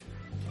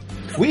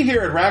We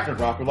here at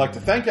Ragnarok would like to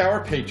thank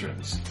our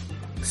patrons.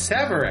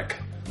 Severick,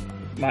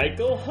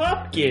 Michael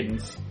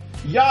Hopkins,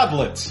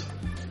 Yodlet,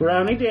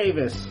 Brownie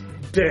Davis,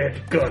 Dead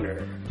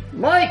Gunner,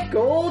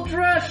 Michael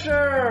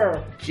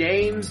Drescher,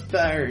 James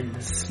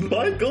Burns,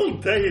 Michael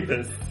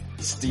Davis,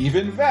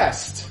 Stephen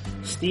Vest,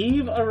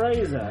 Steve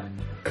Areza,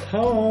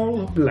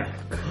 Carl Black,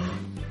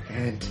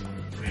 and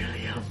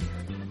William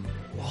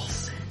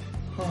Wilson.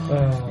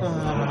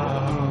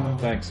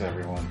 Thanks,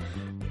 everyone.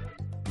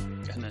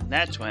 And then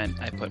that's when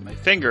I put my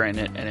finger in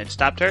it and it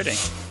stopped hurting.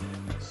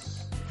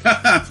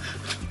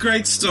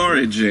 Great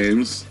story,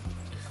 James.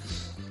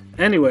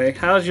 Anyway,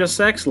 how's your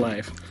sex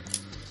life?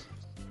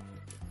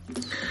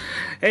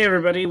 Hey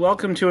everybody,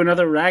 welcome to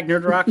another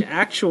Ragnarok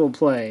actual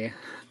play.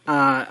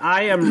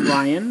 I am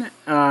Ryan,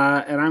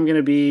 and I'm going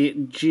to be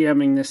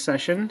GMing this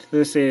session.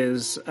 This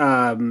is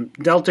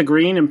Delta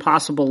Green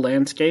Impossible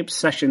Landscapes,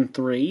 Session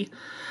 3.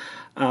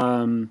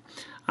 I'm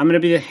going to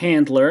be the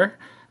handler.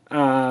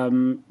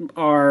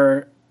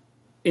 Our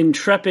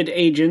intrepid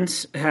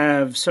agents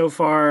have so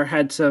far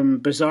had some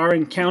bizarre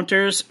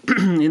encounters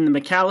in the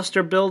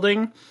McAllister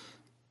building.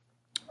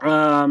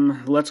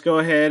 Let's go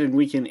ahead and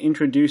we can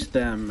introduce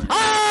them.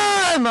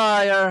 I'm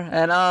Meyer,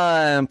 and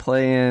I'm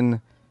playing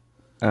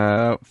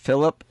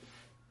Philip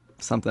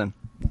something.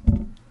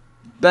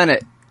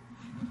 Bennett.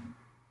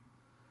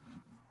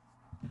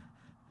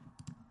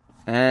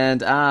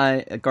 And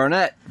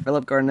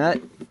Philip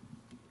Garnett.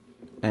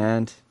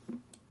 And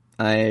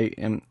I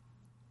am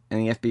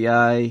in the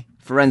FBI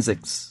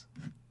forensics.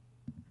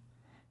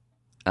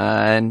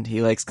 And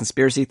he likes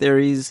conspiracy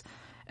theories,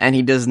 and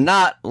he does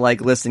not like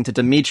listening to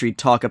Dimitri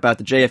talk about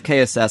the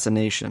JFK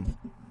assassination.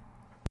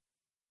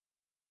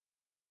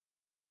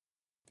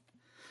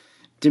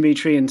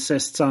 Dimitri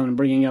insists on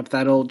bringing up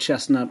that old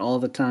chestnut all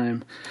the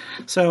time.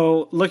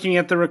 So, looking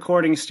at the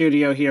recording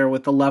studio here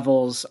with the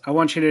levels, I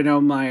want you to know,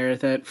 Meyer,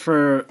 that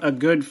for a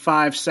good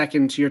 5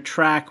 seconds, your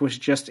track was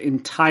just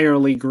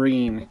entirely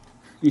green.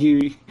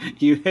 You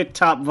hit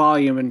top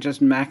volume and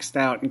just maxed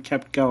out and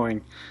kept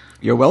going.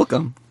 You're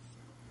welcome.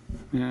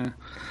 Yeah.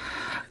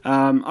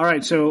 All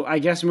right, so I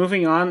guess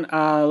moving on,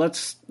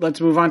 let's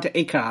move on to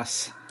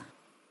ACOS.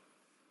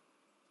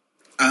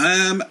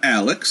 I'm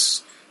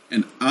Alex,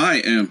 and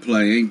I am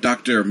playing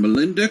Dr.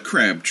 Melinda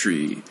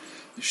Crabtree.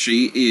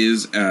 She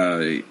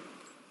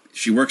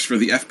works for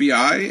the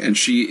FBI, and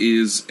she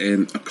is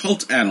an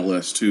occult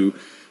analyst who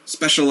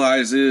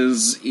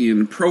specializes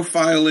in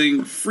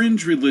profiling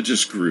fringe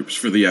religious groups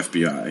for the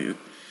FBI.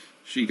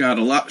 She got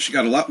a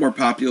lot more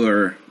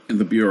popular in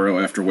the Bureau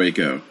after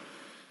Waco.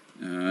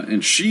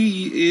 And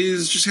she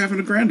is just having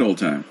a grand old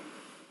time.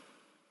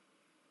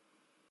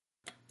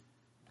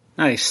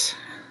 Nice.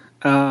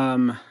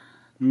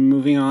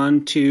 Moving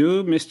on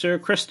to Mr.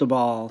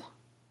 Cristobal.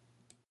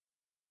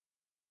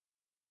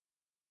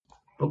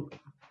 Oh,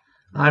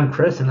 I'm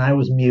Chris, and I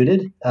was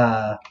muted.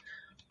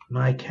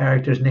 My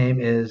character's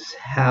name is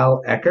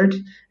Hal Eckert,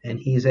 and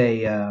he's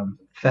a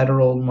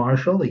federal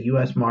marshal, a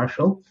U.S.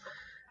 marshal.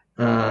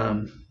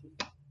 Let's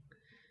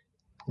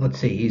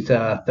see, he's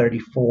a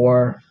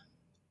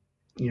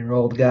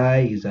 34-year-old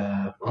guy. He's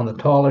on the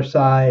taller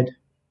side.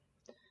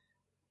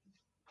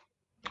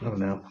 I don't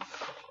know.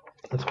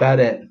 That's about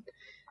it.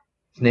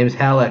 His name is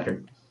Hal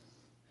Eckert.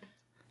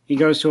 He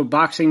goes to a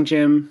boxing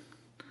gym.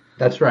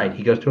 That's right.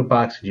 He goes to a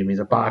boxing gym. He's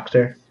a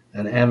boxer,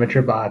 an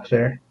amateur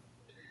boxer.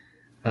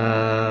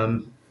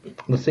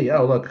 Let's see.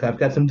 Oh, look, I've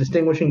got some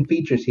distinguishing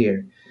features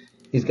here.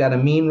 He's got a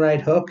mean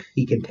right hook.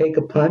 He can take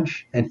a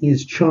punch, and he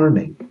is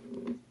charming.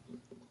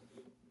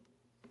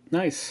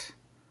 Nice.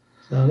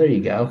 So there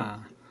you go.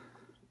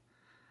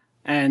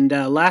 And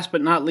last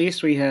but not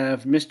least, we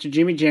have Mr.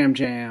 Jimmy Jam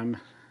Jam.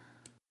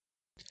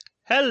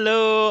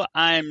 Hello,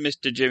 I'm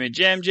Mr. Jimmy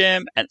Jam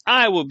Jam, and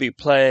I will be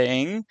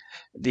playing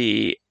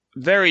the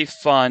very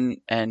fun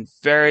and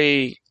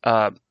very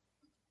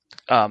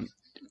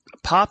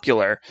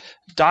popular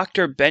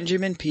Dr.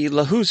 Benjamin P.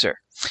 LaHooser.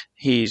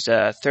 He's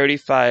a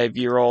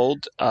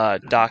 35-year-old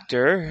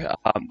doctor.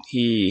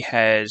 He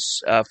has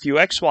a few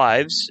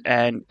ex-wives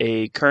and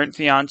a current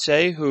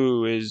fiancé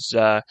who is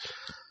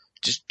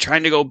just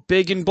trying to go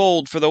big and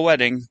bold for the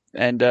wedding.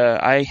 And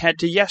I had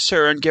to yes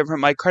her and give her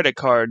my credit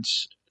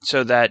cards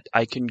so that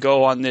I can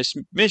go on this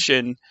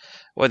mission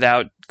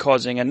without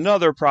causing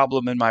another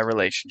problem in my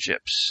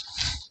relationships.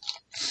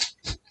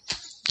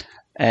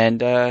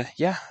 And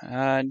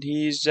and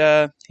he's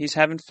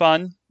having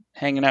fun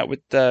hanging out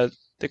with the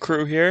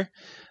crew here,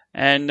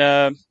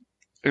 and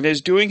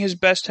is doing his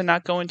best to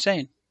not go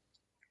insane.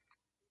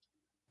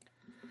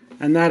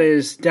 And that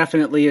is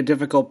definitely a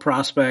difficult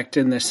prospect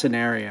in this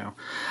scenario.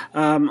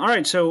 All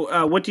right,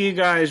 so what do you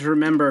guys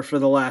remember for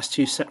the last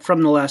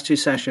from the last two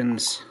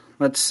sessions?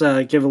 Let's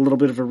give a little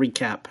bit of a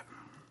recap.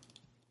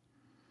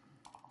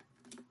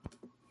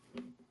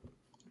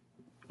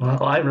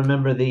 Well, I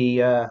remember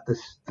the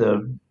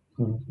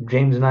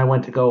James and I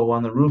went to go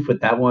on the roof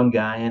with that one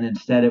guy, and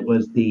instead it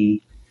was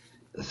the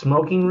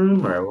smoking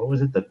room, or what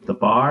was it? The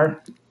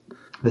bar,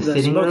 the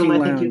sitting room.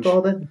 I think you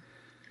called it.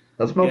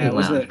 The smoking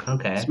lounge.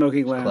 Okay,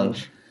 smoking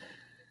lounge.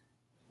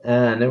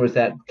 And there was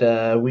that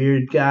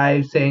weird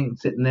guy sitting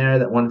there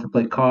that wanted to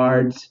play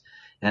cards,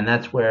 and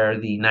that's where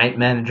the night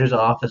manager's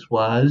office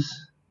was.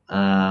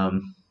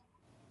 And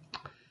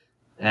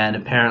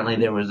apparently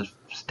there was a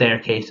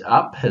staircase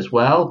up as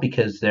well,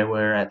 because there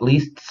were at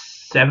least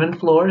 7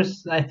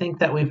 floors, I think,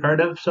 that we've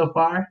heard of so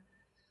far.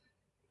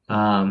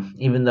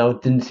 Even though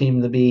it didn't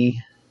seem to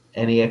be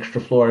any extra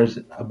floors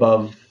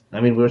above. I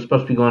mean, we were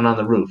supposed to be going on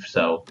the roof,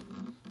 so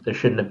there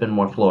shouldn't have been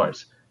more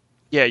floors.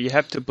 Yeah, you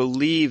have to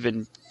believe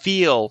and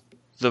feel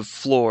the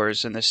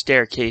floors and the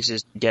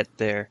staircases to get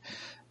there.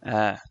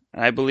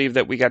 I believe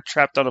that we got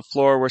trapped on a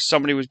floor where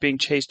somebody was being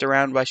chased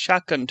around by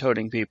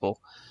shotgun-toting people.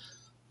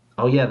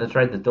 Oh, yeah, that's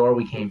right. The door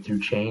we came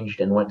through changed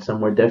and went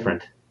somewhere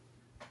different.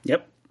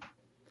 Yep.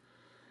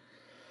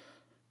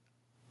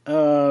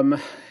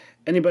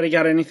 Anybody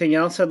got anything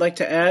else I'd like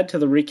to add to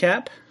the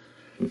recap?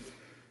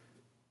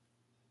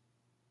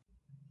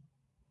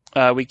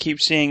 We keep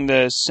seeing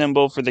the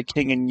symbol for the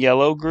King in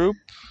Yellow group.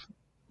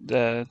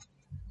 And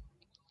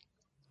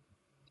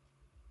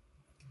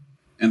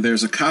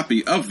there's a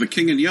copy of The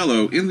King in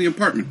Yellow in the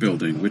apartment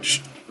building,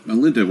 which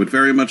Melinda would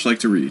very much like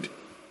to read.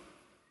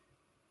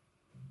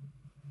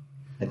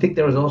 I think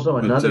there was also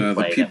another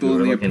play that we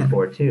were looking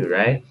for too,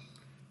 right?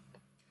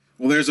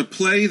 Well, there's a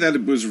play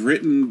that was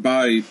written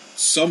by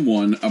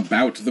someone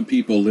about the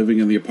people living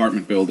in the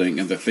apartment building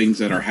and the things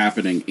that are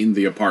happening in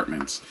the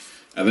apartments.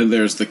 And then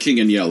there's The King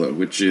in Yellow,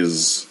 which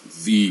is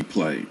the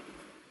play.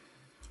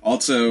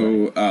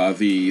 Also,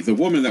 the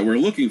woman that we're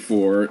looking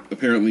for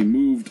apparently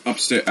moved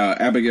upstairs.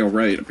 Abigail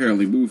Wright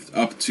apparently moved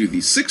up to the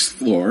 6th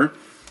floor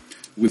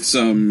with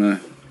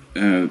some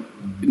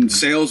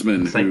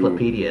salesman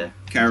Encyclopedia.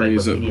 who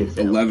carries a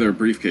salesman. leather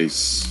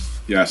briefcase.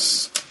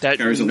 Yes, that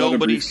carries a leather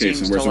nobody briefcase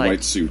and seems wears to a like.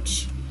 white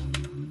suit.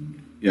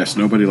 Yes,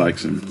 nobody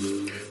likes him.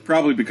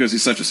 Probably because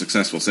he's such a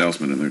successful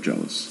salesman and they're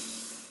jealous.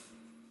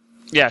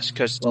 Yes,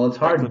 because Well, it's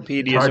hard a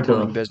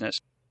booming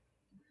business.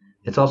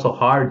 It's also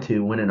hard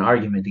to win an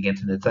argument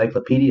against an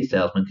encyclopedia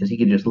salesman because he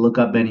can just look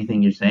up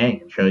anything you're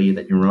saying and show you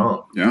that you're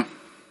wrong. Yeah.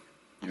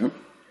 Yep.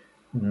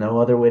 No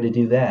other way to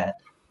do that.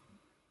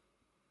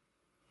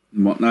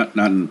 Well, not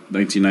in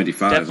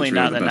 1995. Definitely It's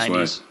not really in the best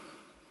 90s.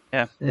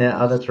 way.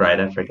 Yeah, oh, that's right.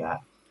 I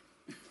forgot.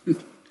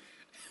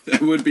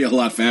 That would be a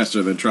lot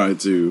faster than trying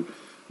to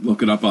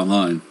look it up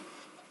online.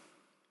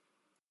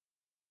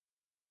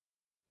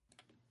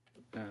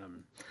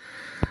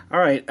 All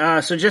right,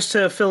 so just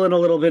to fill in a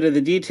little bit of the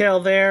detail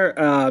there,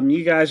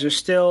 you guys are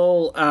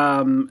still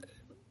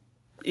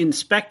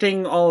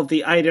inspecting all of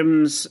the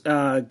items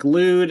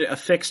glued,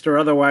 affixed, or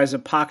otherwise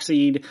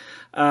epoxied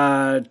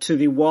to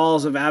the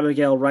walls of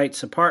Abigail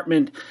Wright's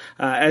apartment.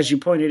 As you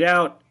pointed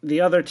out,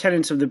 the other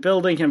tenants of the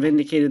building have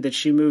indicated that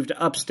she moved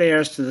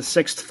upstairs to the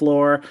 6th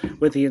floor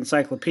with the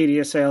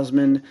encyclopedia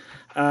salesman.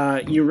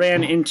 You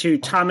ran into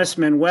Thomas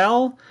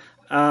Manuel,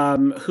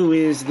 who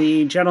is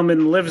the gentleman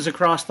who lives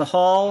across the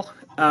hall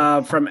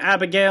from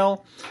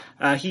Abigail.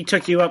 He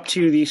took you up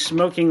to the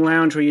smoking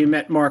lounge where you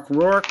met Mark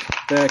Rourke,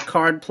 the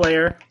card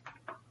player.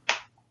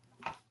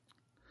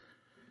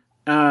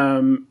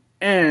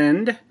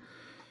 And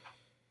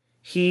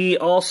he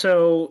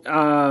also,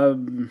 I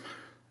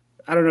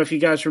don't know if you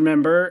guys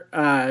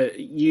remember,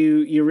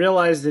 you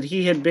realized that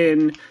he had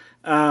been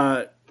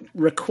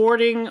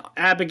recording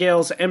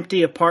Abigail's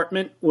empty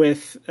apartment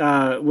with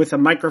a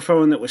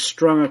microphone that was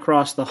strung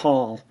across the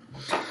hall.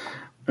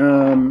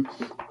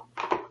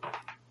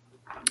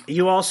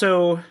 You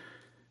also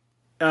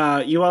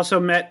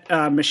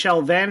met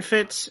Michelle Van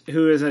Fitz,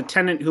 who is a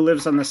tenant who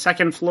lives on the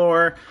 2nd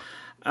floor.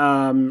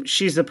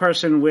 She's the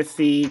person with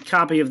the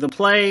copy of the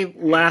play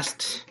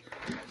last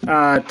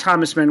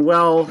Thomas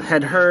Manuel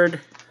had heard.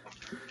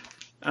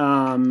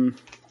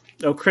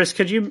 Chris,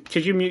 could you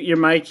mute your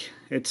mic?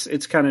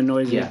 It's kind of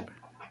noisy. Yeah.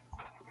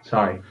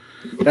 Sorry.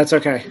 That's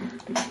okay.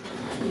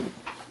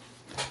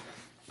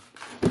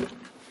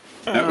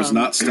 That was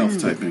not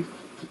stealth typing.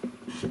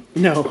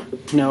 No,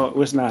 it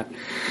was not.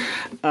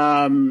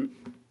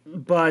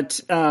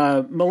 But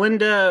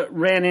Melinda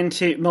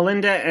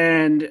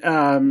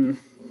and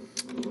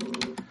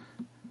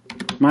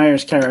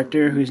Meyer's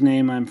character, whose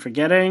name I'm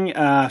forgetting,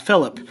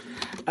 Philip,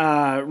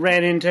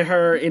 ran into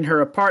her in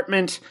her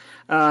apartment,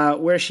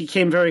 where she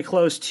came very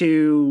close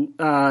to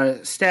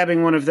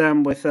stabbing one of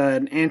them with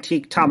an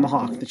antique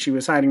tomahawk that she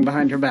was hiding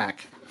behind her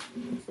back.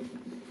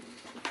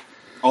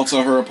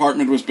 Also, her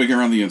apartment was bigger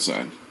on the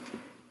inside.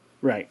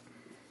 Right.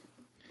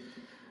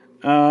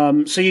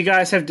 So you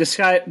guys have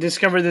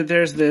discovered that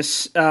there's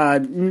this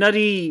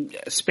nutty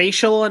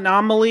spatial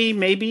anomaly,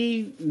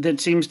 maybe, that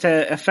seems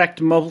to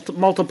affect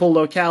multiple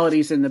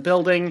localities in the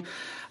building.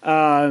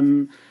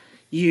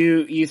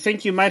 You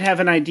think you might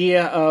have an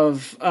idea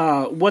of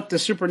what the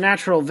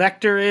supernatural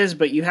vector is,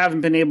 but you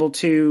haven't been able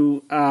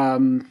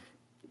to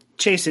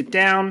chase it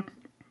down.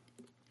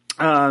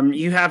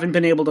 You haven't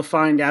been able to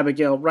find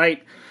Abigail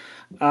Wright,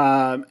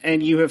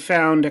 and you have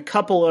found a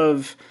couple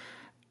of,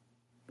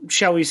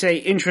 shall we say,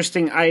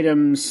 interesting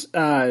items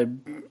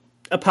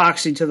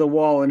epoxied to the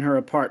wall in her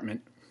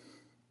apartment.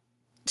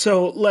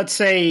 So let's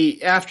say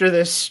after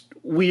this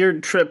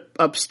weird trip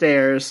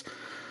upstairs.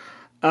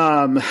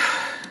 Benjamin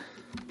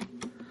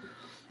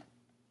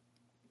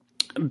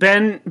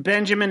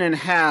and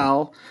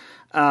Hal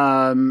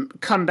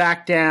come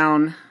back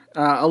down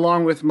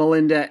along with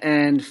Melinda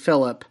and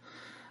Philip,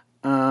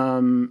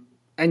 and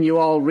you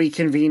all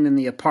reconvene in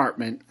the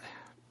apartment.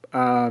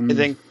 I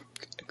think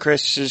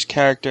Chris's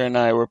character and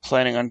I were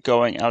planning on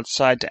going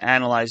outside to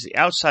analyze the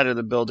outside of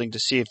the building to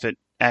see if it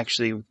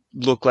actually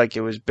looked like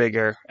it was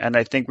bigger, and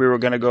I think we were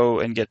going to go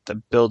and get the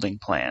building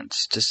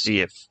plans to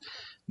see if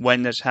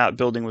when this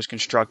building was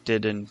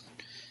constructed and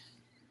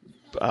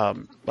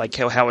like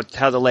how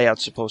the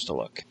layout's supposed to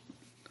look.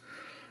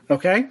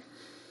 Okay.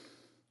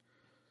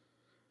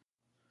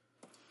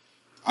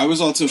 I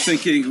was also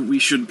thinking we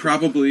should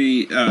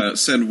probably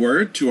send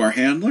word to our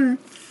handler,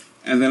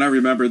 and then I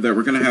remembered that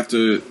we're going to have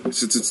to,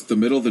 since it's the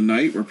middle of the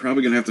night, we're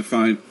probably going to have to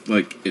find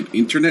like an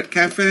internet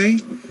cafe,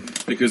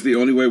 because the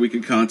only way we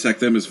can contact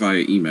them is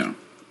via email.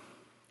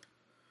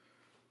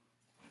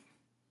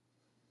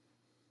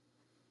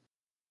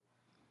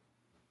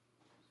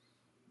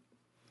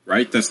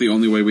 Right? That's the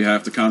only way we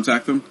have to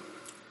contact them?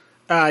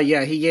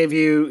 Yeah, he gave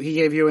you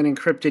an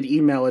encrypted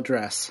email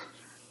address.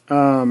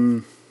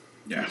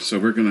 Yeah, so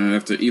we're going to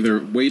have to either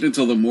wait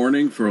until the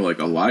morning for like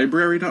a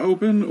library to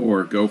open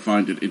or go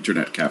find an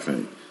internet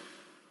cafe.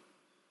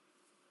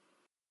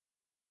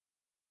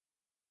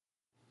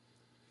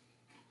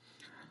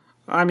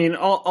 I mean,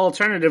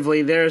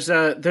 alternatively, there's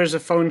a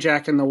phone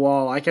jack in the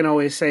wall. I can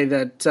always say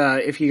that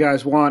if you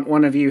guys want,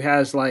 one of you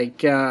has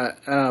like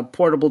a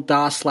portable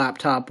DOS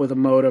laptop with a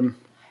modem.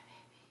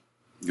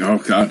 Oh,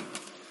 God.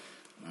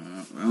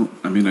 Well,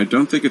 I mean, I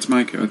don't think it's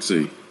my... Let's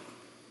see.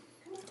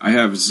 I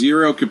have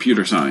 0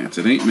 computer science.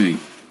 It ain't me.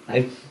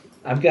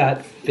 I've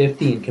got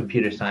 50 in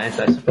computer science.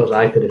 I suppose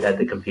I could have had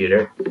the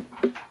computer.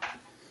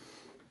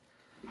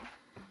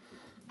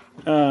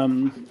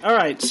 All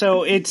right,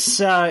 so it's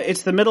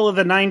the middle of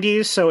the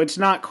 90s, so it's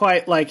not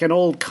quite like an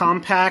old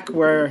Compaq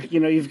where, you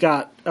know, you've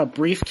got a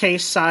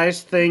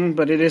briefcase-sized thing,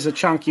 but it is a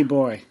chunky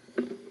boy.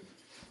 I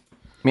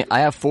mean, I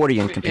have 40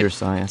 in computer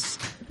science.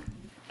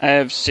 I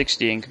have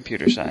 60 in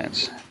computer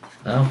science.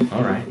 Oh,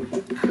 all right.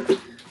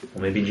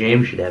 Well, maybe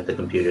James should have the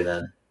computer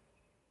then.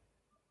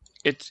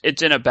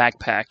 It's in a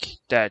backpack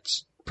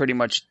that's pretty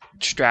much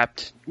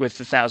strapped with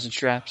 1,000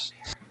 straps.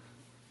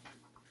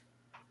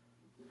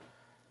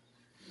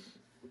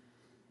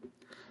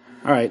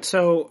 All right,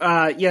 so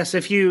yes,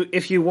 if you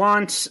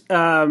want,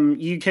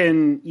 you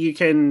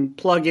can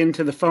plug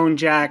into the phone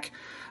jack,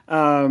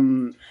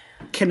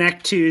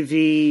 connect to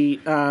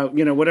the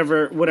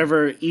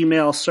whatever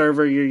email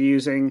server you're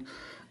using,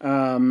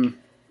 and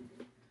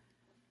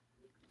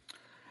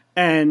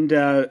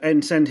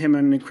send him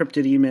an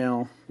encrypted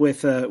email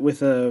with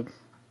a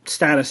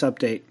status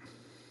update.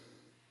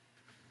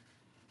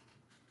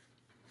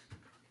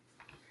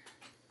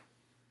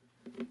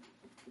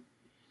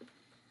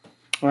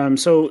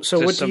 So Is this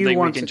what do you something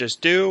want? we can just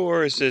do,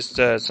 or is this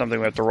something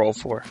we have to roll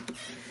for?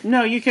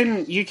 No, you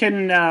can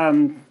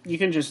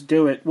just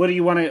do it. What do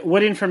you want to?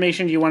 What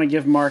information do you want to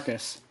give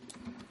Marcus?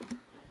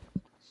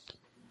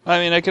 I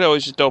mean, I could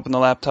always just open the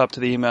laptop to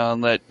the email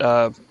and let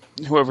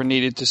whoever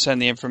needed to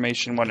send the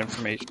information what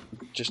information.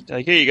 Just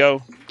like, here you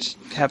go. Just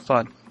have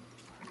fun.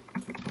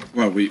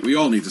 Well, we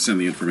all need to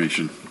send the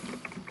information.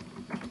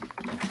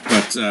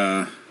 But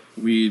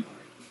we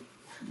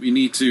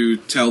need to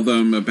tell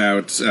them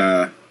about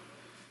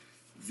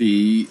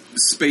the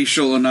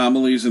spatial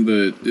anomalies in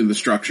the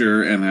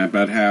structure, and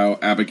about how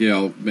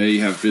Abigail may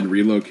have been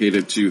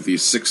relocated to the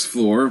 6th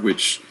floor,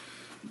 which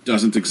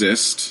doesn't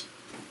exist.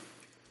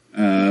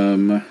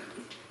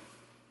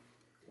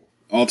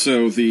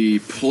 Also, the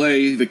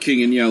play, The King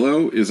in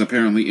Yellow, is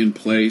apparently in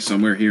play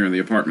somewhere here in the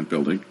apartment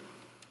building.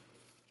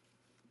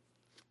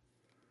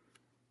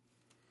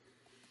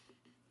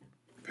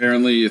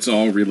 Apparently, it's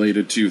all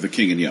related to The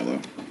King in Yellow,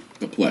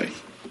 the play.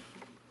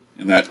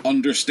 And that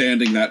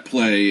understanding that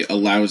play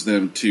allows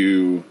them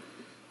to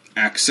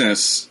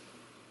access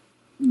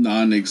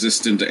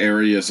non-existent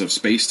areas of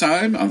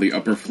space-time on the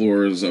upper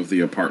floors of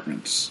the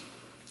apartments.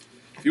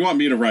 If you want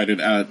me to write it,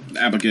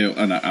 Abigail,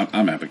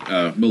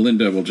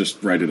 Melinda will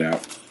just write it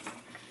out.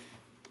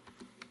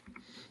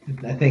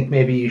 I think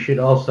maybe you should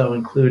also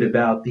include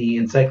about the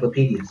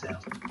encyclopedia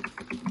sales.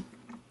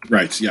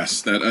 Right,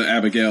 yes. That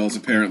Abigail has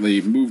apparently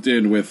moved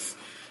in with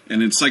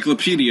an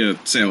encyclopedia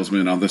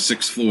salesman on the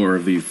 6th floor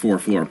of the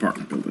 4-floor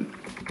apartment building.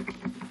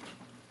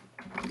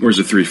 Or is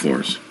it 3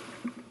 floors?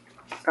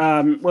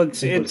 Well,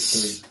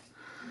 it's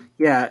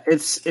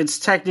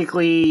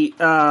technically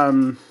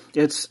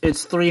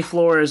it's 3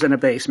 floors and a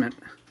basement.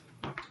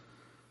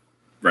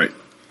 Right.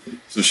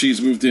 So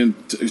she's moved in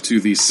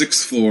to the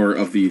 6th floor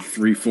of the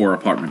 3-floor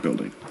apartment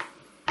building.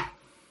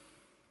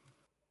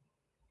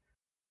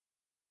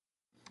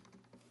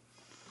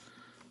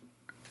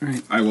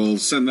 Right. I will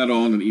send that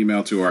on an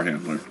email to our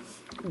handler.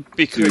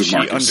 Because she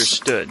Marcus.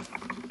 understood.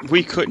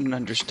 We couldn't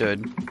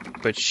understood,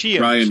 but she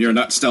Ryan, understood. you're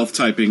not stealth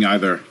typing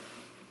either.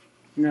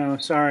 No,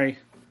 sorry.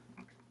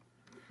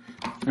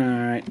 All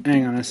right,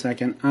 hang on a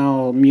second.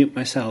 I'll mute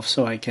myself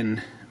so I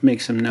can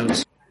make some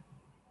notes.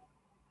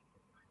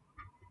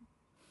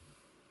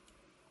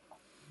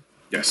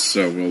 Yes,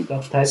 so we'll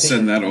Self-typing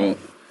send that all.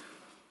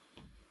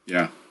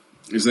 Yeah.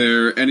 Is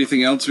there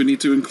anything else we need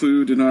to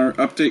include in our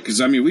update? Because,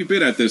 I mean, we've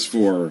been at this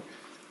for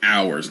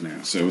hours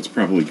now, so it's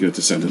probably good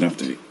to send an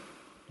update.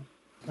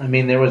 I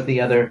mean, there was the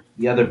other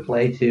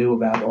play too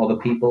about all the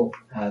people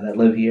that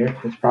live here.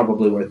 It's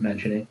probably worth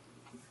mentioning.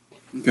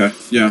 Okay,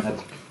 yeah.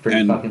 That's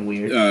pretty fucking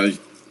weird.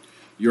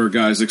 Your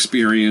guys'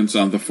 experience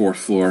on the 4th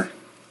floor.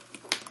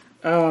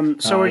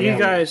 So are you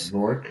guys...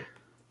 Rourke?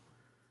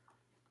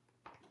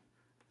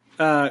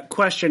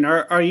 Question: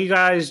 Are you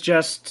guys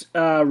just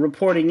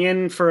reporting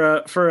in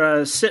for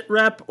a sit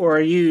rep, or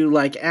are you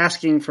like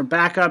asking for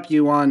backup?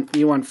 You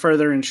want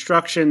further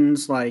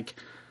instructions, like?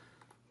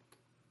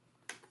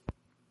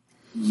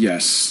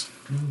 Yes.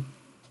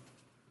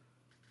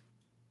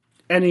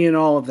 Any and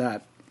all of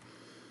that.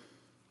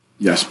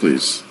 Yes,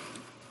 please.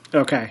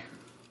 Okay.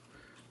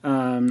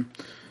 All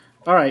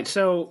right.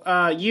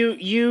 So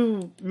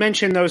you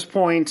mentioned those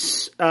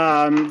points,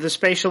 the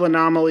spatial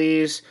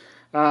anomalies.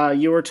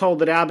 You were told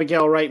that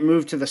Abigail Wright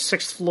moved to the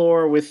 6th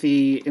floor with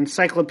the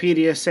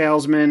encyclopedia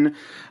salesman.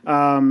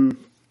 There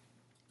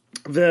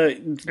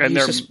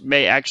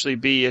may actually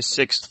be a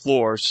 6th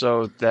floor,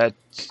 so that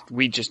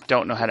we just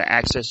don't know how to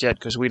access yet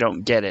because we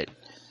don't get it.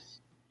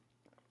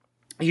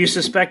 You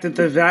suspect that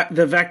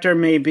the vector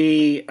may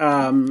be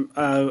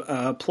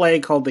a play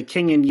called The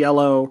King in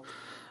Yellow,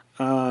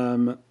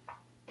 et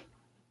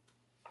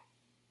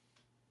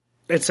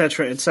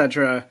cetera, et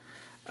cetera.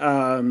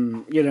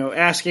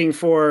 Asking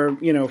for,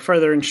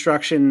 further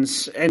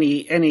instructions,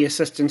 any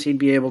assistance he'd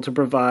be able to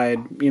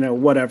provide,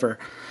 whatever.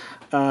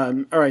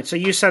 All right, so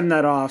you send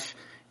that off.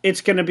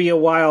 It's going to be a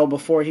while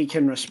before he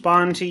can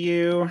respond to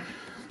you.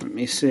 Let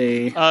me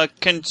see.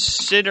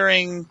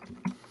 Considering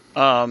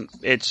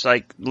it's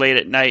like late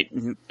at night,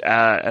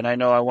 and I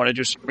know I want to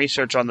do some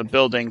research on the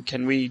building,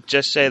 can we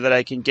just say that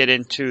I can get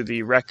into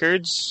the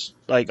records,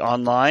 like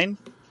online?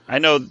 I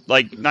know,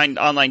 like,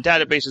 online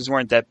databases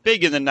weren't that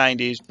big in the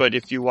 90s, but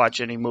if you watch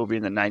any movie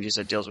in the 90s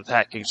that deals with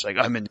hacking, it's like,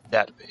 I'm in the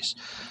database.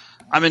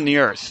 I'm in the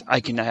Earth.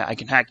 I can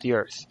hack the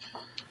Earth.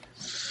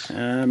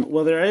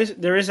 Well,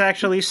 there is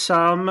actually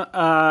some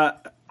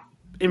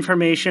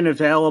information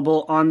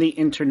available on the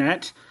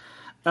internet.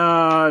 You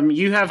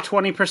have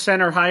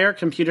 20% or higher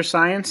computer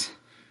science?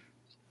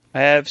 I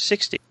have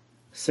 60.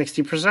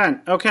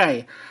 60%.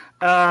 Okay.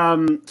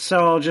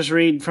 So I'll just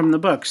read from the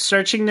book.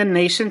 Searching the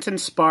nascent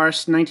and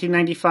sparse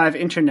 1995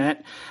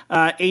 internet,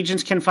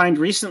 agents can find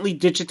recently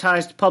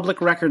digitized public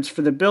records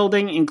for the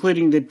building,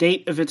 including the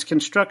date of its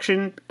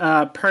construction,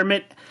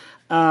 permit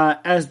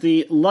as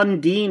the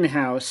Lundeen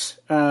House,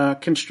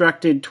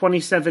 constructed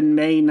 27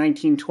 May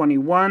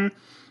 1921,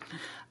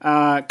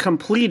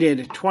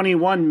 completed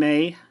 21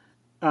 May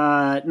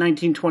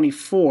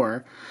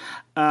 1924,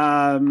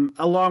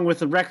 along with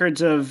the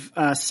records of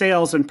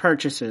sales and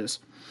purchases.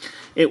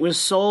 It was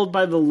sold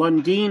by the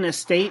Lundeen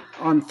Estate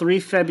on 3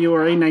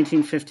 February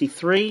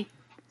 1953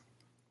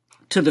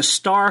 to the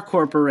Star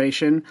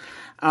Corporation,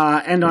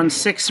 and on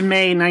 6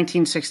 May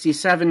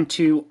 1967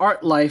 to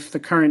ArtLife,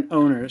 the current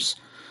owners.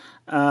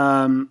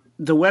 The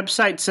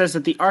website says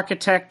that the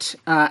architect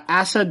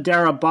Asa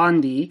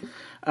Darabandi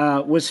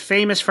was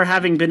famous for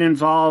having been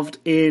involved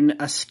in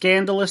a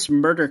scandalous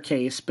murder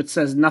case, but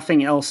says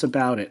nothing else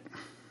about it.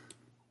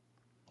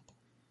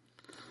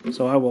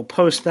 So I will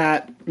post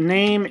that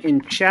name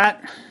in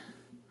chat.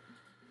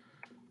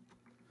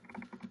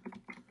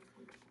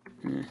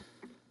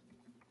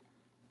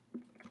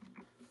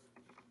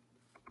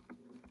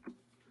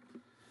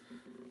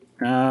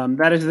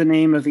 That is the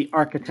name of the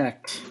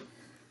architect.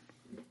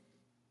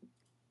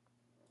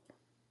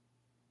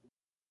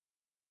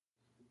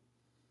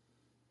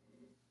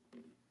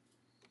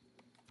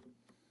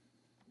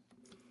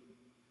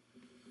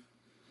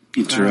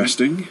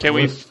 Interesting. Can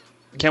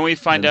we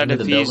find out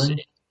if he's building?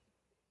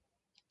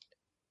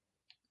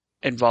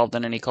 involved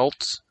in any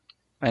cults?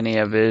 Any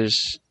of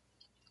his,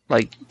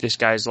 like, this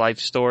guy's life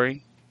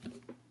story?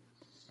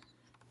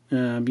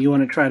 You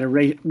want to try to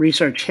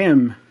research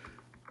him.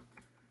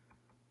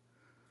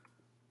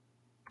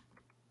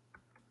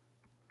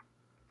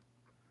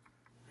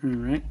 All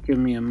right, give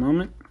me a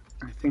moment.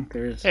 I think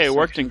there is. Hey, it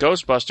worked in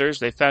Ghostbusters.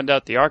 They found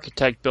out the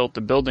architect built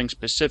the building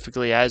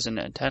specifically as an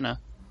antenna.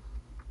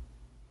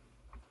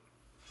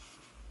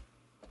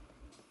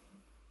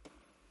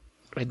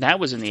 And that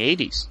was in the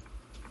 80s.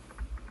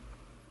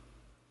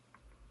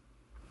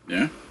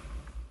 Yeah.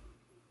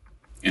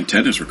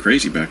 Antennas were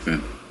crazy back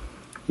then.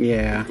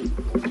 Yeah.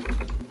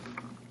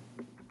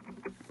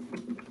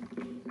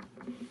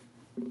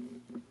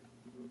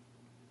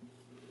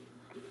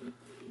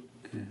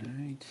 All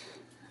right.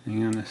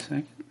 Hang on a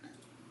second.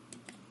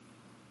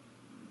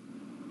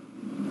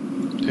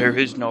 There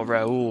is no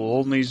Raoul,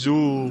 only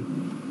Zool.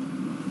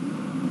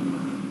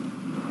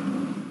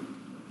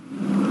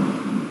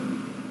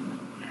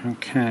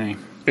 Okay.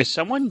 Is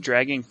someone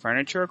dragging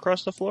furniture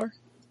across the floor?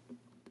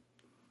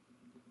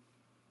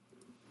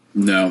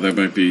 No, that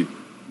might be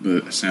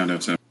the sound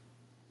outside.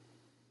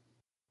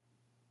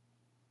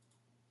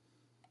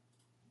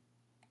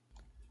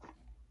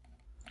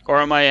 Or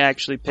Or am I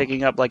actually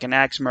picking up like an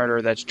axe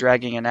murderer that's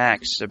dragging an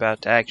axe,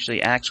 about to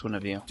actually axe one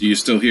of you? Do you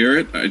still hear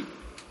it?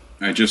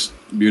 I just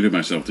muted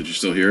myself. Did you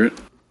still hear it?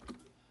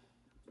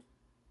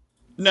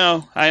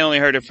 No, I only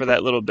heard it for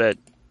that little bit.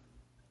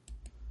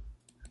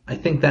 I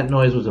think that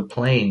noise was a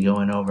plane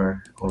going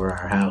over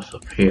our house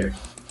over here.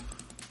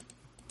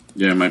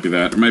 Yeah, it might be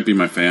that. It might be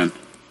my fan.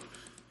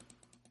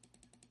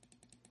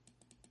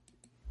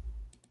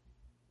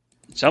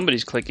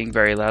 Somebody's clicking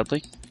very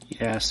loudly.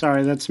 Yeah,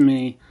 sorry, that's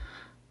me.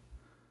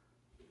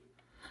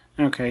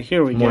 Okay,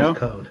 here we Morse go.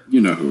 code.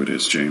 You know who it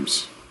is,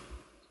 James.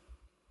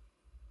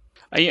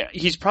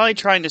 He's probably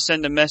trying to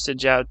send a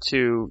message out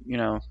to,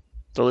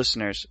 the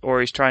listeners,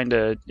 or he's trying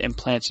to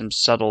implant some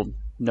subtle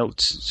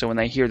notes, so when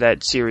they hear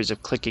that series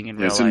of clicking in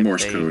real it's in life,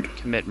 Morse they code.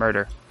 commit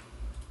murder.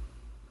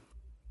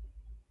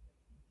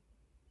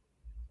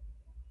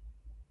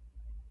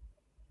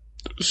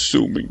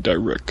 Assuming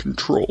direct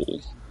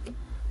control.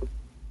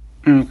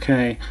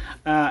 Okay.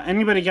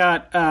 Anybody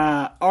got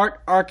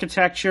art,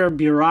 architecture,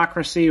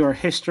 bureaucracy, or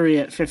history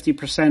at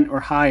 50% or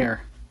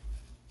higher?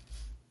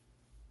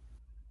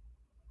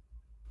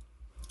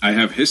 I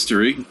have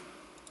history.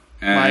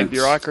 My At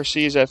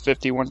bureaucracy is at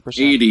 51%.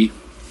 80.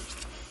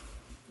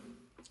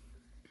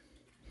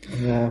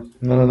 No,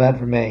 none of that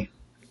for me.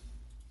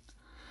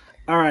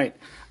 All right.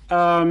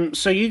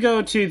 So you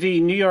go to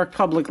the New York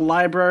Public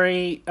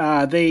Library.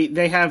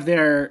 They have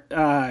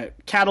their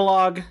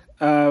catalog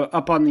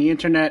up on the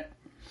internet,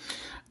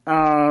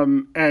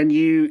 and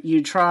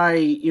you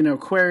try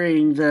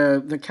querying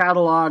the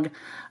catalog.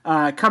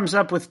 It comes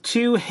up with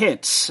two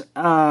hits: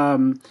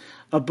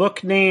 a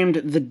book named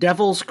 "The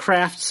Devil's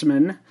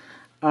Craftsman,"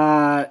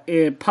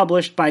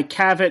 published by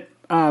Cavett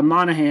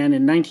Monaghan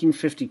in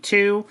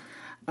 1952.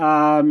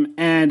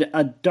 And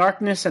A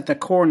Darkness at the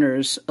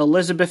Corners,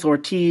 Elizabeth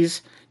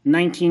Ortiz,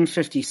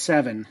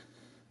 1957.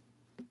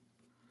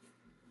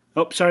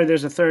 Oh, sorry,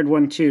 there's a third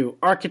one too.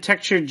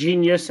 Architecture,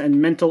 Genius,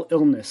 and Mental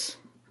Illness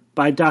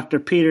by Dr.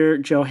 Peter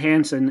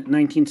Johansson,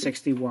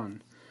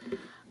 1961.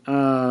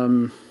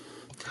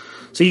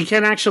 So you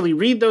can actually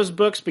read those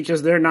books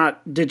because they're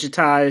not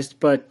digitized,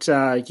 but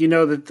you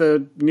know that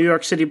the New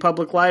York City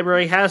Public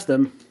Library has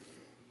them.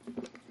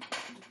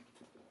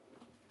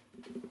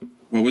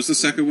 What was the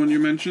second one you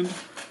mentioned?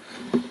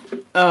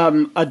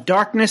 A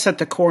Darkness at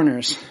the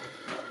Corners.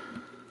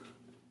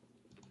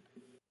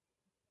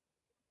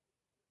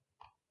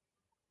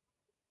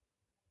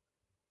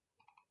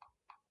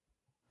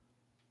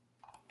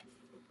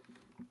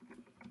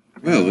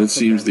 Well, it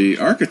seems the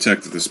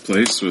architect of this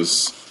place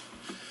was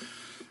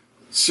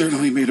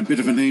certainly made a bit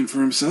of a name for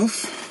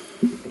himself.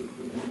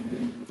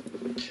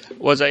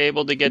 Was I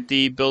able to get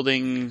the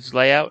building's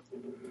layout?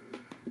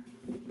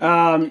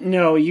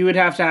 No, you would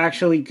have to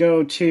actually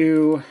go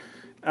to,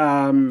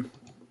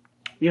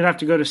 you'd have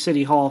to go to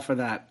City Hall for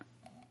that.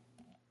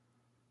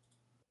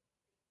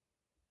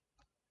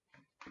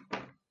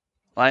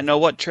 Well, I know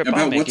what trip I'm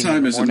About making. what time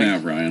in the is it morning. now,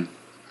 Ryan?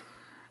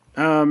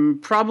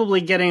 Probably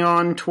getting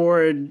on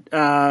toward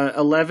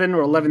 11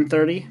 or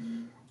 11:30.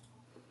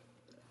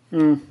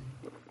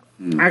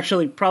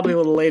 Actually, probably a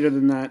little later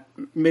than that.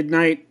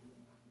 Midnight,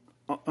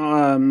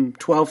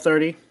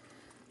 12:30.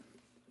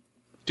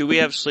 Do we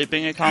have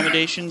sleeping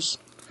accommodations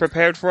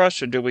prepared for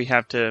us, or do we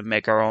have to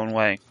make our own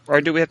way?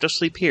 Or do we have to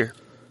sleep here?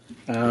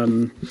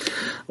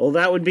 Well,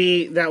 that would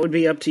be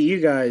up to you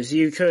guys.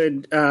 You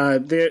could.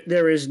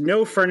 There is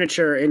no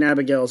furniture in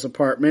Abigail's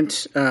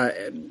apartment.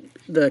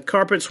 The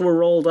carpets were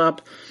rolled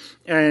up,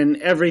 and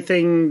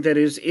everything that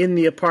is in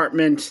the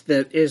apartment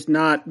that is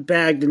not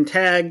bagged and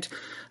tagged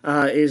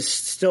is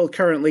still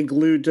currently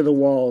glued to the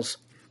walls.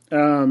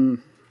 There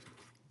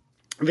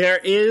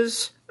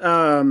is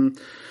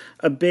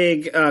a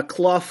big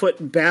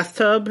clawfoot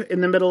bathtub in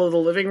the middle of the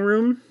living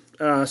room,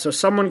 so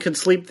someone could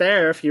sleep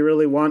there if you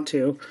really want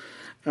to.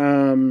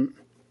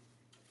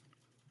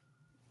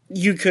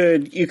 You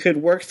could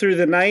work through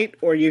the night,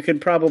 or you could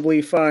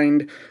probably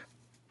find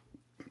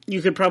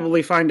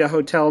a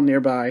hotel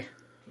nearby.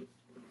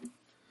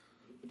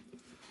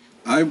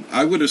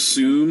 I would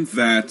assume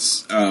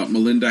that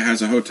Melinda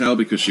has a hotel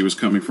because she was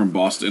coming from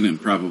Boston and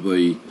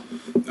probably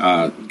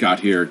got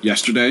here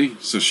yesterday,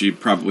 so she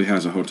probably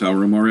has a hotel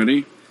room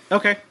already.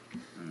 Okay.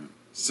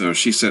 So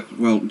she said,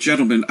 well,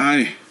 gentlemen,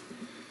 I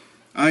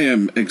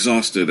am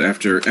exhausted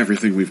after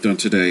everything we've done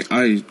today.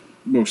 I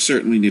most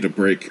certainly need a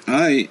break.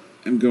 I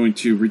am going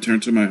to return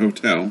to my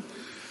hotel.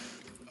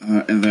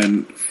 And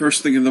then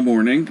first thing in the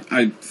morning,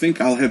 I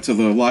think I'll head to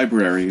the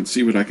library and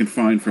see what I can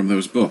find from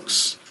those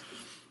books.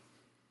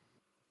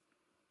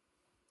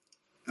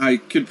 I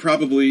could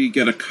probably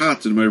get a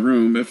cot in my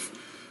room if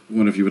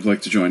one of you would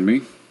like to join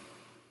me.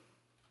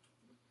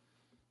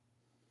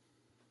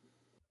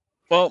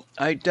 Well,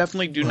 I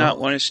definitely do not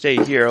want to stay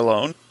here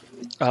alone.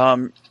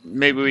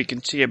 Maybe we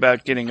can see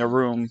about getting a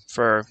room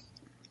for,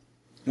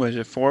 was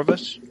it 4 of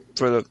us?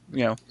 For the,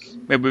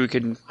 maybe we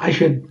can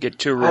get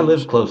 2 rooms. I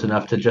live close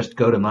enough to just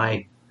go to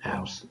my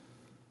house.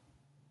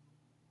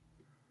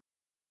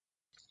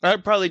 I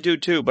probably do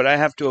too, but I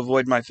have to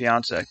avoid my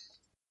fiance.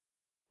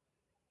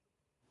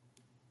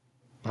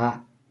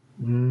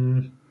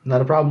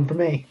 Not a problem for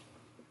me.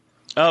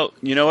 Oh,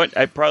 you know what?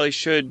 I probably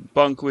should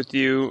bunk with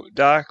you,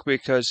 Doc,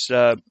 because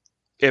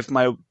if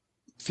my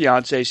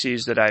fiance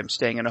sees that I'm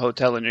staying in a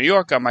hotel in New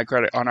York on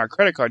our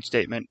credit card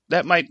statement,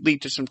 that might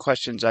lead to some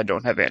questions I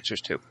don't have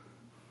answers to.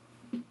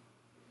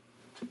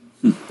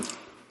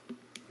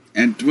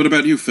 And what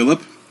about you,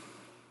 Philip?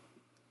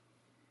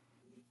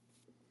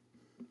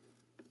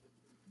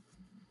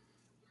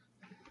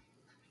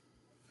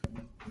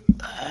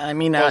 I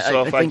mean,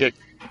 Also, if I think...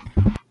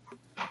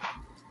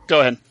 Go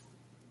ahead.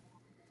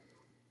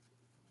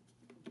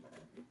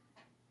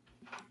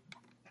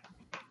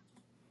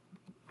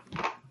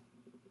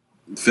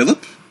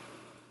 Philip?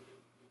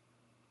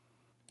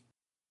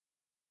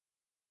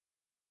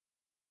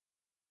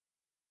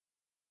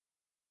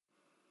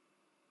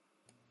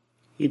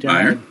 He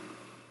died. Meyer?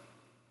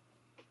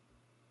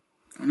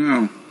 Oh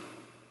no.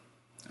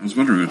 I was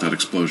wondering what that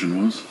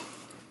explosion was.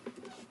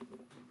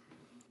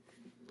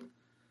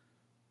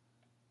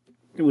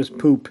 It was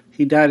poop.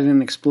 He died in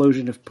an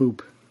explosion of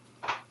poop.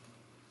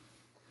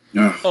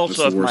 Oh,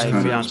 Also, if that's the worst my kind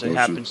of fiance explosion.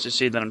 happens to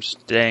see that I'm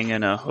staying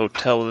in a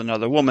hotel with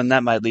another woman,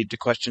 that might lead to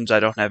questions I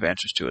don't have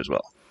answers to as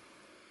well.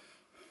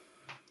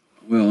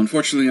 Well,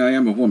 unfortunately, I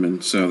am a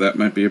woman, so that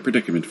might be a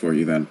predicament for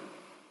you then.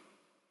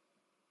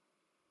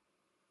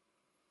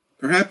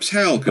 Perhaps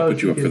Hal could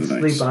put you up for the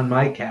night. Sleep on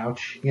my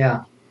couch.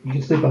 Yeah, you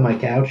can sleep on my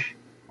couch.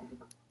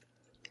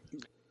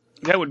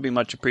 That would be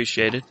much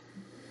appreciated.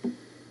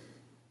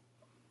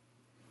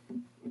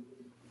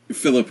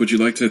 Philip, would you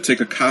like to take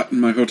a cot in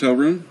my hotel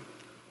room?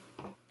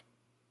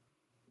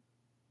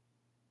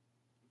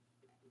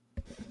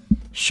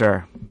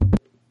 Sure.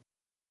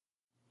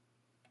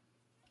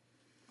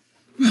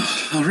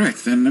 All right,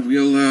 then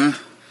we'll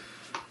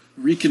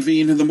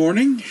reconvene in the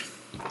morning.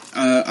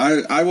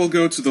 I will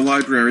go to the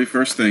library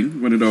first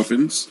thing when it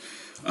opens,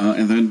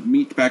 and then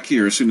meet back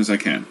here as soon as I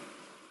can.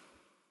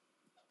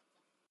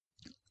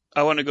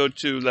 I want to go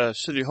to the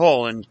City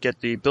Hall and get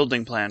the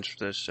building plans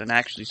for this and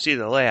actually see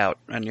the layout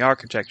and the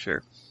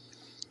architecture.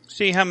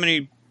 See how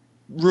many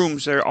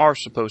rooms there are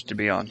supposed to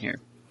be on here.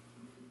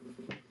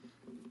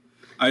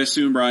 I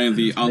assume, Brian,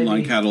 the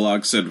online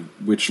catalog said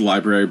which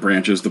library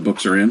branches the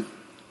books are in?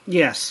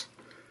 Yes.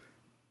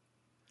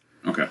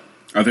 Okay.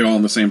 Are they all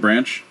in the same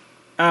branch?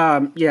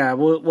 Yeah,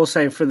 we'll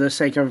say for the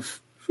sake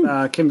of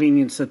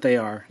convenience that they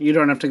are. You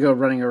don't have to go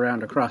running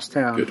around across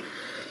town. Good.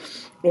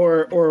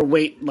 Or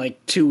wait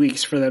like 2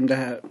 weeks for them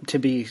to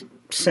be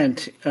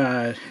sent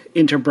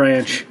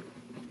interbranch.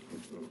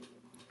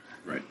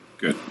 Right.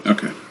 Good.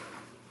 Okay.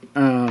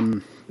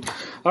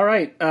 All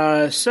right.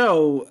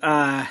 So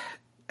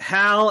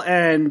Hal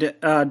and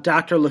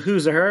Dr.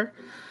 Lahuzer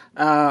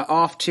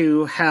off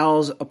to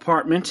Hal's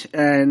apartment,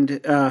 and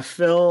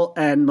Phil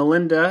and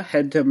Melinda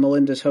head to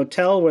Melinda's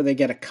hotel where they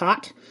get a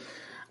cot.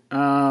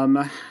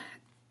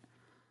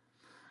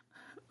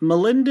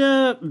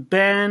 Melinda,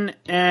 Ben,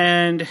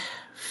 and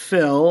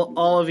Phil,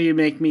 all of you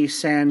make me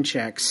sand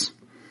checks.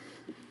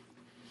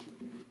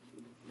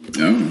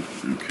 Oh,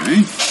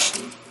 okay.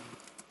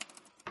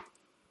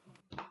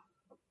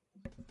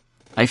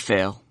 I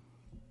fail.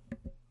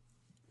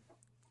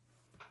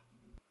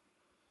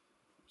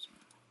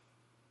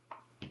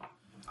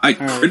 I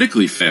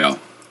critically fail.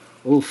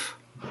 Oof.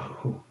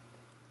 Got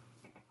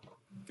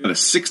a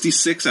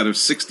 66 out of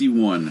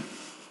 61.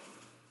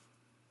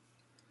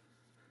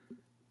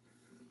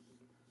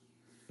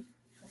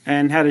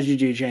 And how did you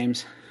do,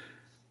 James?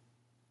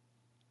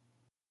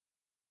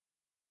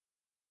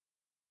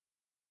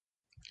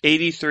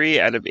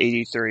 83 out of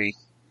 83.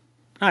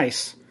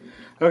 Nice.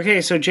 Okay,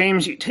 so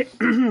James, you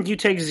you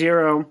take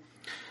 0.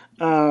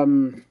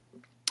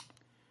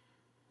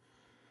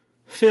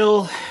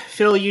 Phil,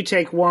 you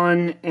take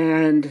 1,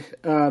 and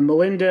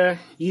Melinda,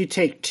 you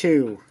take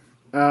 2.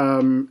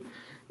 The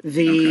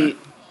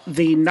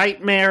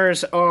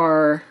nightmares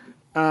are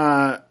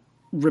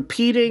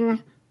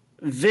repeating,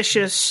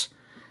 vicious,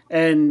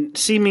 and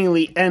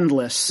seemingly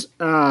endless.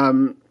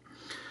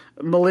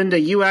 Melinda,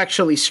 you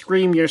actually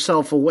scream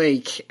yourself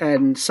awake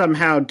and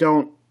somehow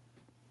don't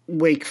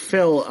wake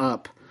Phil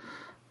up.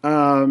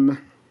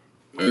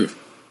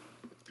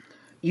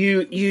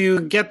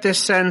 You get this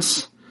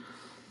sense.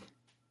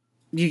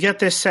 You get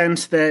this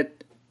sense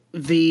that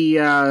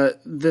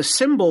the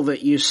symbol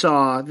that you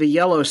saw, the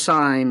yellow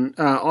sign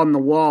on the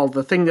wall,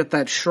 the thing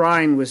that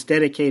shrine was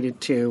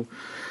dedicated to,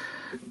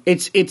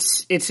 it's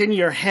in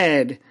your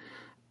head,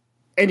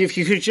 and if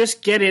you could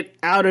just get it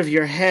out of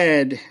your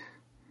head,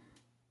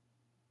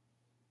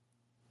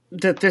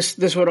 that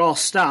this would all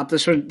stop.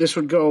 This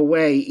would go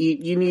away.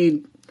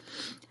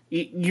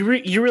 You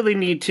really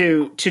need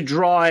to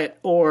draw it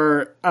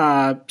or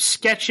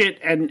sketch it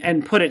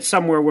and put it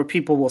somewhere where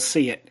people will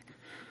see it.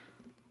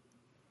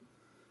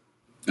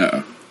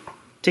 Uh-oh.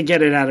 To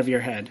get it out of your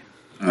head.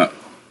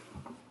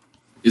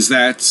 Is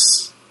that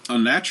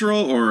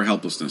unnatural or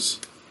helplessness?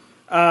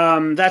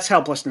 That's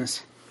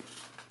helplessness.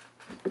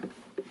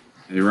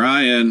 Hey,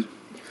 Ryan.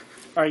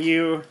 Are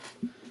you...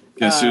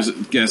 Guess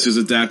who's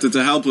adapted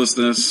to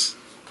helplessness?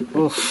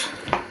 Oof.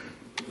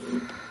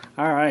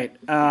 All right.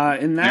 In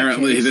that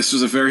Apparently, case, this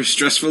was a very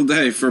stressful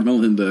day for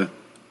Melinda.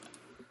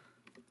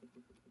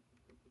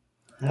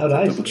 How'd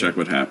I Double sleep? check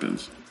what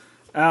happens.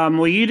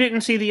 well, you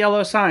didn't see the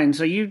yellow sign,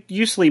 so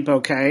you sleep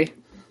okay.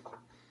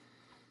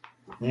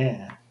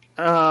 Yeah.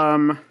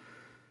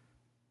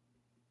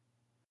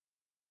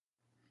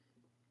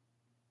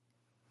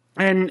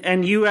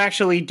 And you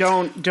actually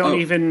don't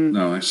even.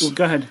 no, Well,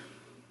 go ahead.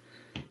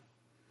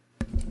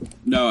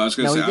 No, I was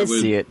going to No, say he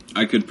did see it.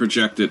 I could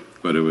project it,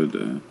 but it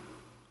would.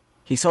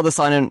 He saw the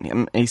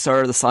sign he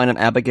saw the sign in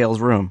Abigail's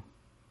room.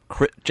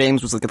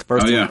 James was like the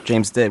first Oh, yeah. thing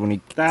James did when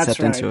he That's stepped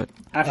right. into it.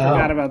 I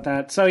forgot Oh. about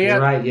that. So yeah,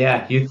 You're right,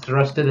 yeah. You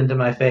thrust it into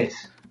my face.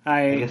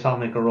 I I guess I'll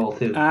make a roll,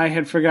 too. I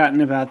had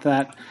forgotten about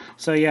that.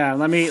 So yeah,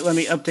 let me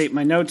update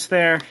my notes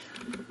there.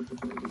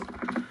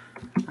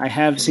 I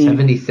have seen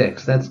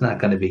 76. That's not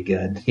going to be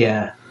good.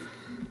 Yeah.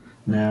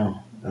 No.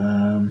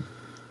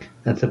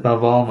 That's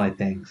above all my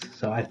things,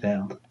 so I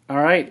failed. All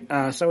right.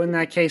 So in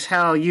that case,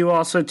 Hal, you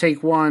also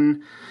take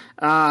one,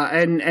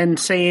 and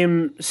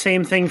same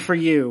thing for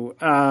you.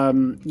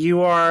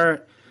 You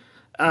are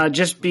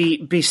just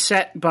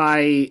beset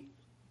by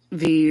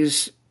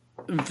these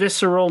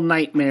visceral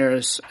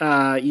nightmares.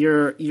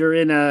 You're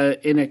in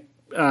a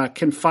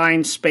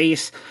confined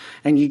space,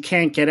 and you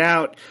can't get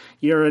out.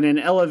 You're in an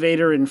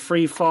elevator in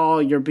free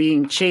fall. You're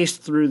being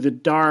chased through the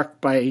dark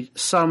by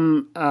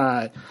some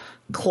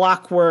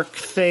clockwork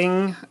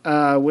thing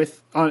with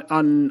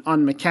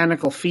on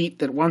mechanical feet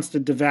that wants to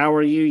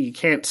devour you. You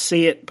can't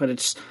see it, but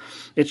it's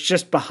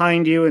just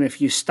behind you, and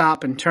if you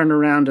stop and turn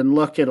around and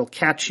look, it'll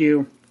catch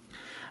you.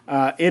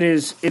 It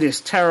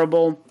is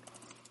terrible.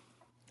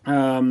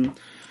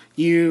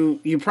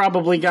 You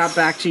probably got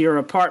back to your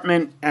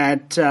apartment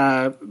at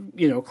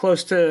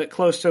close to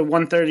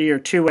 1:30 or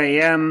 2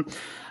 a.m.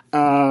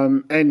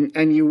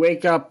 And you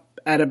wake up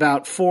at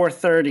about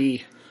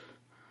 4:30.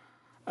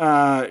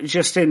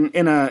 Just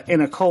in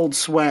a cold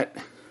sweat,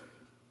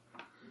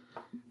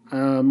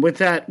 with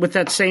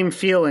that same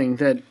feeling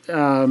that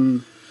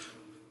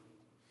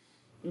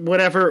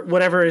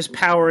whatever is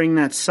powering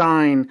that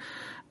sign,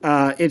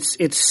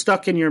 it's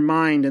stuck in your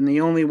mind, and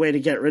the only way to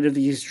get rid of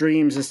these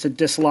dreams is to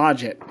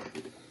dislodge it,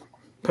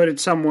 put it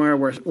somewhere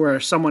where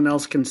someone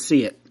else can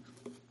see it.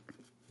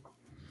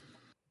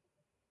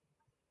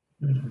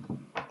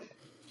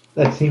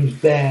 That seems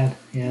bad,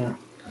 yeah.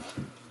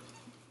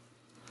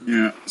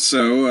 Yeah,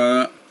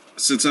 so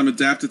since I'm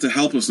adapted to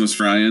helplessness,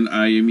 Ryan,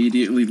 I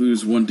immediately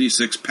lose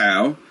 1d6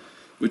 POW,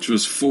 which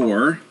was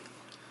 4.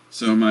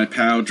 So my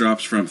POW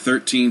drops from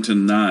 13 to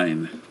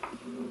 9.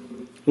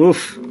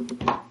 Oof.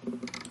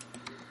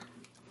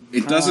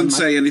 It doesn't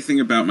say anything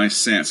about my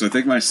sand, so I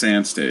think my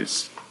sand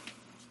stays.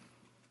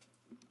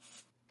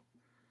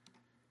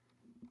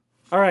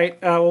 All right.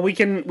 Well, we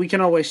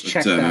can always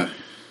check that.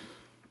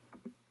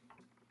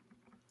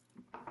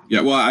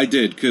 Yeah, well, I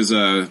did, because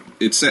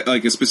it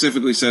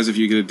specifically says if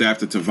you get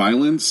adapted to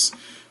violence,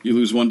 you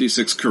lose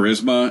 1d6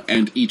 charisma,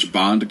 and each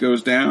bond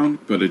goes down,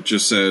 but it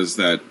just says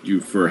that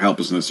for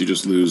helplessness, you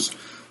just lose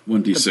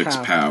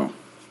 1d6 POW.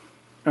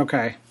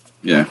 Okay.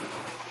 Yeah.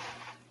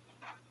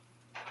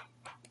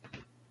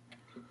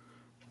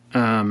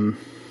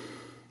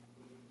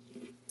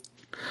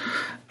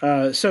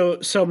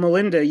 So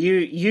Melinda,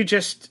 you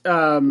just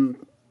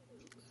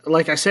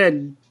like I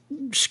said,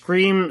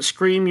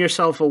 scream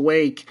yourself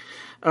awake.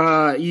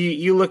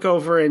 You look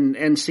over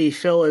and see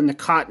Phil in the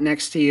cot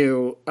next to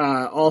you,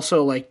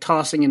 also like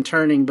tossing and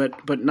turning,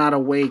 but not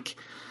awake.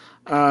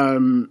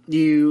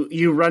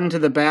 You run to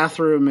the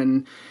bathroom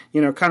and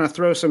kind of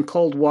throw some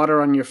cold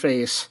water on your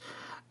face,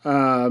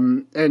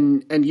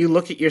 and you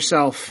look at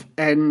yourself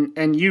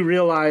and you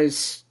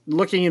realize,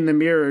 looking in the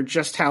mirror,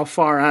 just how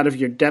far out of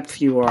your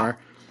depth you are.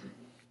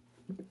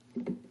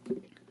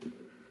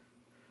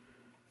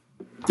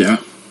 Yeah.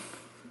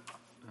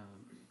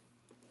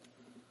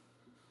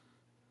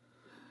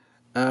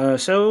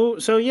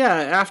 So yeah,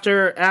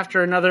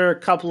 after another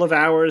couple of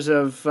hours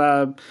of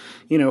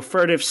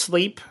furtive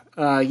sleep,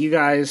 you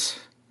guys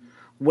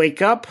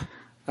wake up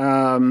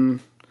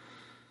and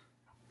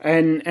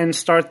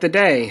start the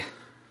day.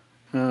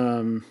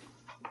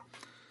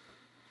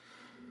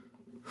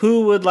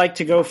 Who would like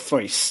to go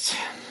first?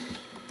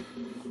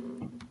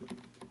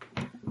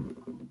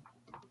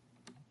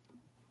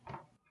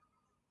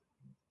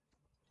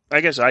 I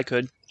guess I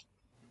could.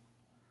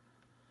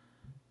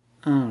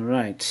 All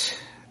right.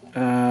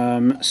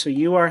 So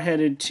you are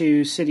headed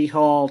to City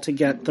Hall to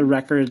get the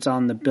records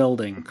on the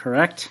building,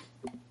 correct?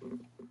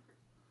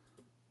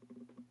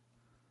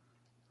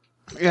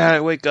 Yeah, I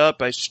wake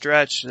up, I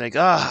stretch, and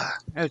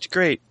that's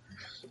great.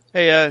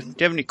 Hey, do you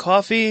have any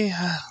coffee?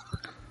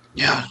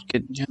 Yeah.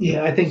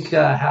 Yeah, I think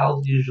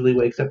Hal usually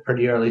wakes up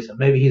pretty early, so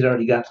maybe he's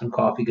already got some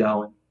coffee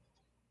going.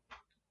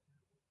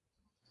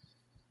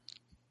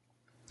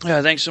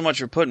 Yeah, thanks so much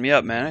for putting me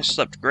up, man. I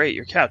slept great.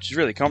 Your couch is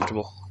really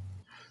comfortable.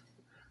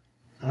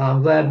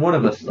 I'm glad one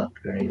of us slept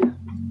great.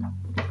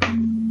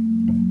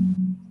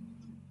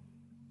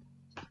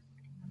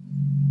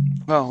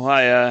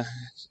 Well,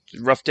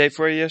 rough day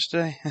for you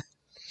yesterday?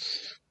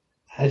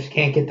 I just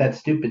can't get that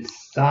stupid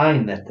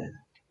sign that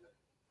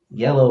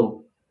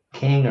yellow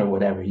king or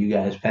whatever you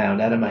guys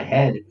found out of my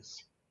head. It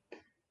was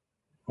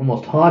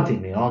almost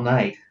haunting me all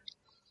night.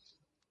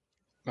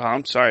 Oh,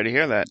 I'm sorry to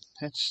hear that.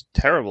 That's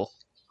terrible.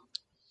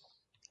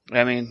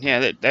 I mean,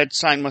 yeah, that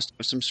sign must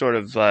have some sort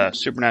of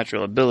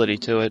supernatural ability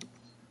to it.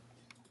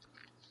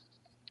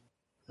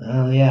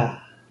 Oh, yeah,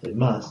 it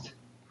must.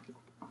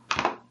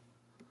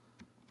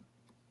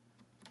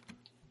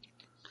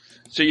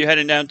 So you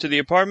heading down to the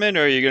apartment,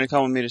 or are you going to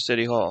come with me to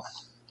City Hall?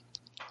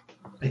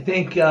 I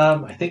think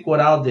what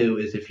I'll do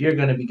is if you're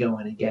going to be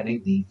going and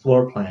getting the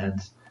floor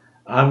plans,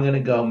 I'm going to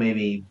go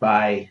maybe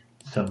buy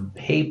some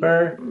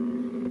paper,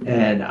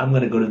 and I'm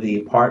going to go to the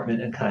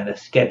apartment and kind of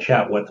sketch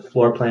out what the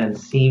floor plan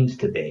seems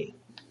to be.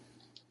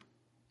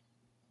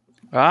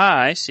 Ah,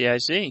 I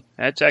see.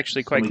 That's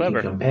actually quite so we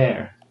clever. Can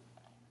compare.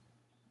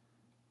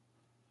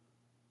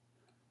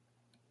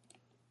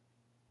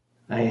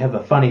 I have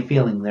a funny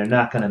feeling they're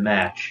not going to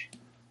match.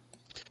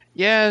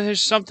 Yeah,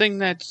 there's something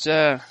that's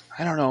I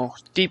don't know,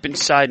 deep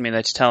inside me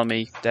that's telling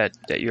me that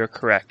you're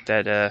correct.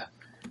 That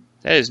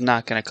is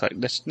not going to click.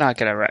 That's not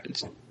going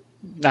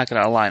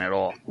to align at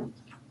all.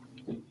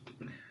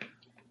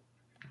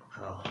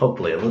 Well,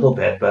 hopefully a little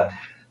bit, but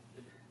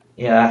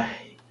yeah,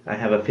 I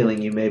have a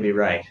feeling you may be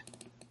right.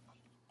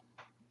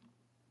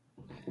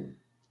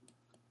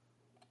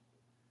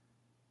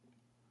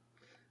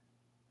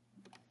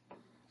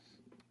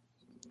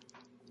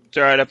 It's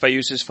all right if I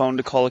use his phone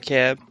to call a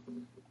cab.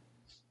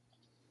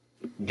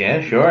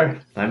 Yeah, sure.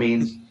 I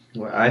mean,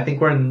 I think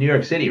we're in New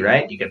York City,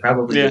 right? You could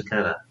probably just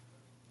kind of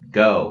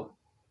go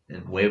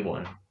and wave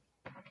one.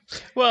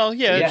 Well,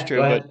 yeah, that's true,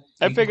 but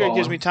I figure it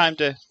gives me time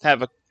to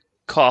have a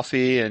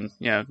coffee and,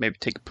 maybe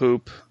take a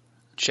poop,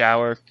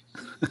 shower.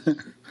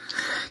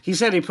 He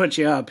said he put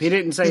you up. He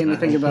didn't say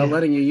anything about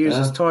letting you use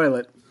his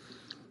toilet.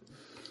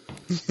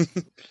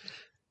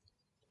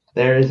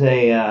 There is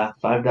a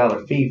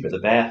 $5 fee for the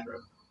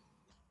bathroom.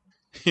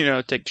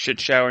 Take a shit,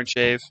 shower, and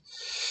shave.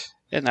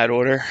 In that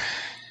order.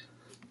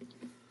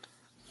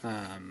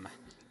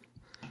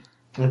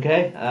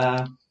 Okay.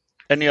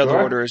 Any other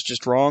order is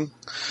just wrong.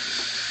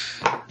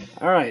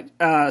 All right.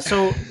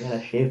 So you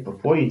gotta shave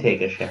before you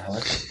take a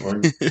shower,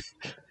 or you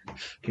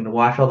can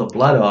wash all the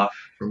blood off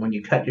from when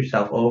you cut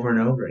yourself over and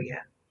over again.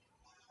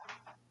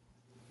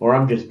 Or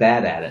I'm just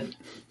bad at it.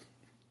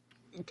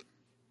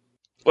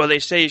 Well, they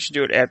say you should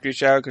do it after you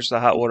shower because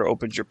the hot water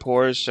opens your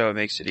pores, so it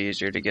makes it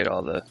easier to get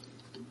all the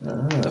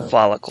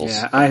follicles.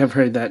 Yeah, I have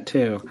heard that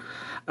too.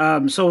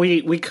 So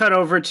we cut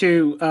over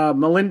to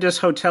Melinda's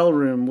hotel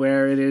room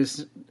where it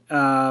is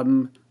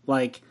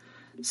like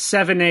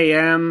 7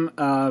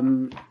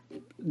 a.m.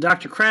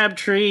 Dr.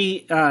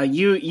 Crabtree,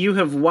 you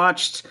have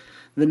watched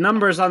the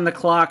numbers on the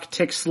clock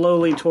tick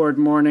slowly toward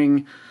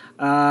morning,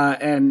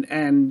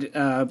 and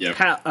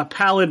a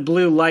pallid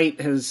blue light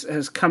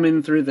has come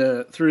in through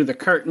the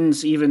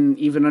curtains,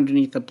 even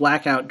underneath the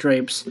blackout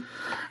drapes.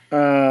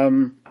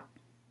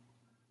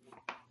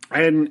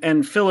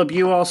 And Philip,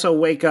 you also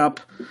wake up,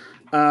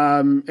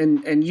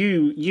 and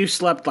you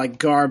slept like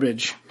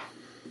garbage.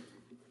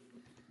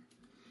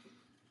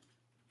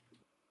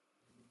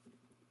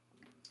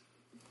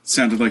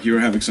 Sounded like you were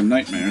having some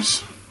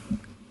nightmares.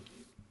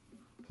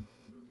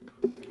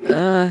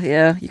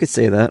 Yeah, you could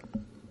say that.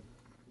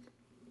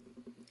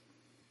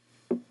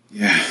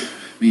 Yeah,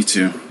 me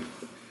too.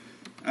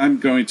 I'm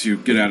going to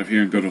get out of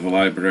here and go to the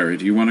library.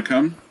 Do you want to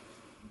come?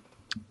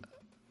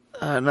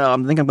 No, I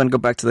think I'm going to go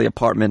back to the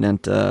apartment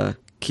and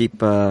keep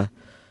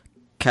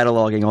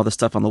cataloging all the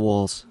stuff on the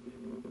walls.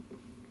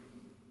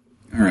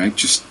 All right,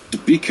 just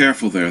be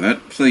careful there.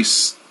 That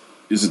place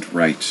isn't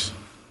right.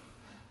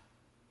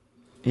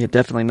 Yeah,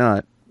 definitely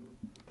not.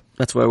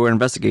 That's why we're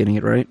investigating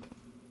it, right?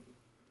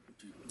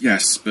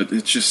 Yes, but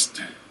it's just...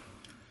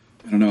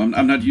 I don't know,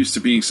 I'm not used to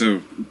being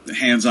so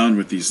hands-on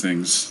with these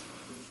things.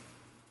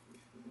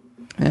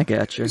 I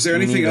gotcha. Is there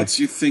anything else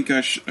you think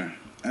I should...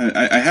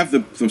 I have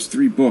those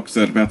 3 books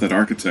about that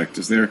architect.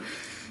 Is there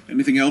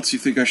anything else you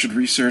think I should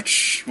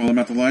research while I'm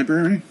at the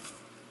library?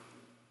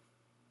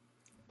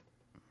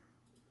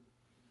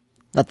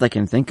 Not that I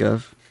can think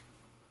of.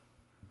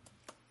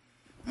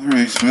 All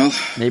right, well...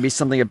 Maybe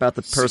something about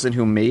the person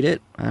who made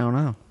it? I don't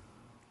know.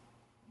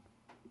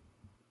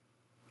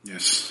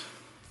 Yes.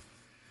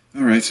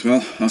 All right,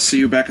 well, I'll see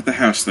you back at the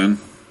house then.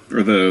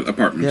 Or the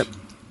apartment. Yep.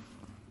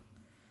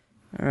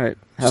 All right,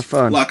 have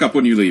fun. Lock up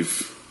when you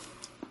leave.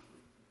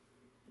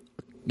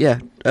 Yeah,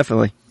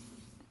 definitely.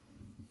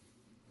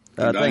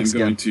 And Thanks I'm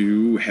going again.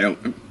 to hail...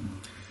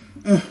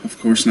 Oh, of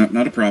course,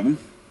 not a problem.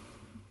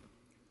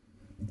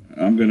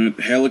 I'm going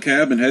to hail a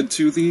cab and head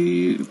to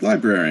the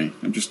library.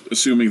 I'm just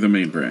assuming the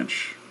main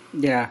branch.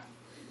 Yeah.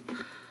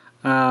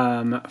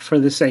 For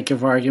the sake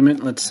of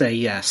argument, let's say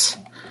yes.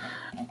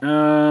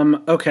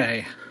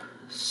 Okay.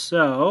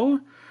 So,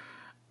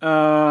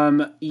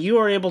 you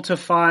are able to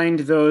find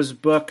those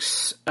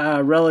books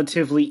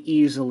relatively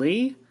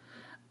easily.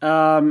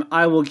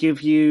 I will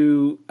give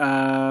you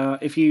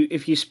if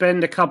you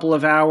spend a couple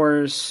of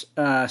hours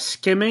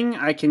skimming,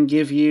 I can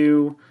give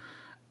you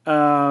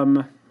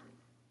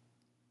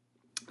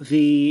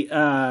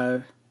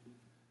the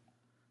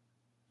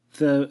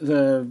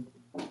the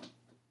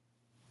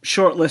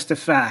short list of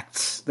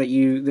facts that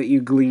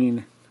you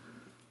glean.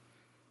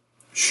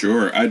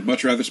 Sure, I'd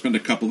much rather spend a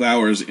couple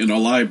hours in a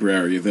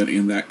library than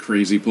in that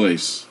crazy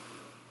place.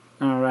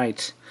 All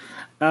right.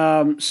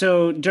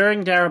 So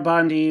during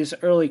Darabandi's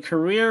early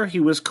career, he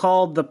was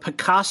called the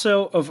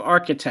Picasso of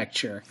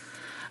architecture.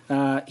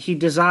 He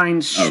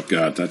designed. Oh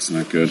God, that's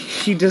not good.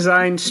 He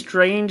designed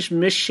strange,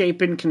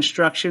 misshapen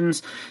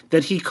constructions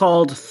that he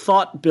called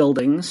thought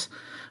buildings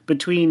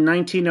between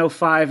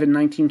 1905 and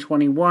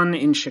 1921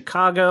 in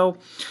Chicago.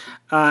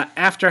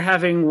 After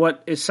having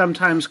what is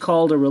sometimes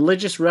called a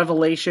religious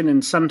revelation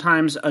and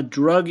sometimes a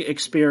drug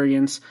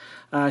experience,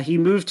 he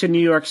moved to New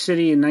York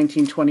City in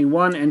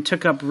 1921 and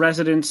took up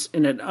residence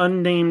in an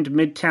unnamed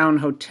Midtown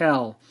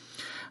hotel.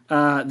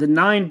 The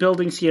 9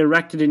 buildings he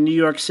erected in New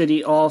York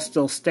City all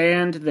still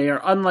stand. They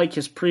are unlike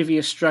his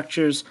previous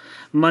structures,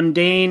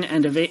 mundane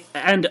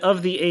and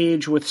of the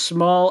age, with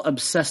small,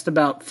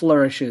 obsessed-about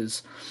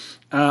flourishes.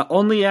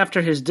 Only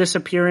after his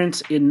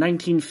disappearance in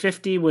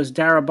 1950 was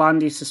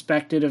Darabandi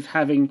suspected of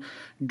having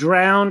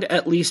drowned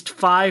at least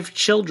 5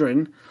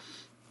 children,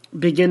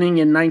 beginning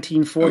in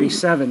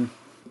 1947.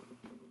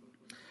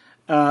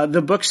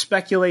 The books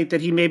speculate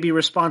that he may be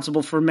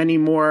responsible for many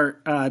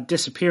more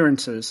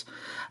disappearances.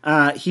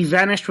 He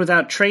vanished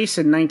without trace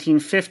in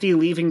 1950,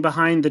 leaving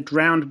behind the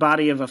drowned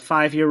body of a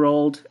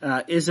 5-year-old,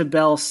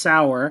 Isabel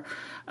Sauer,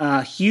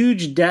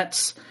 huge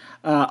debts,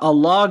 a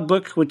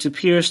logbook which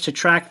appears to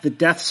track the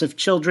deaths of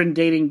children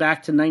dating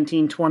back to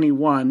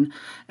 1921,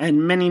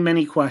 and many,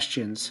 many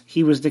questions.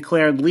 He was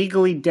declared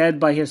legally dead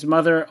by his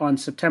mother on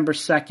September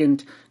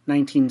 2nd,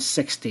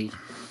 1960.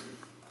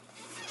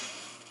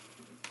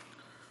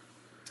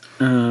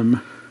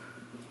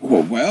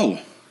 Well.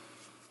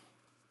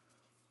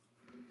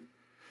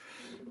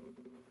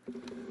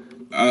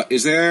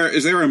 Is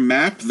there a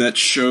map that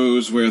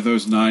shows where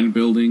those 9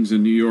 buildings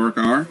in New York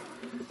are?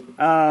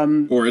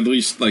 Or at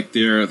least like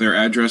their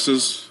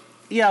addresses?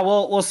 Yeah,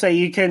 we'll say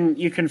you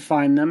can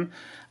find them.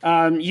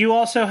 You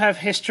also have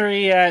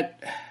history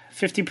at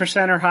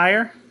 50% or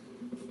higher?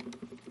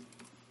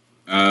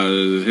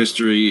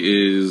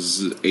 History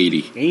is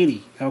 80.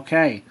 80,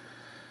 okay.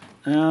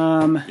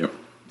 Yep.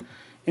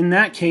 In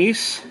that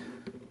case,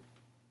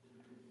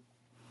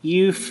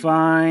 you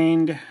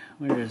find...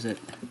 Where is it?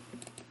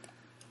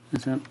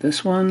 Is that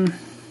this one?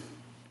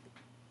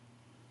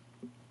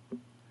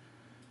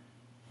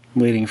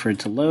 Waiting for it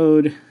to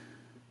load.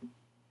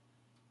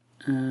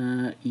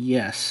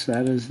 Yes,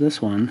 that is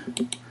this one.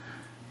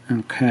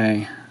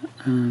 Okay.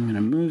 I'm going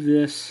to move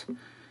this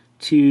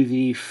to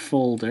the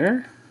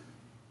folder.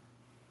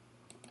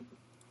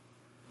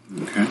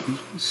 Okay.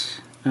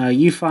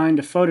 You find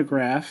a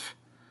photograph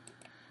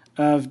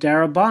of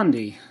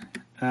Darabandi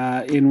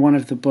in one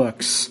of the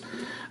books.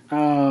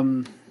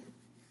 A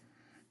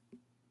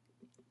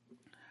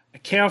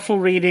careful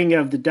reading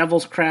of The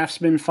Devil's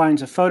Craftsman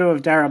finds a photo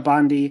of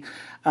Darabandi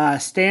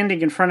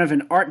standing in front of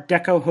an Art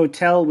Deco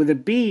hotel with a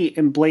B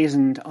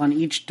emblazoned on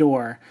each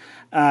door.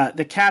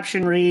 The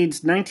caption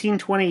reads,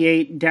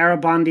 1928,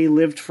 Darabandi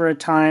lived for a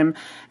time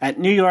at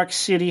New York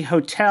City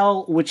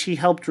Hotel, which he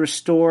helped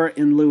restore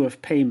in lieu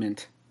of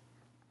payment.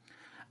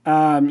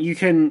 You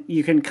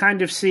can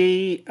kind of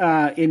see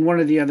in one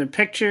of the other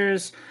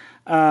pictures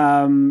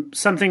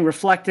something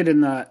reflected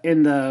in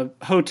the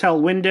hotel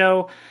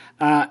window,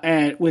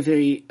 and with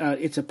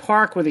it's a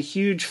park with a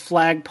huge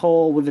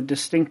flagpole with a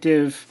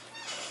distinctive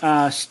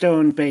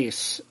stone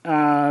base.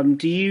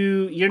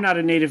 You're not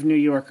a native New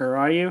Yorker,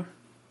 are you?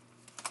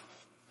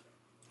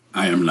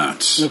 I am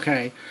not.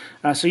 Okay,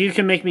 so you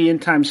can make me in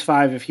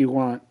 ×5 if you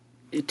want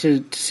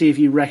to see if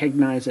you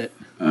recognize it.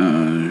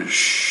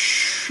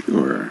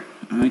 Sure.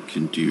 I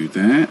can do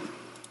that.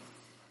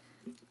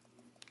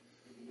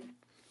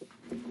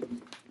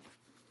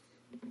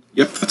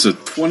 Yep, that's a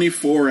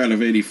 24 out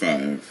of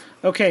 85.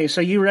 Okay,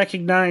 so you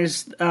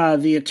recognize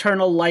the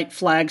Eternal Light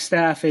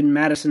Flagstaff in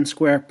Madison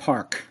Square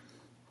Park.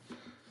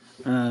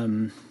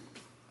 The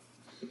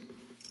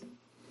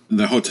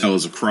hotel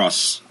is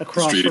across the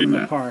street from the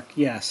that. park,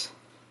 yes.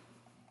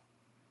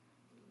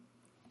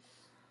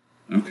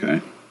 Okay.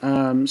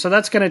 So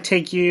that's going to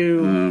take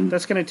you.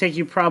 That's going to take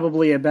you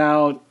probably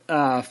about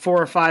 4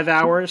 or 5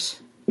 hours,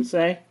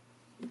 say.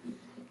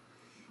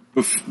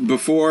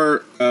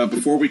 Before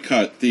we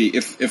cut,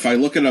 if I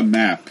look at a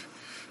map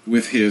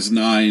with his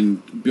 9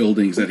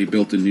 buildings that he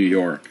built in New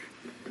York,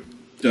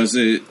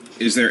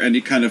 is there any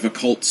kind of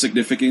occult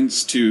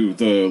significance to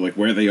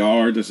where they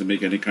are? Does it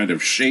make any kind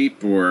of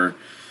shape or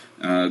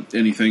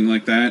anything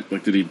like that?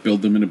 Like, did he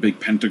build them in a big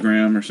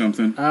pentagram or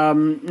something?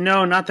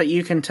 No, not that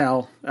you can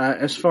tell.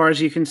 As far as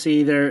you can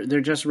see,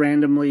 they're just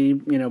randomly,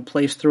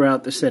 placed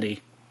throughout the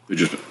city. They're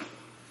just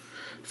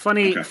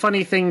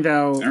funny thing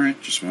though. All right,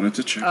 just wanted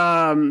to check.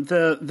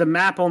 The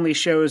map only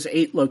shows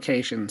 8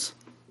 locations.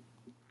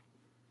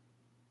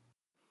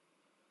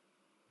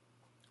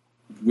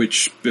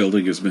 Which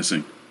building is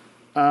missing?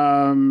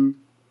 You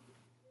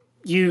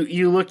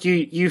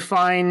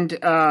find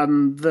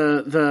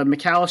the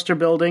McAllister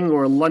Building,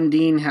 or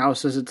Lundeen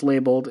House as it's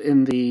labeled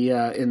in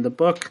the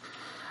book.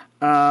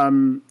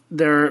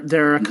 There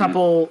are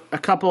a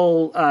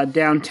couple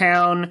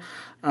downtown.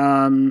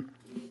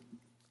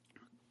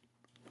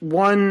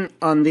 One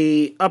on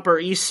the Upper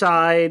East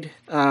Side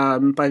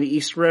by the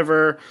East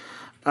River.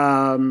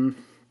 A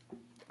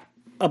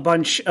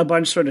bunch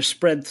sort of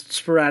spread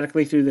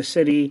sporadically through the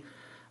city.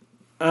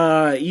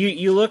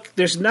 You look.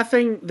 There's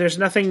nothing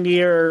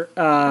near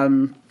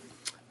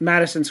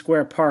Madison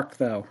Square Park,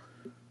 though.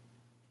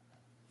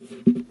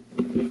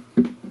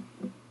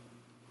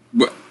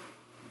 What?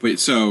 Wait.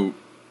 So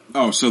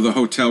the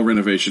hotel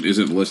renovation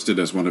isn't listed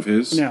as one of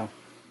his? No.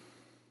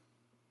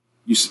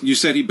 You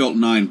said he built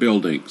 9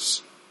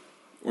 buildings,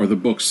 or the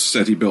books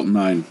said he built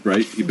 9,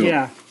 right?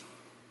 Yeah.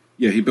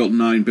 Yeah, he built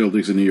 9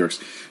 buildings in New York.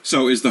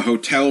 So is the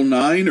hotel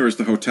 9 or is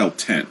the hotel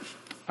 10?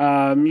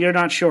 You're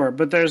not sure,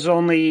 but there's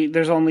only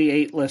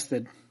 8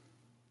 listed.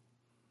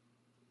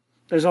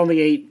 There's only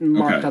 8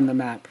 marked on the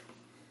map.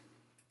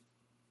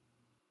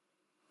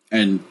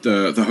 And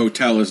the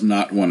hotel is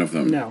not one of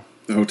them. No.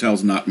 The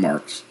hotel's not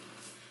marked.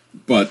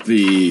 But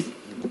the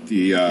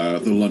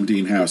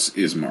Lundin house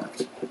is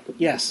marked.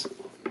 Yes.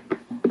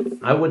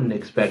 I wouldn't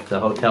expect the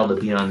hotel to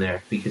be on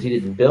there because he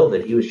didn't build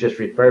it. He was just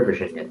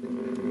refurbishing it.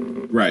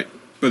 Right.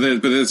 But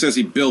it says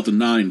he built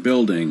 9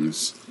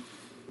 buildings.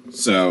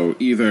 So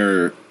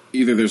either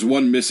there's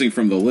one missing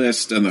from the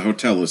list and the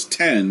hotel is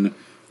 10,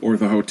 or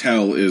the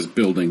hotel is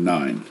building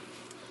 9.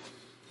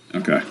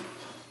 Okay.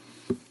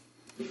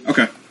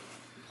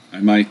 I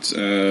might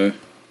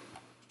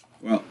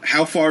well,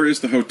 how far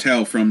is the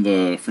hotel from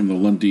the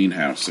Lundin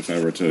house, if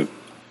I were to,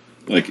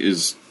 like,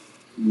 is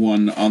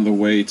one on the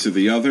way to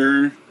the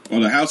other?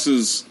 Well, the house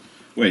is...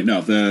 Wait,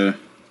 no, the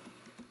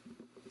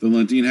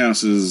Lundin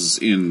house is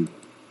in...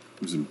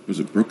 Was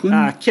it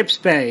Brooklyn? Kips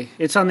Bay.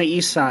 It's on the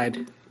east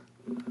side.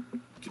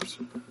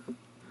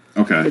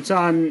 Okay. It's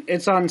on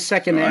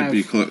 2nd Ave. I'd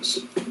be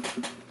close.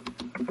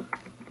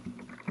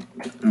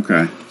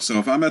 Okay. So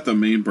if I'm at the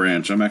main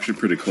branch, I'm actually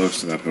pretty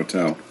close to that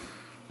hotel.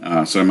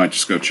 So I might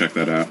just go check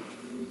that out.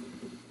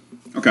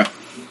 Okay.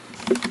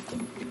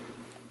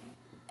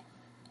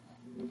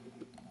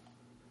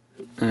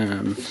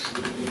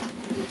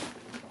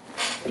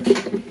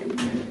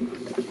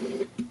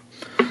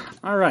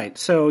 All right,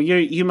 so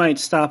you might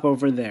stop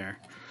over there.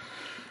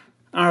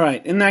 All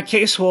right, in that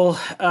case, we'll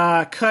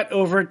cut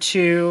over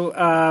to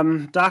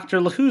Dr.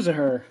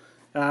 Lahuzaher.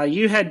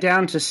 You head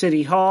down to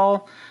City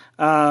Hall.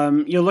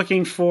 You're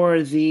looking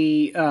for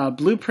the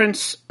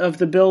blueprints of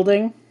the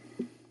building.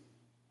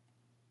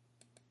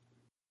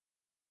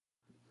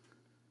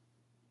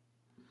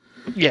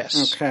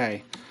 Yes.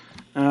 Okay.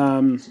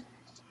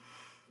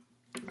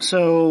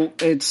 So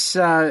it's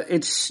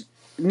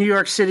New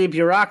York City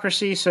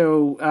bureaucracy,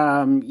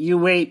 so you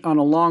wait on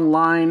a long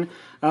line.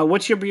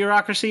 What's your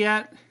bureaucracy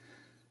at?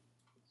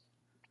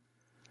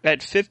 At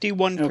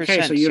 51%.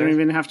 Okay, so you don't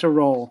even have to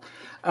roll.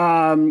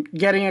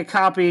 Getting a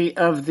copy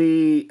of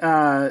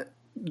the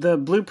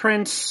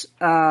blueprints is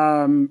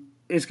going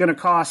to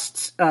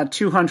cost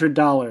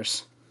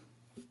 $200.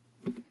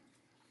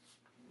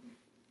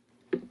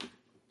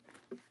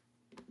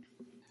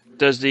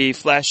 Does the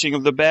flashing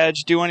of the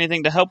badge do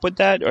anything to help with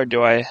that, or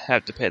do I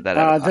have to pay that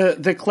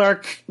out? The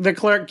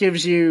clerk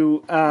gives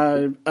you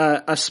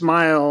a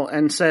smile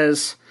and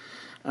says,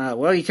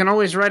 "Well, you can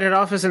always write it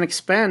off as an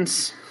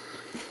expense."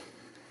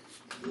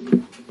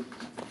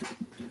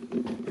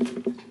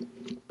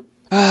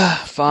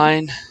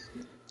 Fine.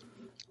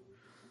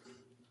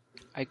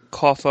 I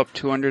cough up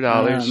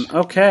 $200.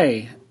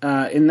 Okay.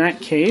 In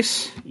that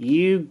case,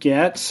 you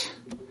get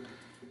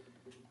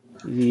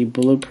the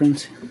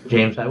blueprints.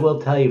 James, I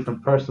will tell you from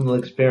personal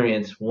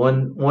experience,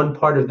 one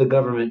part of the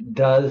government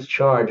does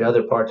charge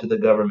other parts of the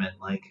government.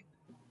 Like,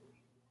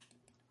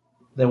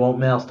 they won't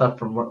mail stuff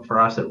for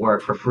us at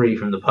work for free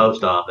from the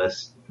post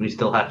office. We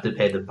still have to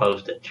pay the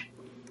postage.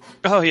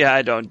 Oh yeah,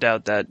 I don't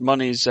doubt that.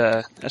 Money's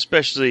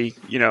especially,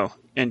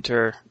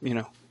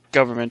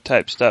 government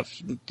type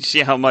stuff. You see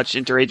how much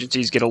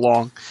interagencies get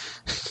along.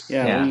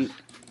 Yeah.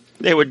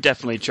 They would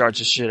definitely charge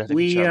the shit out of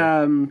each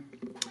other.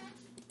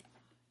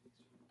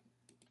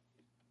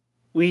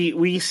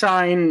 We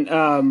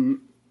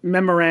sign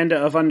memoranda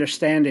of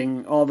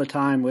understanding all the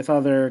time with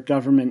other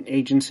government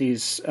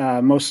agencies,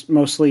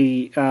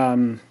 mostly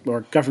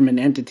or government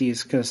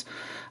entities, because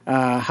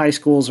high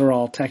schools are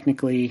all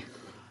technically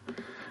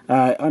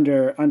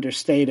under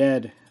state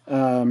ed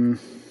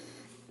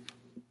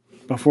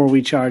before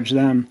we charge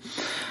them.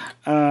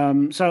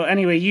 So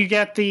anyway, you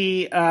get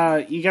the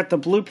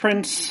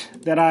blueprints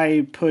that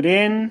I put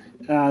in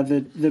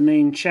the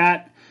main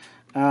chat.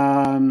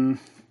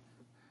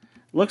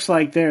 Looks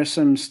like there's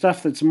some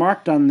stuff that's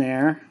marked on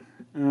there.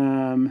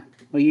 Well,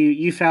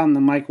 you found the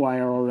mic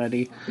wire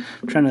already.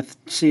 I'm trying to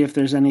see if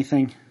there's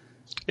anything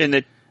in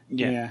the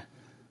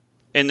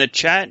in the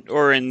chat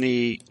or in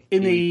the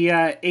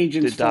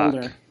agents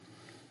folder.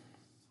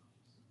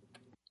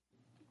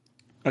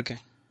 Okay.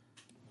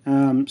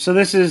 So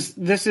this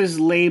is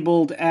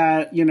labeled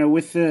at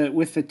with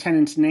the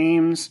tenants'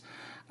 names.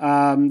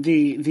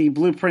 The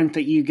blueprint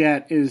that you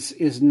get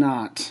is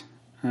not.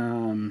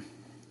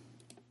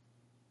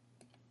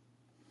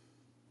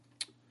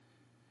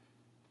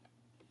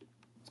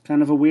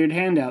 kind of a weird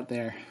handout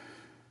there.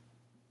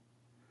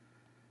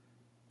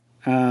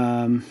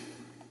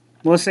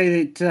 Let's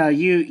say that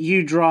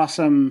you draw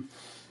some,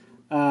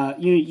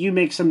 you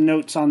make some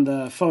notes on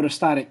the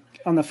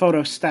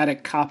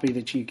photostatic copy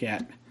that you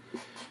get.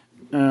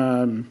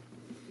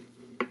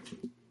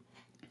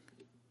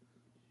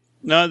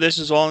 No, this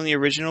is all in the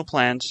original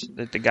plans.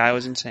 That the guy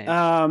was insane.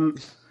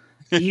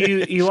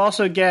 You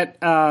also get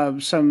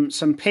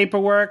some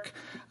paperwork.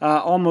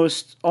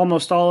 Almost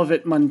all of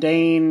it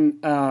mundane.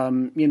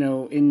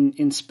 In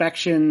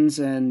inspections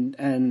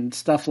and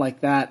stuff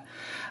like that.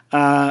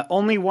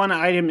 Only one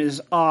item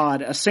is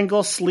odd: a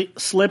single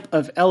slip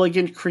of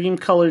elegant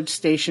cream-colored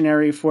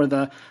stationery for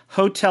the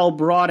Hotel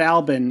Broad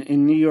Albin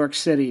in New York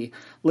City,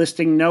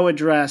 listing no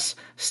address,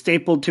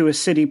 stapled to a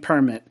city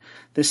permit.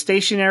 The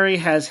stationery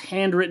has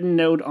handwritten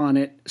note on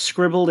it,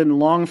 scribbled in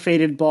long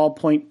faded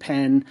ballpoint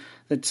pen,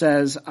 that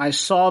says, "I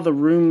saw the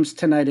rooms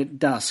tonight at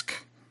dusk."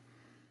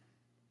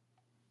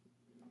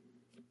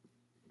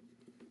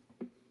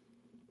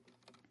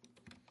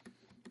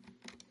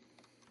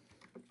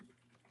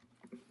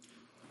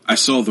 I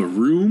saw the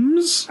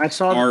rooms. I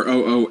saw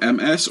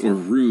ROOMS or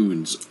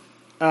runes.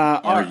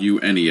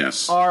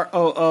 RUNES.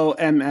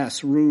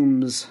 ROOMS,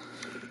 rooms.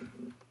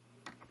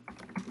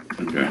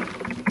 Okay.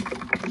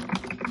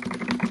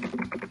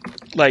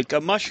 Like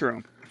a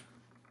mushroom.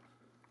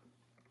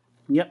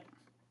 Yep.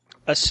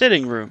 A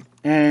sitting room.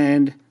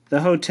 And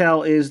the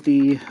hotel is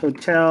the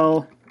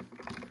Hotel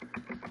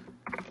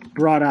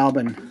Broad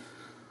Albin.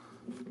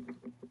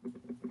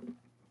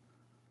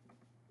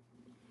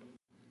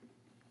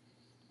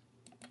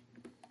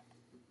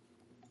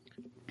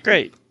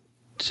 Great.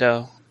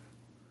 So,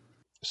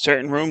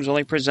 certain rooms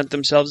only present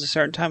themselves a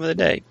certain time of the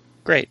day.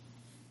 Great.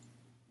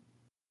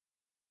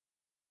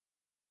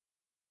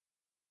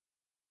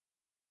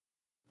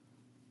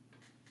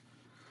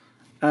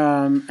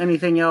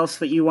 Anything else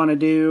that you want to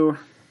do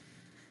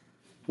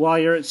while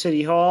you're at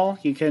City Hall?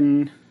 You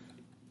can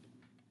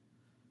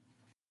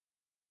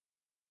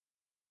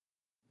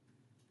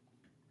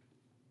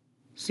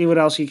see what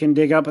else you can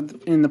dig up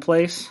in the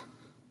place.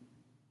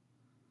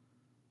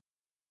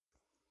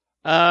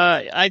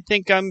 I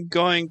think I'm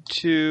going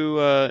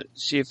to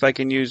see if I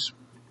can use.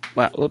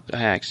 Well, whoop,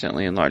 I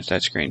accidentally enlarged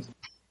that screen.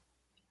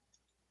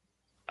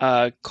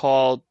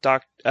 Call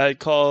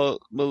Dr.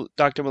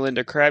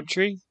 Melinda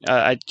Crabtree.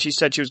 She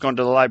said she was going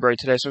to the library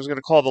today, so I was going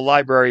to call the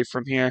library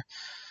from here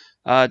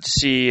to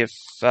see if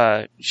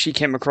she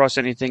came across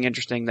anything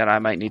interesting that I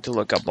might need to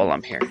look up while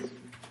I'm here.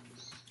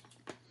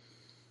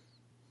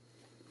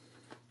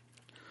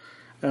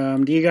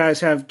 Do you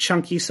guys have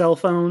chunky cell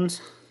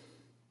phones?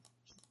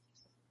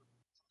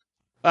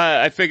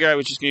 I figured I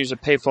was just going to use a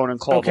payphone and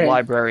call the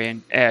library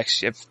and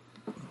ask if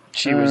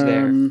she was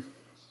there.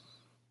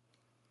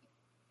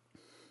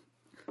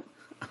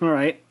 All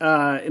right.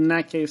 In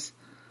that case,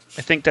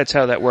 I think that's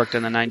how that worked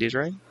in the 90s,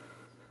 right?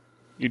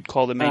 You'd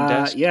call the main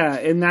desk? Yeah,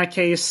 in that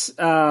case,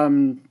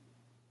 Melinda,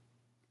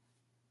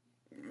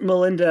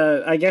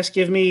 I guess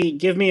give me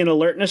an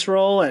alertness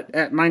roll at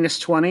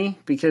 -20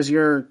 because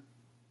you're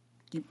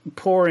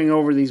poring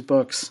over these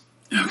books.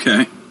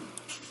 Okay.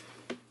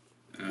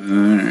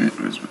 Alright,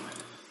 where's my...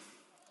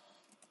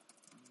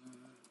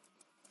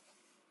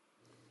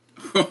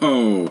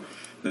 Oh,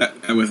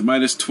 with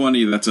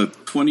 -20, that's a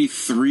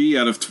 23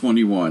 out of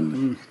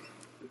 21.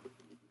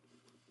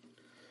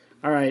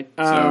 All right.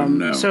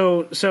 No.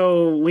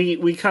 So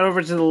we cut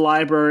over to the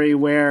library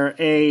where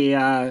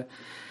a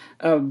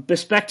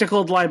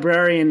bespectacled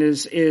librarian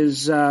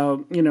is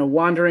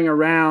wandering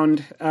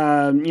around,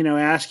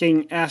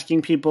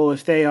 asking people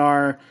if they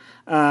are,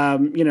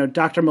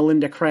 Dr.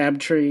 Melinda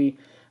Crabtree,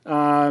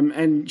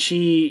 and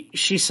she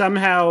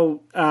somehow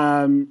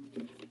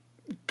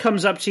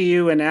comes up to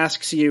you and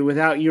asks you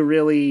without you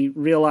really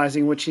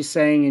realizing what she's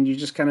saying, and you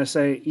just kind of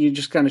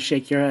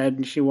shake your head,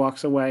 and she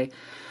walks away.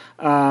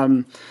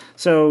 Ben,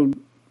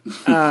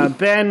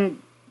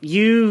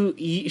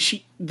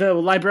 the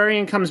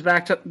librarian comes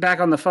back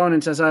on the phone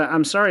and says,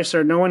 "I'm sorry,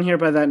 sir, no one here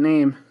by that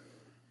name."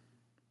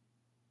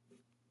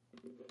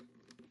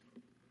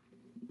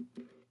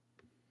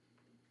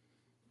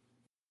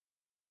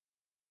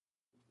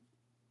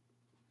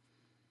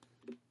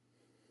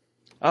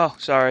 Oh,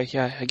 sorry.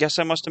 Yeah, I guess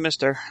I must have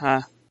missed her.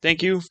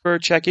 Thank you for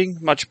checking.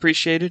 Much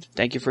appreciated.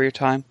 Thank you for your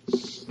time.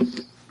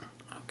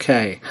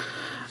 Okay.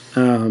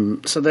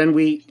 So then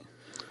we...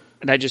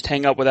 And I just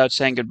hang up without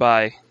saying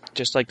goodbye,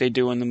 just like they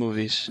do in the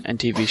movies and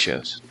TV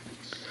shows.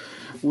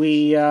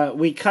 We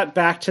cut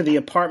back to the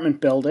apartment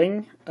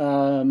building.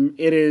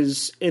 It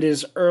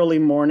is early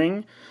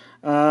morning,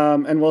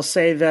 and we'll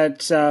say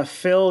that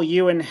Phil,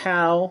 you, and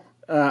Hal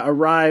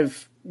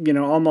arrive,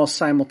 almost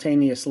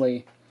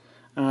simultaneously.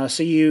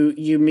 So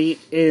you meet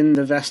in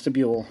the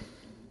vestibule.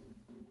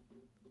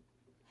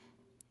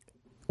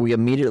 We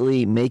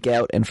immediately make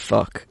out and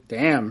fuck.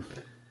 Damn.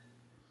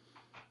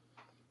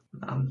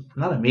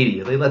 Not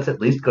immediately. Let's at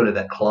least go to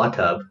that claw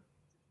tub.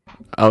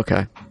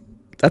 Okay.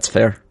 That's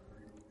fair.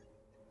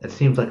 It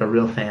seems like a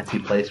real fancy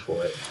place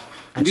for it.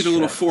 I need a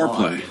little Claw,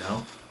 foreplay.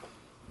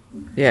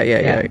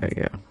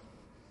 Yeah.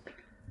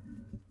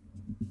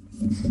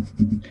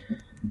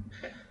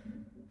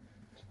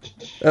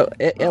 Oh,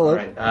 hello. All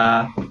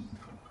right.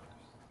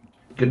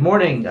 Good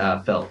morning,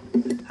 Phil.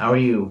 How are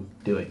you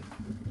doing?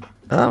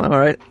 I'm all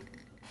right.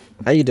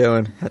 How you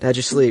doing? How'd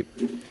you sleep?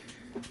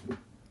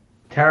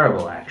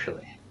 Terrible,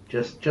 actually.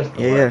 Just the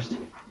Yeah. worst.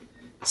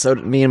 So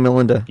did me and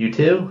Melinda. You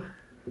too?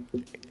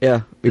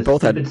 Yeah, we The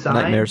both had stupid sign?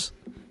 nightmares.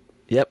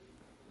 Yep.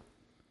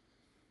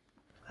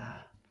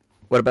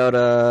 What about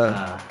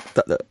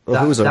the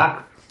Who's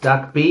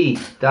Doc B.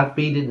 Doc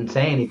B didn't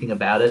say anything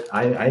about it.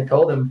 I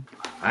told him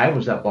I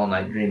was up all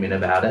night dreaming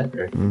about it,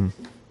 or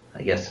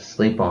I guess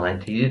asleep all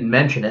night. He didn't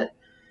mention it,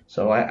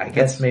 so I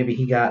guess maybe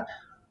he got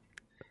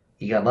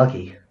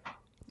lucky.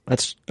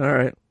 That's all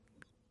right.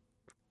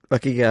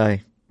 Lucky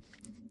guy.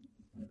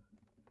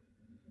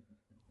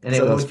 Anyway,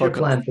 So what's your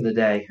plan for the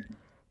day?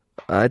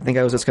 I think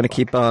I was just going to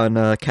keep on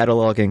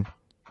cataloging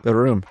the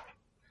room.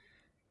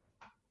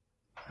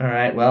 All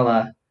right.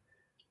 Well,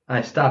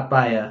 I stopped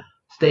by a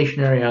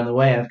stationery on the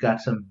way. I've got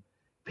some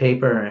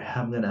paper.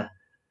 I'm gonna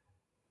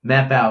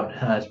map out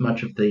as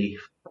much of the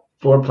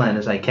floor plan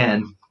as I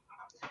can,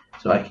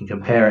 so I can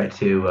compare it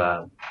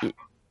to.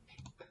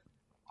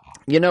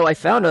 You know, I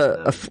found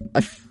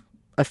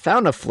I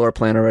found a floor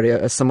plan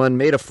already. Someone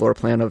made a floor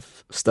plan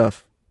of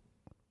stuff.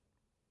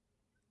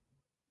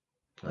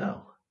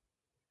 Oh,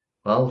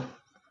 well,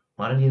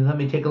 why don't you let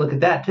me take a look at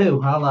that too?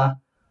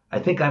 I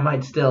think I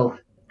might still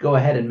go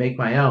ahead and make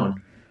my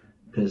own,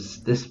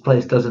 because this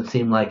place doesn't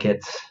seem like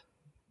it's.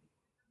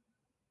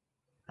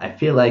 I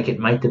feel like it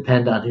might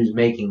depend on who's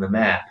making the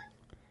map.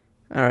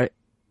 All right.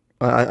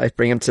 Well, I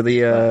bring him to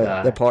the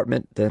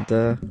apartment,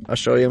 and I'll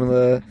show him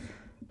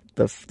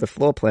the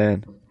floor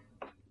plan,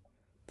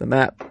 the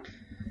map.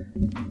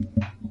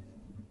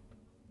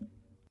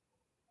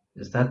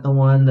 Is that the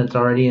one that's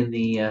already in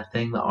the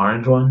thing, the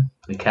orange one,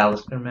 the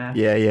Callister map?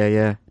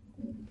 Yeah.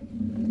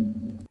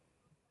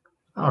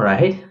 All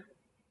right.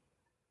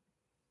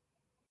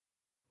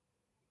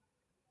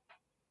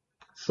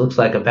 This looks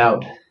like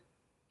about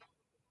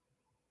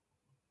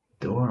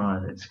door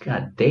on it. It's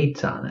got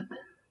dates on it.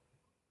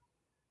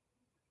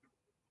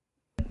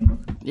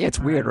 Yeah, it's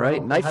weird, right?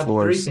 Well, Night I have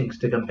floors. 3 things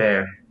to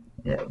compare.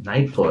 Yeah,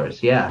 night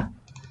floors. Yeah.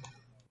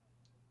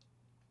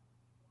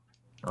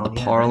 Oh, A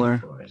parlor.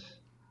 night floors.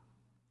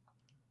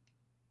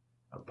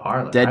 A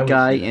parlor. I Dead would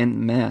guy say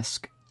in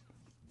mask.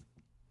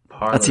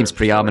 parlor That seems of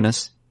pretty sorts.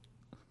 ominous.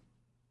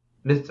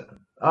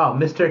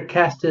 Mr.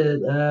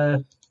 Casted.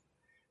 What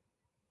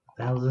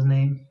the hell's his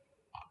name?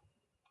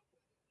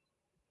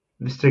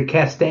 Mr.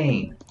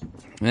 Castaigne.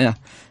 Yeah.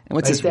 And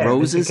what's Right this? there,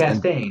 Roses Mr.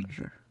 and Castaigne.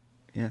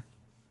 yeah.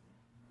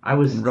 I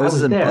was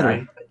Roses and there.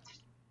 butter.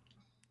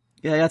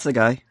 Yeah, that's the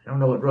guy. I don't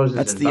know what roses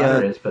That's and the,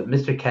 butter is, but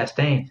Mr.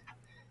 Castaigne.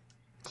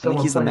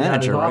 Someone he's the pointed out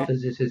manager, his right?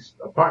 office is his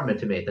apartment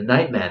to me. The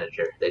night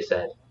manager, they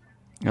said.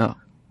 Oh,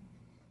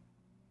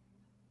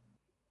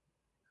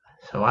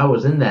 So I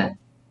was in that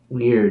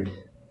weird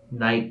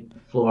night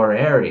floor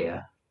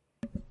area.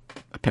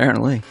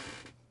 apparently.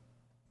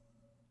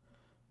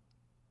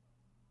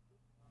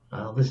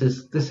 Well, this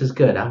is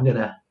good. I'm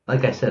gonna,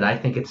 like I said, I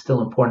think it's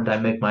still important I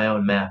make my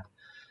own map.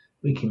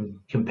 We can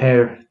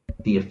compare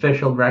the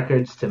official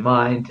records to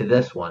mine to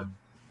this one.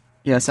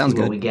 Yeah, sounds See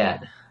what good. we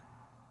get.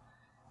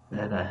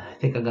 And I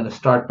think I'm gonna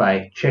start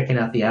by checking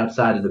out the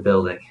outside of the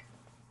building.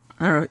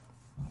 All right.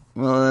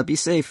 Well, be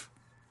safe.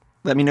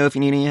 Let me know if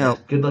you need any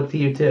help. Good luck to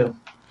you too.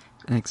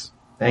 Thanks.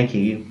 Thank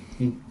you.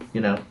 You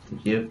know,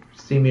 if you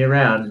see me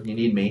around and you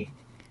need me,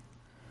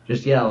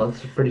 just yell.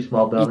 It's a pretty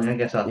small building. I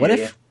guess I'll What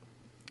hear if?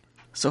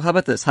 So how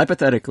about this?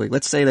 Hypothetically,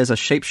 let's say there's a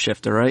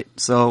shapeshifter, right?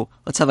 So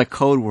let's have a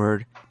code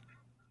word,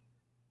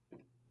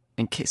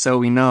 in case so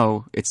we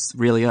know it's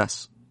really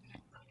us.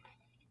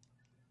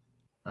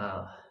 you.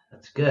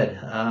 That's good.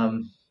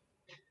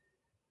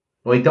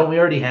 Wait, don't we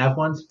already have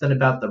one? Something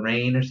about the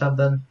rain or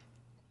something?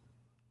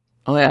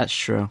 Oh yeah, that's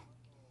true.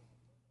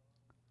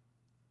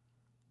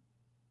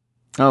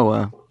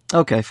 Oh,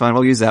 okay, fine.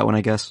 We'll use that one,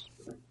 I guess.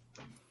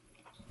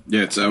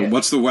 Yeah, it's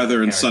what's the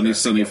weather in sunny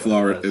forget what it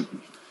Florida? was.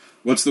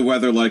 What's the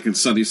weather like in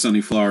sunny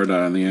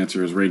Florida? And the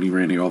answer is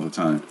rainy all the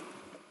time.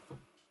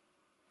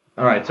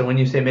 All right. So when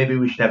you say maybe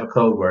we should have a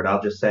code word,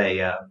 I'll just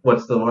say,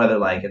 "What's the weather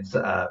like?" It's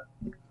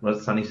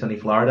what's sunny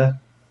Florida.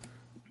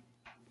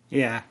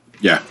 Yeah.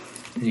 Yeah.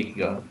 You can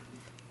go.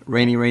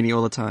 Rainy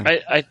all the time.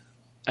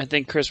 I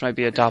think Chris might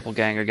be a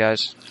doppelganger,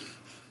 guys.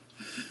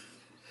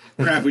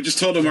 Crap, we just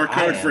told him our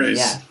code phrase.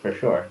 Yes, for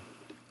sure.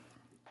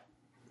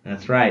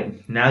 That's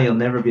right. Now you'll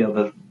never be able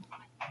to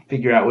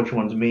figure out which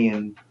one's me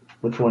and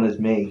which one is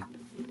me.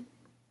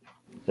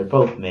 They're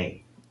both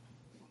me,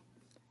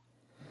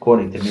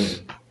 according to me.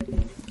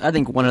 I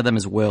think one of them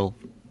is Will.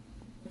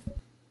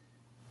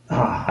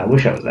 I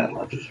wish I was that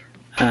lucky.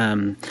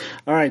 All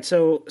right,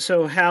 so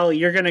Hal,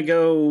 you're gonna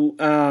go.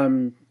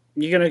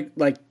 You're gonna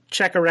like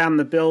check around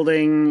the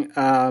building.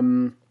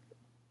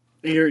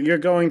 You're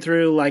going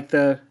through like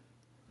the.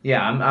 Yeah,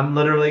 I'm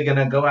literally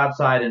gonna go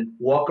outside and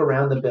walk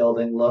around the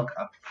building, look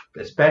up,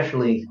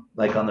 especially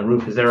like on the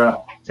roof. Is there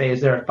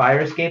a fire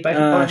escape I can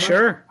climb up?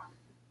 Sure.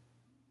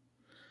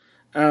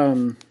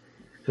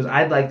 Because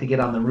I'd like to get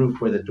on the roof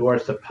where the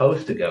door's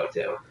supposed to go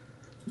to.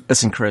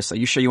 Listen, Chris, are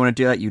you sure you want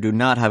to do that? You do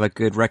not have a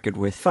good record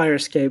with Fire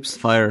escapes.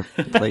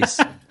 fireplace.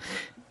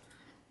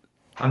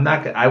 I'm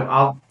not.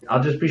 I'll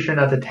just be sure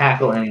not to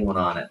tackle anyone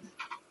on it.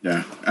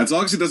 Yeah, as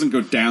long as it doesn't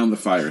go down the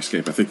fire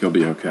escape, I think he'll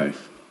be okay.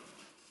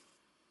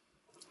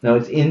 No,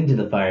 it's into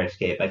the fire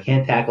escape. I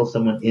can't tackle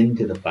someone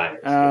into the fire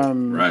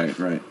escape.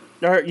 Right.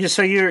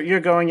 So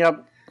you're going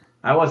up.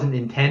 I wasn't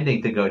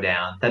intending to go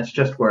down. That's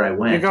just where I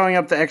went. You're going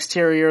up the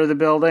exterior of the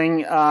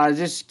building.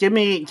 Just give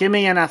me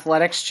an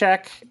athletics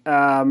check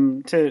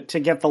to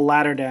get the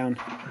ladder down.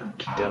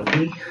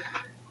 Okey-dokey.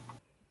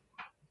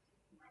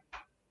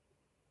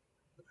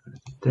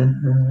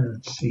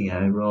 Let's see.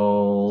 I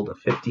rolled a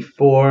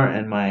 54,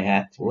 and my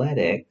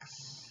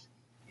athletics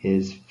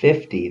is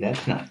 50.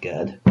 That's not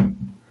good. All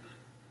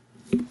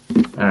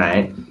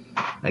right.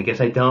 I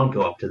guess I don't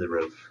go up to the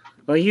roof.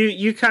 Well,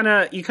 you kind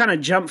of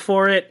jump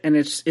for it, and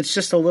it's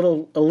just a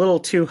little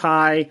too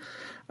high.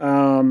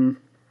 You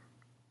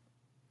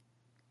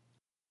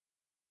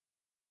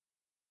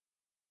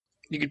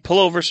could pull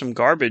over some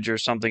garbage or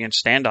something and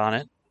stand on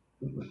it.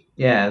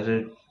 Yeah, is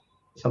there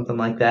something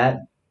like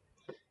that?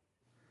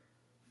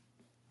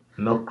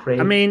 Milk crate.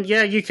 I mean,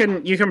 yeah, you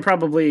can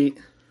probably.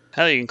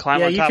 Hell, you can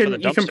climb on top of the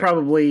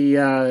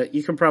dumpster.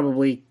 You can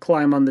probably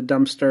climb on the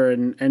dumpster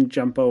and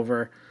jump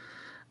over.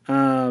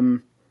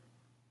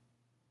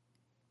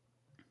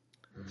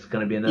 It's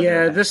going to be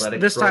another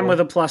this time with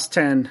a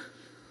 +10.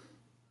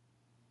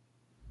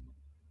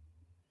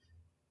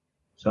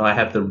 So I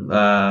have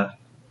to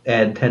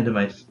add 10 to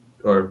my 10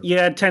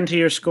 to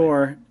your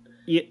score.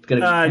 It's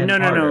going to be 10 no.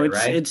 harder,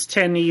 right? It's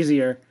 10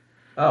 easier.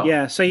 Oh,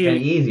 yeah. So 10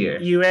 easier.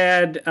 You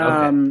add.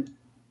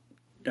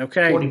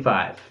 Okay.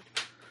 45.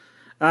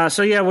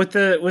 So yeah, with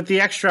the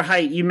extra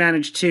height, you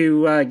managed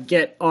to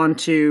get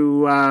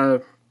onto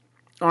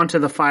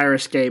the fire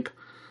escape.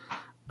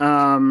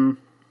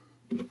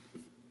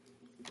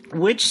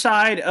 Which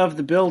side of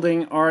the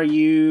building are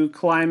you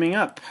climbing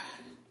up?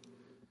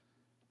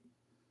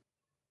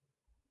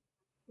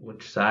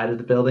 Which side of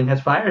the building has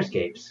fire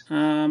escapes?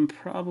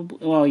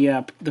 Probably. Well,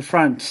 yeah, the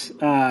front,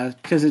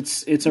 because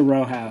it's a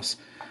row house.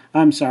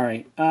 I'm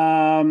sorry.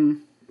 All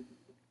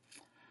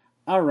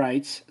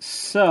right.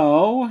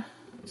 So,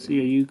 let's see.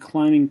 Are you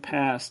climbing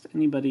past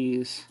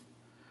anybody's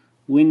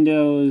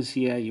windows?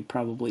 Yeah, you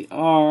probably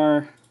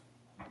are.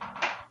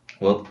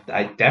 Well,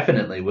 I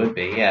definitely would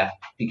be, yeah,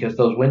 because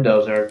those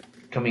windows are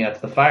coming out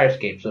to the fire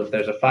escape. So if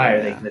there's a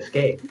fire, they can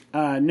escape.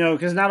 No,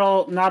 because not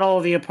all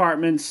of the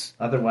apartments.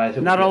 Otherwise,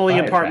 not all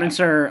the apartments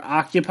are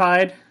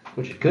occupied.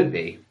 Which it could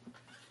be.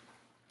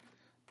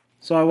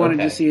 So I wanted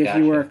to see if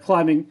you were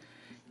climbing,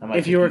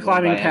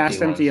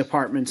 past empty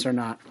apartments or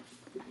not.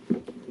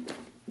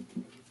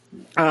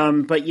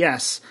 But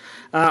yes,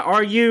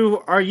 are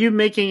you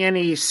making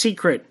any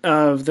secret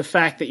of the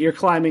fact that you're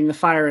climbing the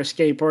fire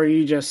escape, or are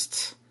you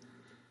just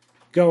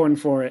going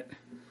for it?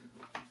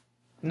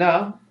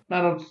 No,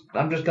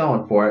 I'm just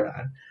going for it.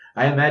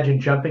 I imagine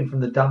jumping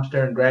from the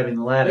dumpster and grabbing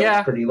the ladder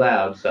was pretty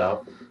loud.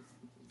 So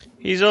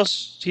he's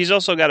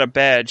also got a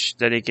badge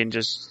that he can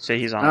just say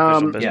he's on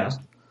official business.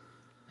 Yeah.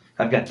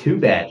 I've got 2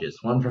 badges,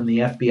 one from the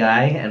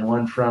FBI and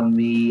one from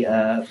the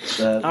all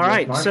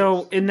right, Markets.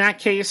 So in that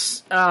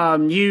case,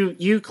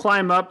 you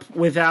climb up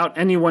without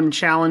anyone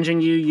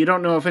challenging you. You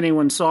don't know if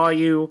anyone saw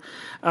you.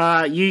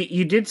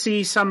 You did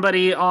see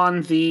somebody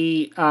on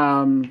the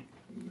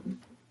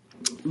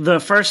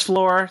first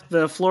floor.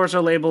 The floors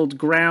are labeled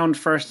ground,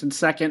 first, and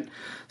second.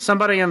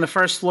 Somebody on the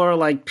first floor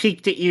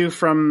peeked at you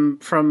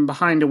from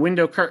behind a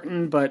window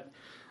curtain, but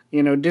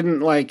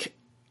didn't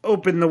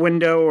open the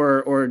window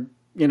or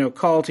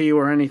call to you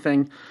or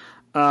anything.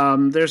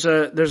 There's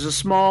a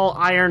small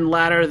iron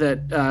ladder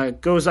that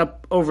goes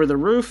up over the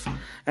roof,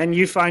 and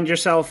you find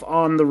yourself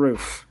on the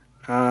roof.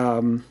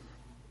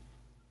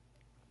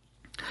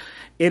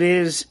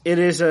 It's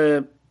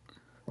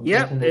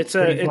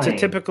a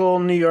typical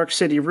New York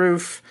City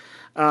roof.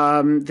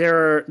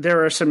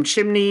 There are some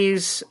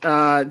chimneys.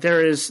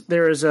 There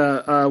is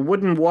a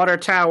wooden water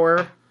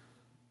tower.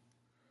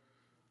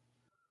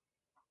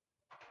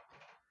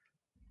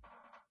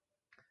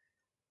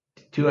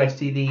 Do I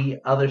see the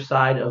other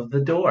side of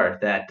the door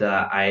that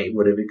I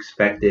would have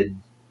expected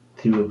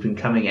to have been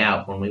coming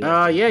out when we?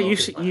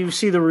 You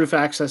see the roof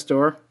access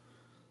door.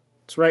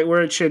 It's right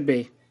where it should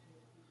be.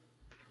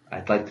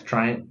 I'd like to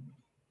try it.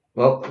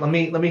 Well, let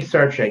me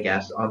search, I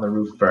guess, on the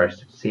roof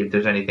first, see if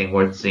there's anything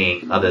worth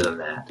seeing other than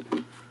that.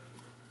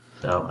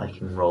 So I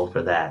can roll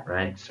for that,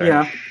 right? Search.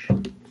 Yeah.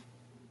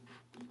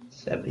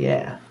 7,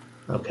 yeah.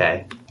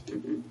 Okay.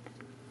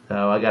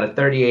 So I got a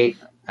 38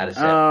 out of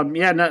 7.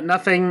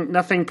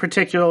 Nothing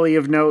particularly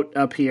of note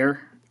up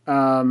here.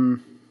 All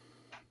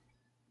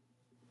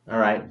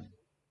right.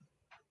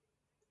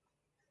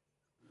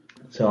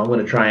 So I'm going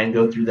to try and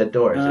go through that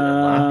door. Is it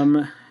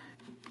unlocked?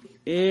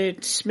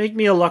 Make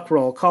me a luck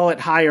roll. Call it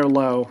high or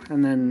low,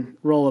 and then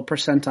roll a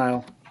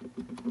percentile.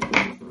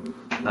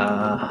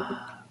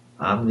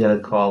 I'm going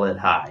to call it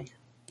high.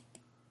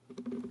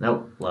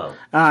 Nope, low.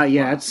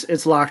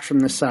 It's locked from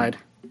this side.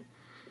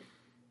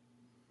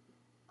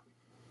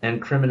 And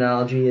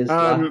criminology is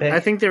lockpick? I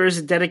think there is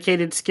a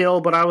dedicated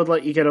skill, but I would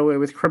let you get away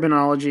with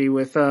criminology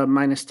with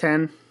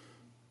 -10.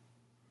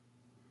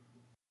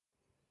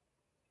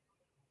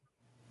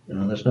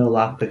 No, there's no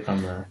lockpick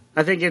on the...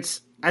 I think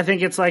it's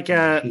like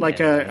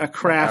a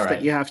craft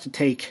that you have to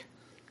take.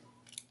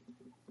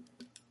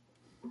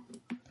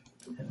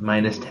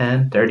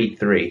 -10,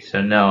 33.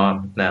 So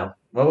no.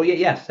 Well,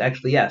 yes,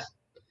 actually yes,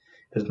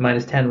 because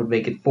 -10 would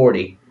make it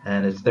 40,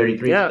 and it's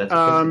 33. Yeah, So that's a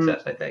good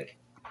success, I think.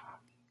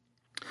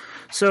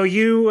 So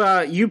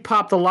you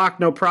pop the lock,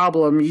 no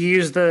problem. You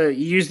use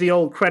the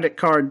old credit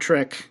card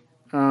trick.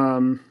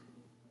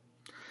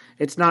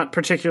 It's not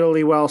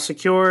particularly well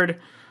secured,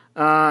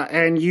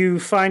 and you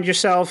find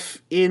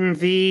yourself in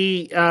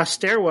the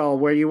stairwell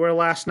where you were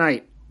last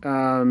night.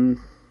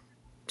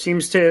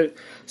 Seems to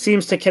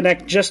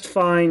connect just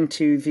fine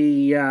to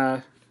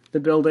the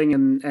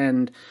building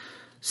and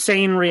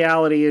sane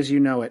reality as you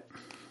know it.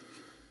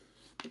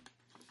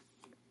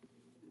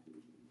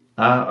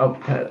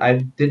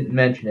 I didn't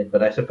mention it,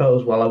 but I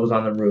suppose while I was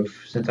on the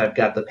roof, since I've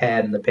got the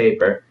pad and the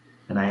paper,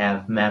 and I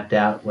have mapped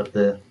out what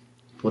the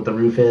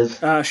roof is.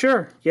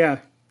 Sure, yeah.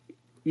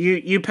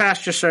 You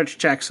passed your search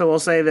check, so we'll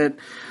say that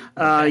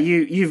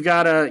you've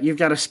got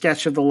a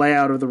sketch of the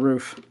layout of the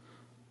roof.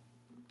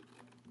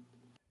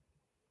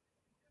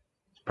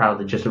 It's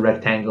probably just a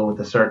rectangle with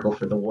a circle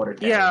for the water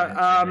tower.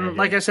 Yeah,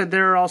 like I said,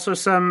 there are also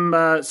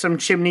some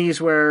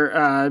chimneys where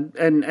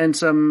and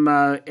some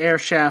air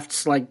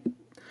shafts, like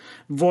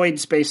void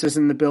spaces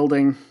in the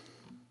building.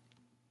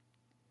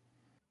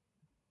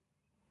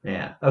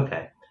 Yeah,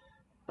 okay.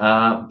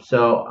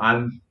 So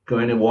I'm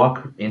going to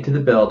walk into the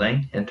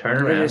building and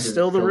turn around. It is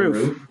still the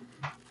roof.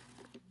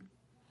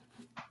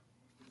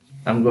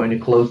 I'm going to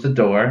close the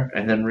door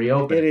and then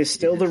reopen. It is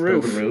still the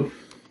roof.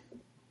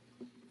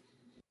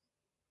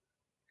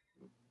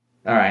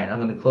 All right, I'm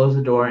going to close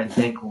the door and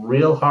think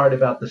real hard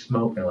about the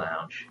smoker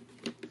lounge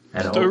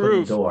and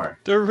open the door.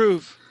 The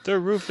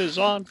roof is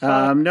on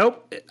fire.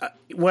 Nope.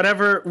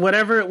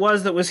 Whatever it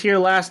was that was here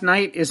last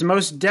night is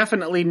most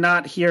definitely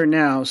not here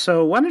now.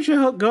 So why don't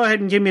you go ahead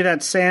and give me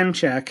that sand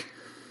check?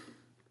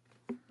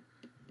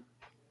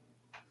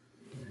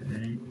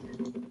 Right.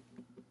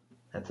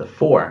 That's a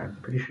 4. I'm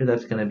pretty sure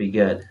that's going to be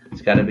good.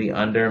 It's got to be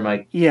under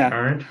my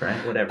current,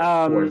 right?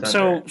 Whatever.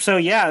 So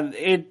yeah,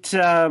 it.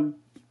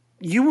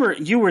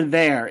 You were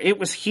there. It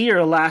was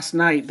here last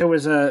night. There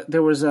was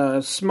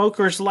a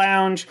smoker's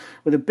lounge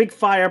with a big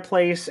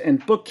fireplace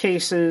and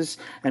bookcases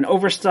and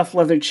overstuffed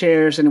leather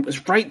chairs, and it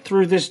was right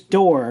through this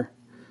door.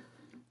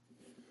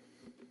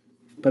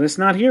 But it's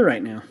not here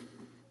right now.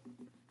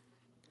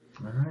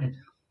 All right.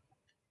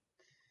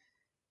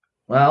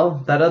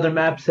 Well, that other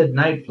map said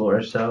night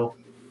floor, so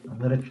I'm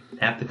gonna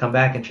have to come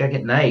back and check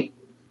at night.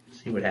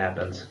 See what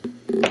happens.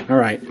 All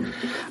right.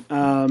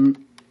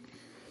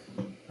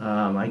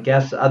 I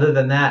guess other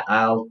than that,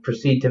 I'll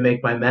proceed to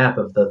make my map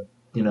of the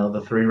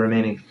 3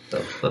 remaining.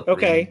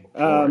 Okay.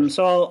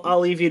 So I'll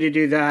leave you to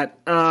do that.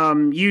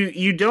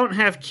 You don't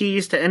have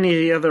keys to any of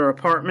the other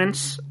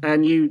apartments,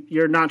 and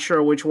you're not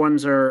sure which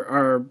ones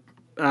are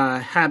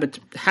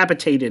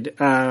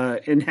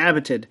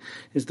inhabited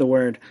is the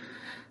word.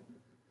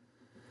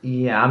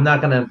 Yeah, I'm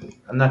not gonna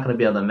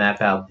be able to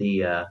map out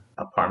the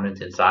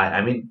apartments inside.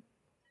 I mean,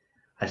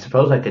 I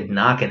suppose I could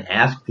knock and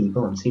ask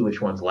people and see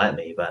which ones let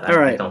me, but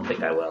I don't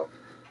think I will.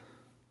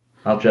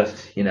 I'll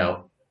just,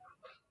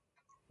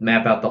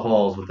 map out the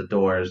halls with the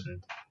doors.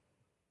 And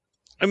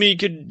I mean, you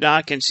could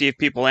knock and see if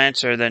people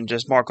answer, then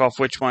just mark off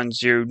which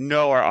ones you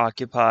know are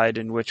occupied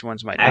and which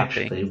ones might not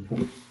be. Actually,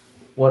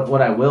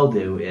 what I will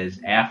do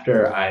is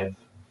after I've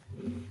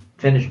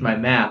finished my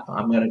map,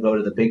 I'm going to go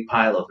to the big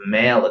pile of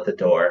mail at the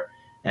door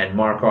and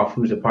mark off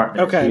whose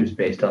apartment is whose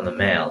based on the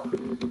mail.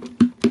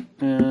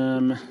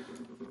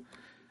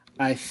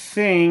 I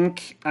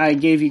think I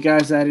gave you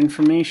guys that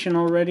information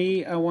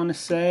already, I want to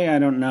say. I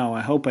don't know.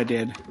 I hope I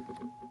did.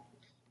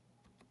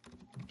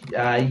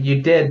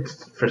 You did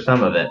for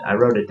some of it. I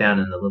wrote it down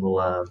in the little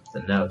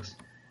the notes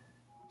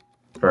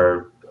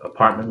for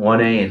apartment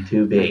 1A and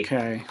 2B.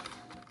 Okay.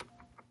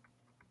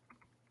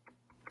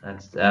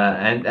 That's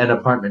and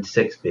apartment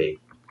 6B.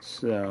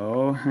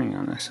 So, hang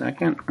on a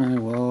second. I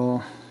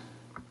will...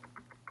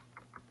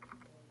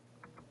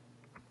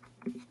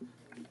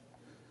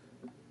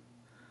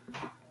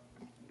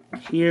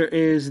 Here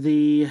is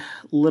the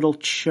little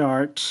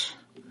chart.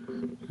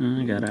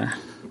 I gotta...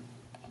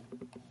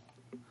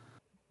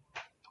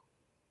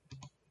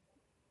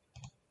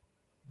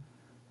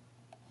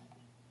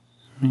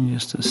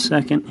 Just a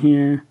second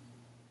here.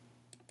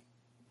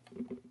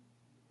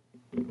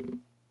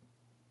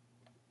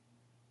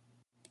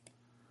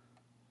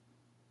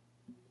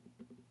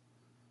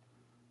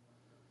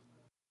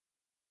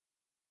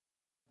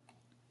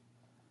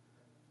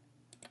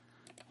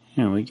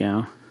 Here we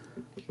go.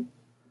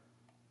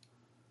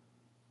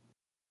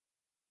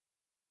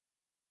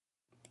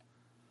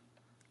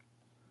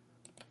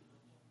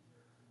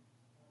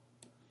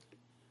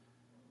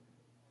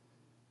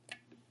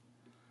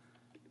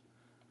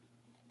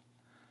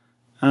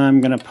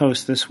 I'm going to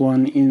post this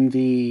one in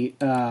the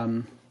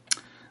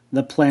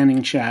the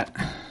planning chat.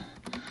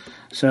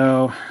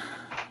 So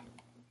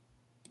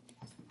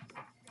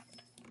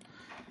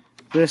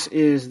this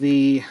is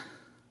the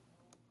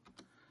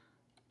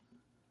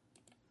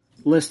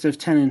list of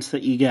tenants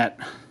that you get.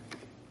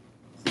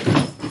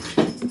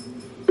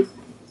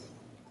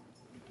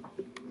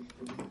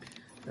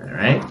 All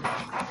right.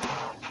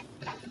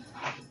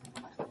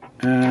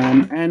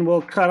 And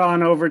we'll cut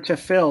on over to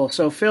Phil.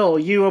 So Phil,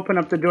 you open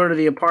up the door to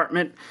the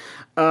apartment,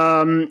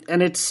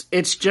 and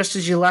it's just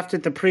as you left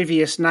it the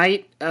previous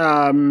night.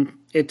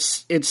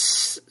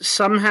 It's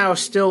somehow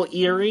still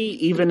eerie,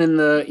 even in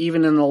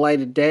the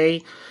light of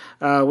day,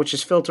 which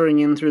is filtering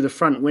in through the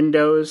front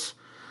windows.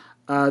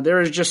 There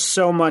is just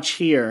so much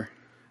here.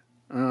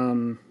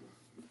 So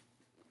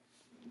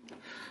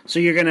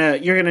you're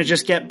gonna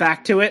just get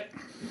back to it.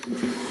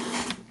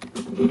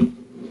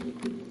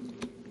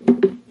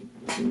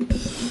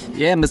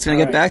 Yeah, I'm just gonna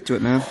get back to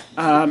it, man.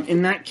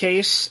 In that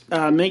case,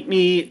 make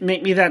me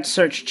that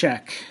search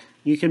check.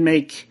 You can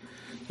make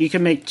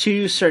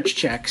 2 search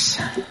checks.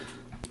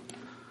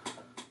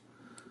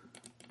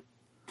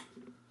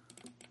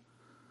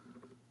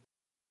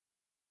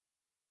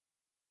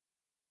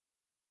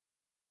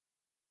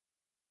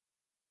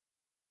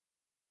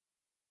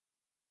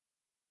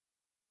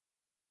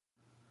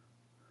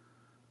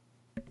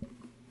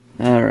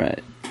 All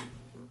right.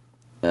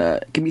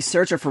 Can we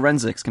search or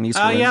forensics? Can we use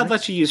forensics? Yeah, I'd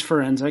let you use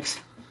forensics.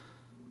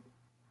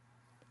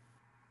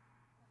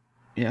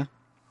 Yeah.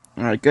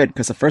 All right, good.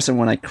 Because the first one,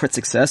 when I crit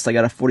success, I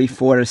got a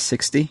 44 to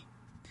 60.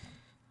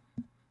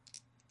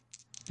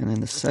 And then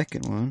the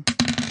second one,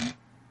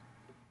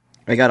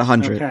 I got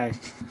 100. Okay.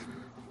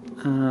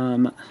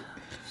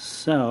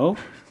 So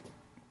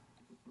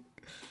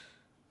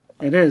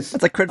it is.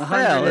 That's a crit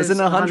fail, isn't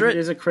it? 100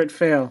 is a crit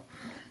fail.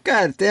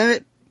 God damn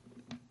it!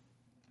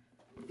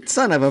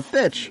 Son of a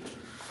bitch.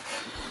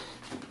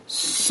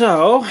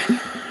 So,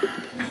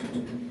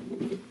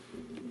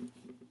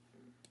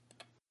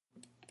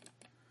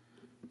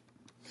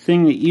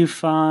 thing that you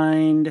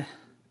find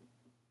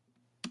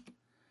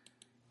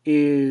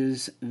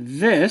is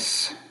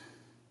this.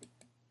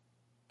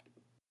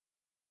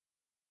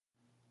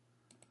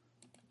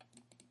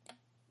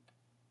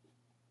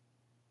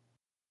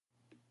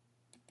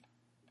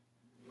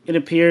 It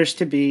appears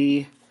to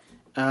be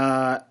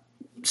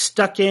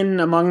stuck in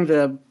among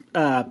the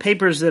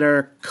papers that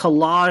are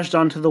collaged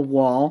onto the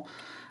wall,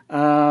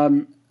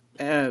 an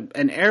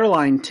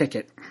airline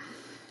ticket.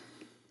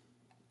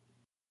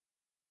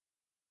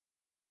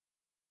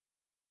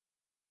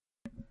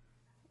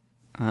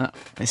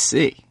 I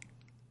see.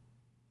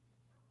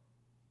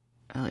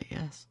 Oh,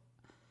 yes.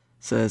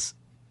 Says,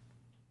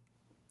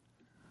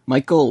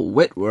 Michael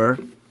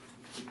Whitwer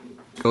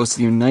goes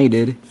to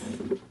United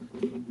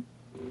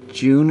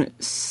June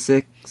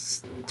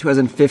 6,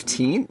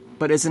 2015?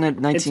 But isn't it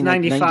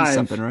 1990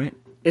 something, right?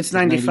 It's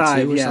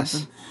 95, or yes.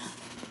 Something?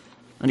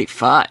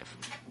 95.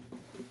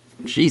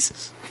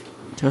 Jesus.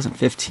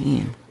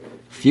 2015.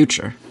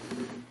 Future.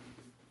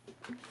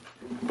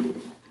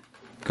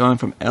 Going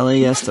from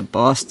LAS to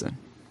Boston.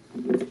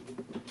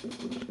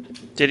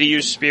 Did he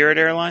use Spirit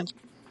Airlines?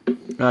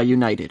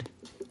 United.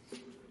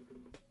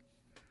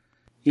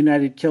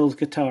 United kills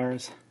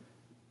guitars.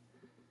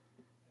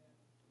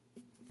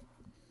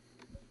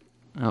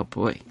 Oh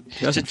boy.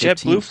 It's a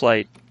JetBlue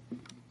flight.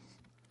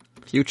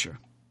 Future.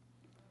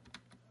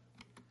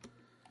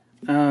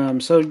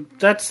 So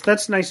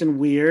that's nice and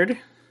weird.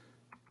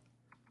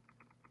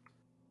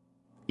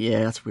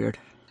 Yeah, that's weird.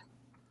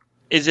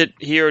 Is it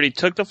he already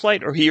took the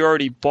flight, or he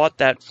already bought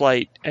that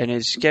flight and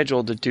is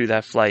scheduled to do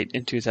that flight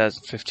in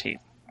 2015?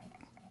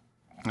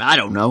 I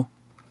don't know.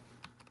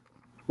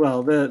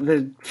 Well,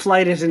 the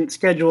flight isn't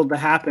scheduled to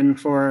happen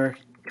for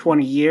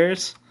 20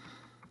 years.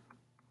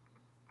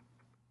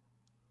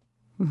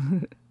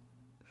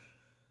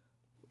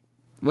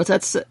 What's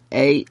that?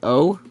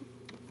 AO?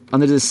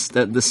 Under this,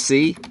 the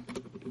C?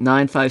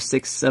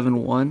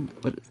 95671?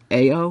 What?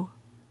 AO?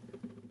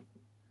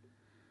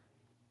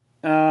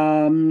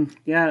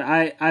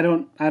 Yeah, I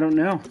don't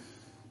know.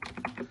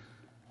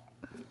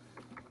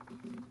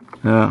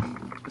 Oh,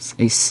 it's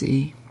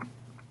AC.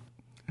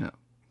 Oh.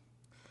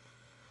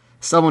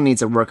 Someone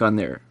needs to work on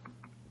their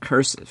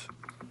cursive.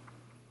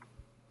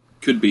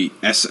 Could be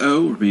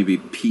SO or maybe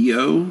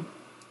PO.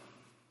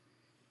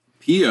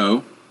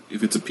 PO,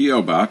 if it's a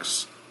PO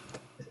box.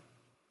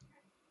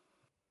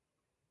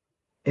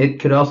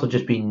 It could also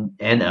just be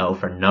NO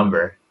for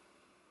number.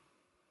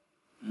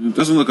 It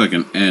doesn't look like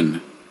an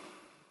N.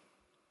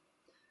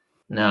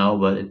 No,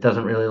 but it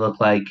doesn't really look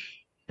like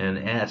an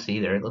S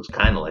either. It looks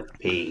kind of like a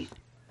P.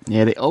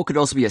 Yeah, the O could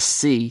also be a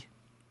C.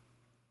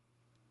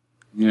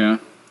 Yeah.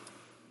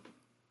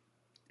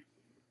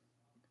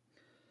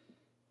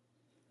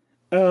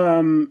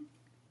 Do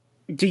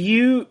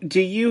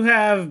you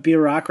have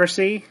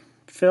bureaucracy,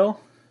 Phil?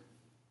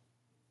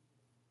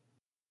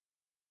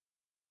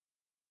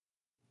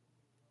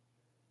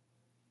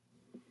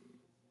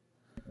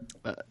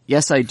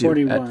 Yes, I do.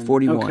 41. At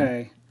 41.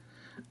 Okay.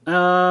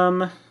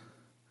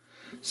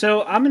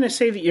 So I'm going to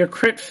say that your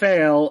crit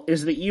fail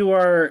is that you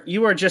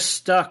are just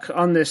stuck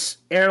on this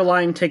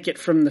airline ticket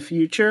from the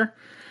future,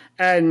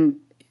 and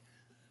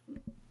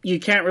you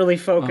can't really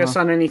focus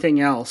on anything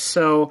else.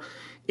 So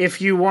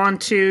if you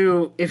want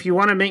to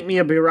make me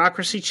a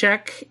bureaucracy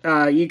check,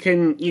 you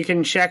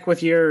can check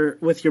with your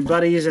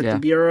buddies at the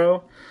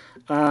bureau.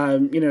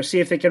 See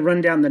if they can run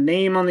down the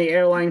name on the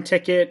airline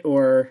ticket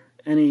or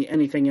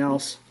anything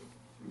else.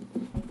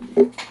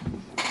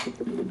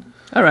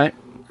 All right.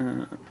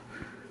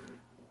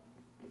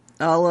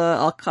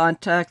 I'll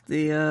contact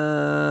the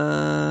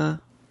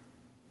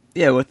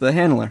with the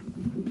handler,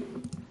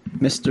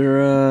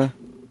 Mr.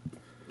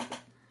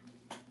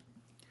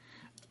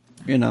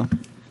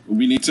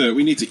 We need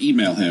to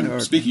email him.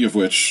 Speaking of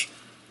which,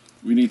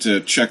 we need to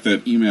check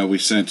that email we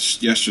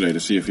sent yesterday to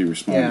see if he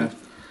responded. Yeah.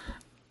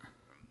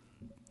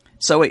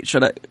 So wait,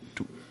 should I?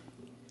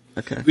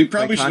 Okay. We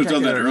probably should have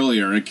done that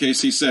earlier in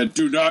case he said,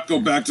 "Do not go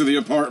back to the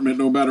apartment,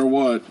 no matter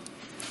what."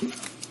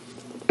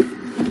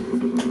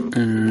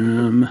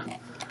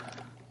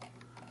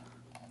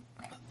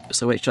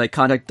 So wait, should I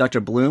contact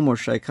Dr. Bloom or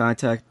should I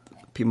contact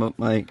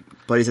my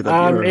buddies at the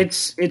bureau?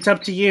 It's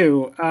up to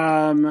you.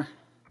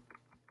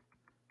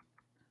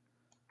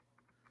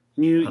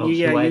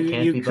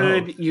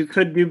 You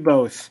could do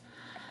both.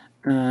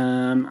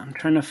 I'm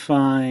trying to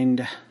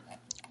find.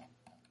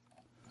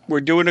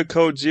 We're doing a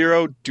code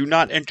 0. Do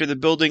not enter the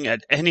building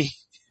at any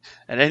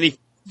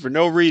for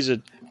no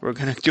reason. We're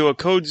going to do a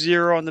code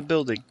 0 on the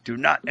building. Do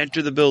not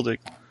enter the building.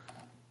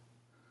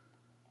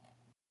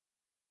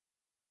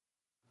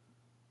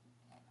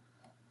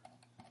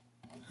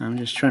 I'm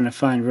just trying to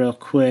find real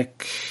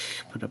quick.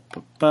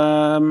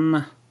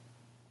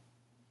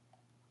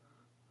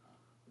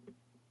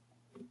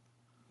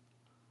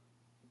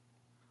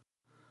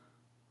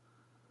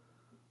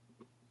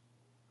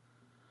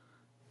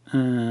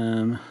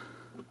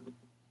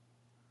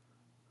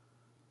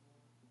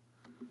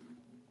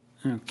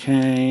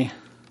 Okay.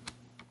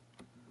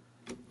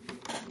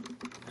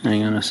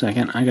 Hang on a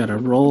second. I gotta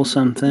roll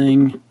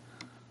something.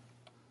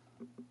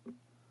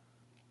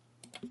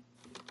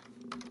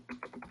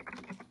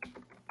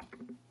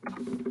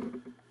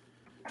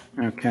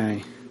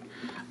 Okay.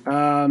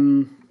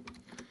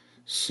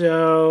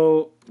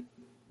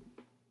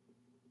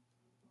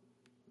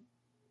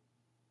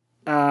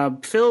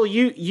 Phil,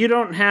 you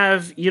don't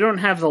have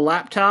the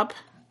laptop.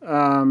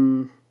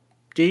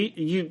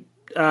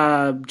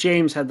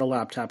 James had the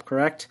laptop,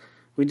 correct?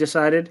 We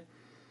decided.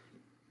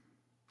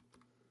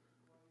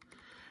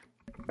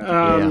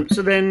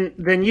 So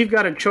then you've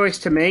got a choice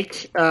to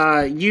make.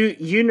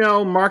 You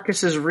know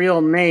Marcus's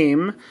real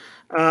name,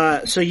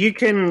 so you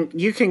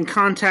can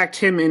contact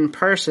him in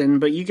person,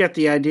 but you get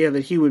the idea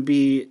that he would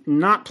be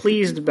not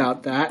pleased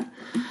about that.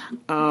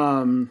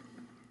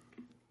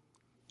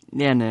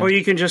 No. Or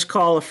you can just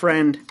call a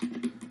friend.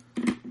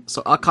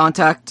 So I'll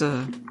contact.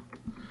 I'll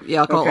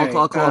call a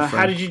friend.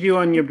 How did you do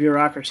on your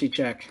bureaucracy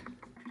check?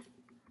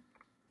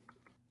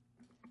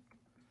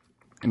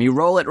 Let me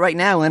roll it right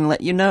now and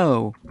let you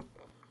know.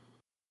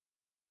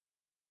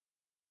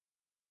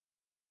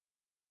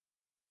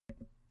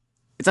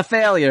 It's a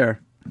failure.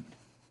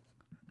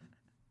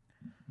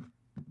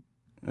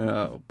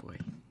 Oh boy.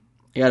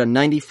 I got a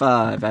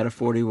 95 out of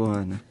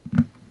 41.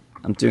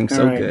 I'm doing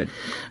so good.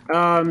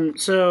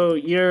 So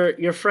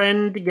your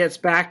friend gets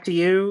back to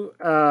you,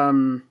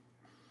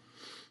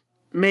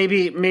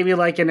 maybe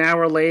like an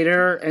hour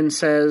later, and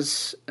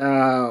says,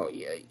 "Yeah,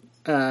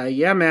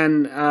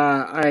 man,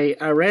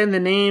 I ran the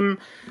name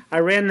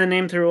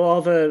through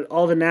all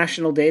the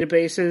national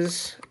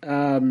databases.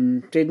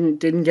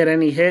 Didn't get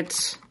any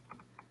hits.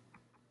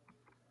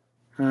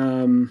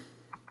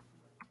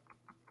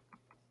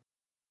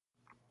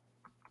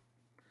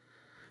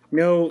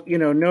 No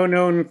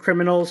known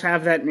criminals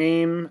have that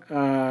name.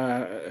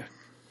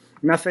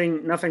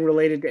 Nothing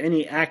related to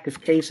any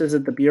active cases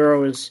that the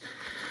Bureau is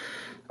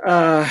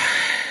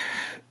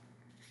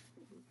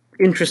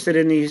interested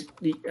in these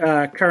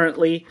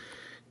currently.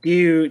 Do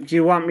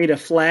you want me to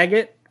flag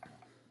it?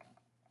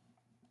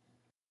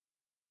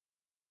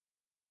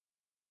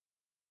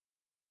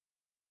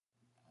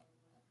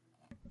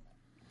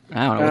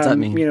 I don't know what's that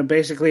mean.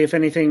 Basically, if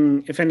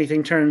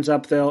anything turns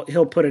up,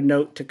 he'll put a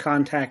note to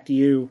contact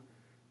you.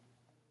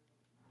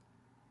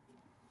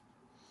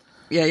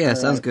 Yeah,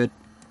 sounds good.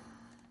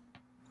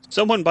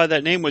 Someone by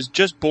that name was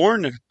just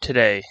born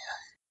today.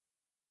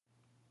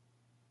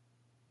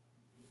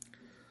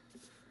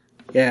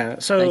 Yeah,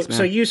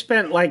 so you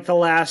spent like the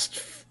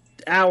last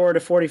hour to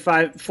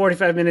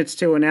 45 minutes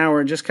to an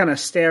hour just kind of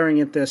staring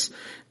at this,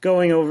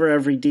 going over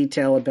every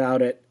detail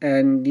about it,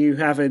 and you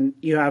haven't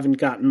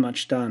gotten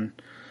much done.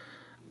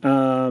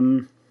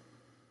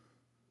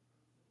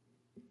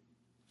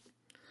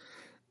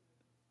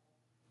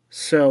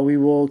 So we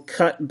will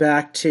cut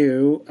back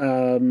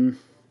to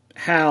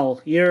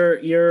Hal.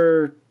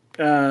 You're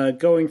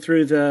going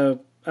through the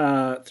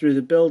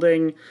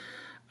building.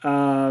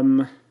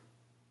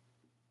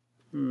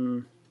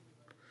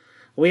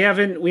 We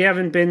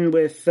haven't been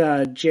with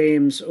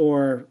James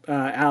or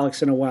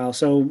Alex in a while.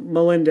 So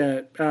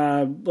Melinda,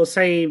 we'll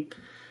say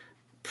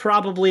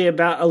probably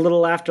about a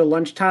little after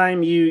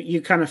lunchtime,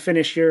 you kind of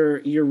finish your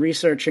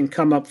research and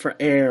come up for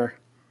air.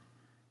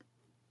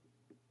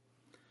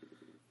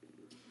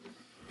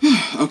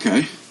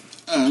 Okay.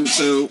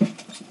 So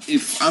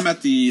if I'm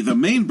at the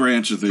main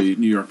branch of the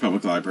New York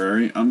Public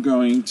Library, I'm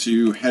going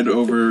to head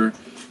over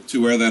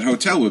to where that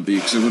hotel would be,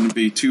 because it wouldn't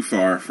be too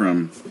far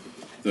from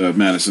the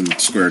Madison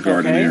Square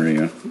Garden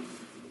area.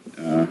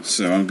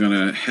 So I'm going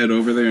to head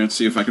over there and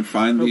see if I can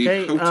find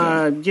the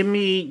hotel. Give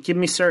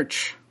me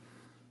search.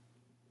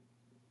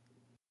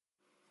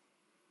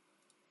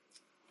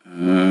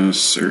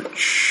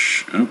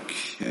 Search.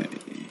 Okay.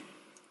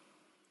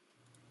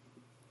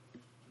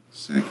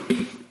 Sec.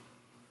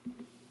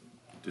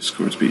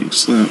 Discord's being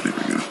slow. There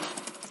we go.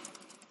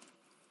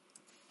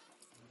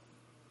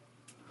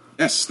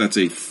 Yes, that's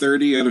a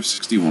 30 out of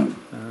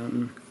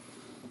 61.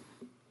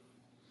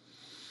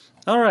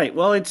 All right.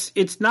 Well,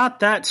 it's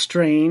not that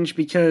strange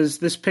because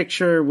this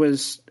picture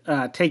was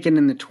taken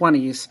in the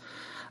 20s.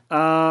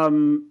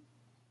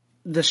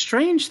 The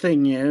strange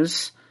thing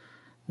is,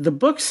 the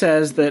book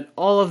says that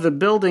all of the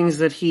buildings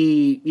that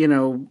he,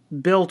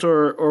 built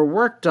or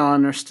worked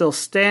on are still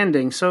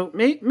standing. So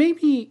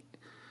maybe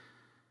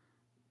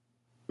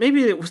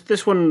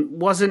this one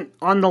wasn't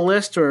on the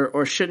list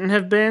or shouldn't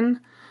have been.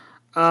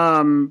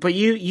 But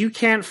you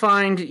can't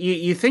find,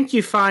 you think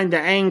you find the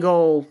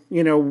angle,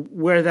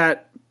 where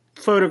that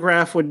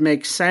photograph would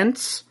make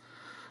sense.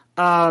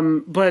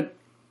 But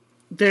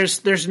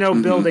there's no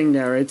building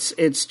there.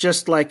 It's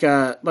just like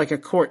a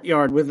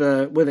courtyard with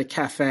a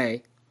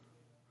cafe.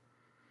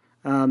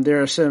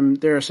 There are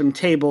some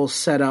tables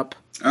set up.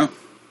 Oh.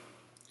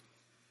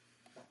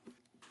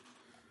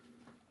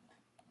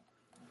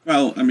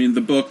 Well,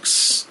 the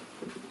books,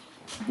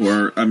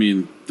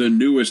 the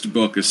newest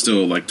book is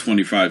still like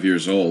 25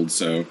 years old,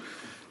 so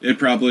it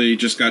probably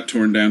just got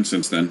torn down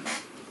since then.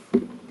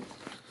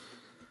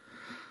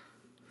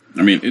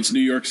 It's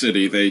New York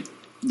City. They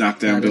knock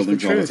down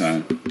buildings all the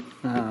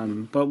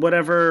time. But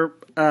whatever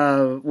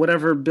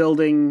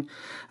building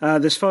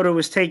this photo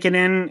was taken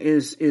in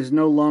is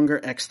no longer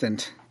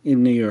extant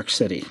in New York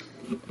City.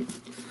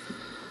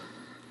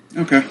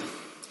 Okay.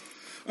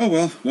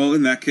 Oh, well,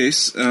 in that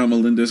case,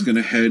 Melinda's going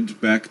to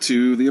head back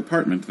to the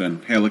apartment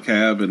then. Hail a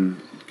cab and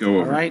go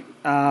over. All right.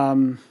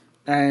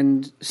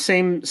 And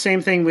same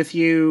thing with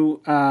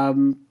you,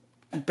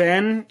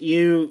 Ben.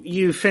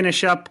 You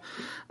finish up.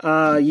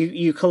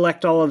 You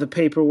collect all of the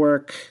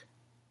paperwork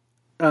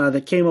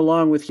that came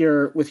along with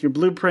your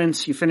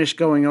blueprints. You finish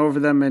going over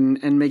them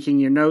and making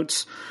your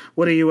notes.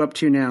 What are you up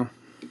to now?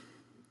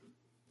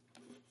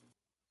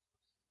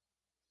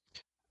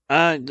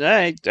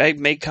 I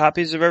make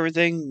copies of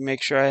everything,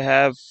 make sure I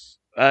have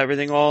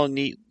everything all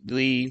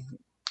neatly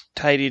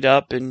tidied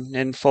up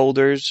in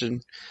folders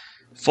and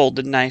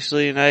folded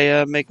nicely, and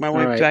I make my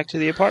way back to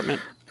the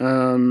apartment.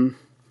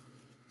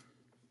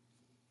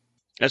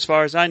 As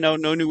far as I know,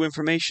 no new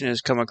information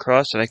has come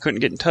across, and I couldn't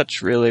get in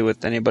touch really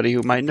with anybody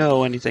who might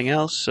know anything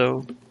else,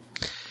 so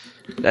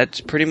that's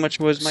pretty much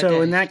was my day.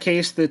 So in that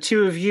case, the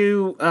two of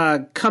you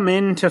come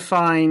in to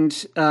find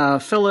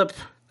Philip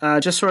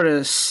just sort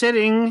of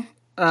sitting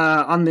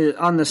on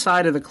the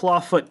side of the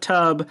clawfoot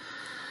tub,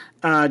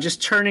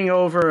 just turning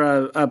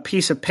over a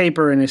piece of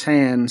paper in his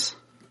hands.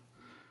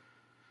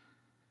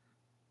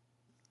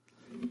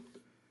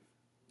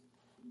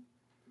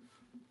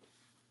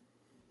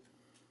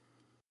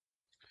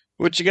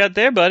 What you got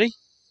there, buddy?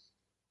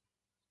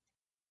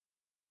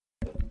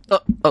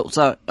 Oh,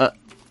 sorry.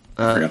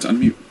 Forgot to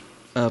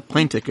unmute.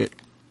 Plane ticket.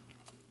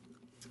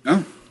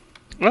 Oh.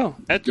 Oh,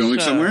 that's going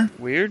somewhere?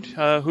 Weird.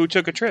 Who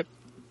took a trip?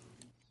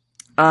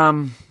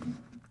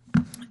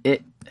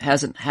 It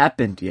hasn't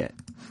happened yet.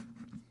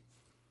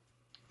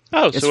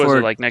 Oh, so is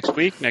it like next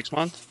week, next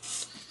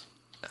month?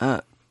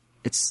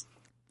 It's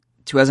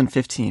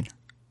 2015.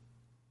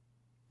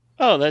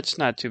 Oh, that's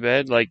not too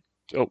bad. Like,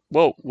 oh,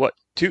 whoa, what?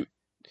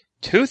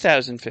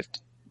 2050?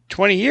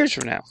 20 years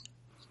from now?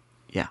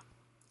 Yeah.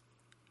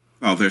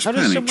 Oh, there's How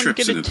plenty does of someone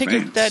trips get in a ticket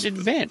advance. that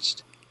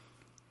advanced?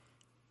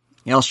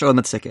 Yeah, I'll show him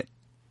the ticket.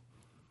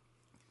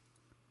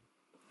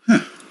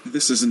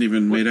 This isn't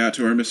even made out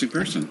to our missing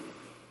person.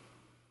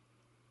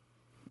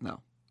 No.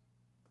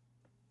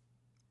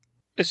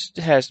 This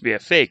has to be a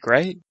fake,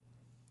 right?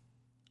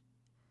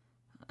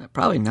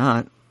 Probably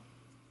not.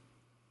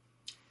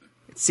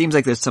 It seems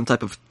like there's some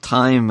type of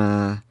time,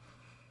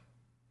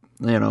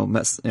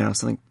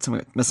 something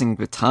messing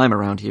with time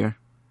around here.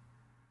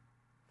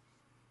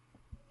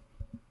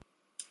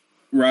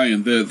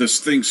 Ryan, this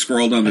thing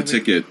scrawled on the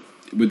ticket,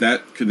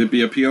 could it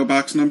be a P.O.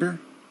 box number?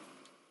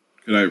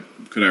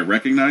 Could I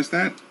recognize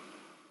that?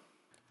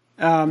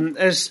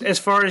 As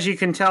far as you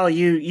can tell,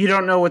 you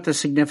don't know what the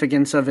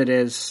significance of it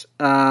is.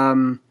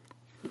 Okay.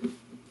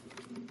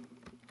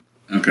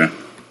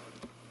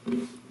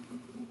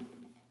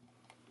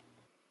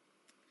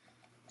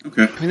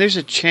 Okay. I mean, there's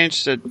a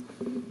chance that...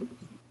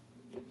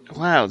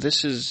 Wow,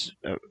 this is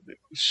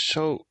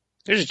so...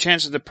 There's a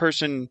chance that the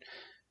person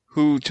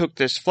who took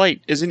this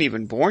flight isn't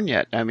even born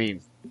yet. I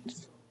mean,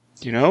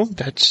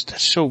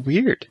 that's so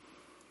weird.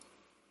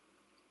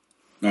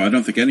 No, I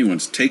don't think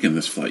anyone's taken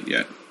this flight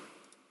yet.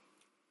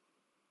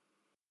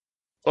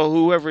 Well,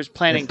 whoever's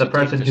planning It's the to take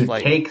person this who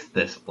flight. takes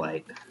this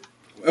flight.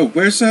 Oh,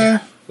 where's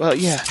Well,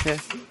 yeah.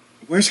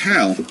 where's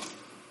Hal?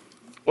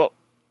 Well,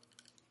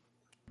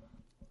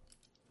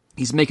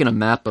 He's making a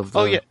map of the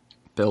Oh, yeah.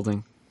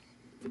 building.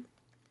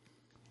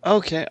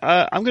 okay.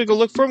 I'm gonna go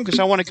look for him because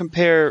I want to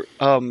compare.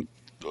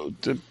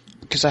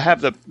 Because I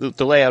have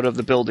the layout of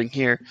the building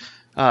here.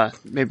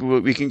 Maybe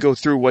we can go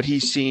through what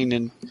he's seen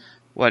and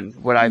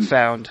what I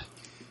found.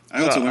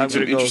 I also I'm learned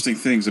some gonna go interesting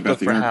things about look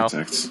the for Hal.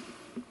 architects.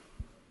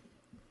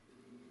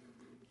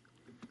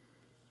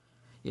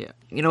 Yeah.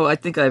 You know, I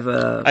think I've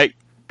I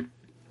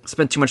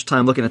spent too much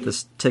time looking at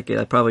this ticket.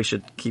 I probably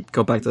should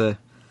go back to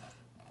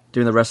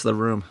doing the rest of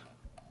the room.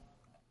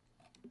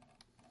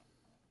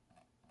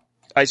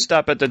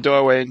 stop at the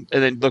doorway and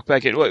then look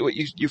back at what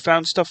you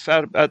found stuff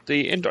out about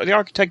the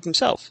architect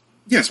himself.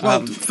 Yes,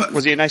 well,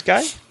 Was he a nice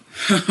guy?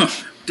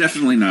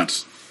 definitely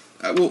not.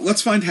 Well,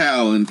 let's find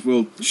Hal, and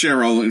we'll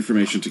share all the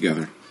information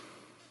together.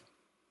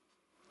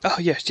 Oh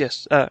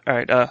yes. All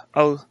right.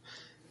 I'll.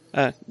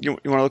 You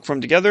want to look for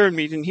him together and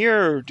meet in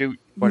here, or do you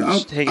want to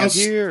just hang out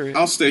here? Or?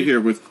 I'll stay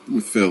here with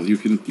Phil. You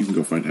can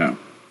go find Hal.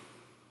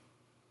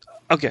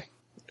 Okay.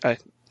 I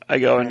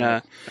go and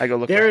I go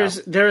look. There for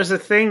Hal. there is a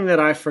thing that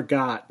I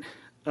forgot,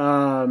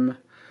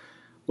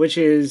 which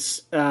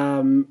is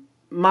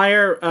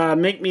Meyer.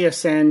 Make me a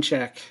sand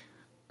check.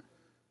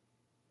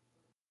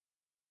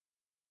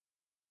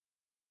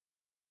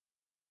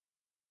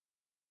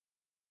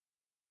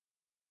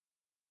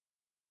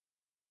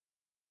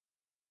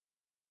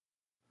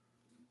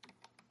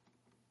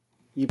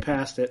 You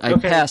passed it. I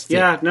passed it.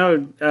 Yeah,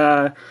 no,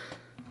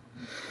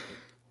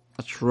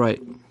 That's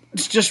right.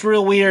 it's just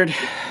real weird.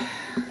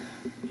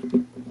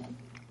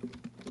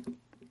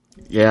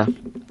 Yeah.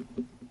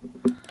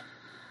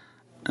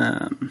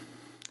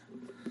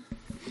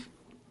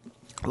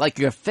 Like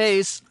your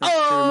face. My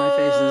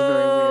face is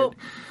very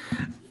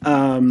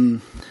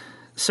weird.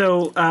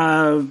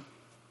 So,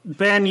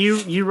 Ben,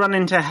 you run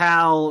into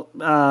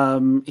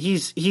Hal.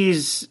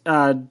 He's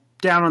down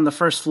on the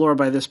first floor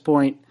by this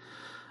point.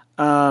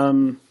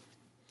 Hal,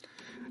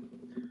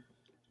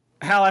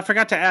 I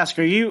forgot to ask,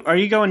 are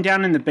you going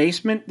down in the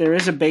basement? There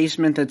is a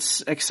basement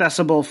that's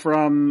accessible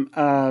from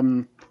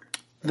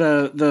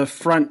the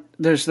front.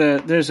 There's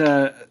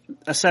a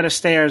set of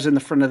stairs in the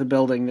front of the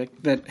building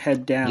that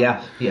head down.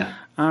 Yeah.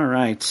 All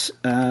right.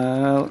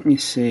 Let me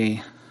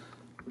see.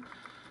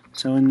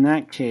 So in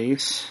that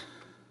case,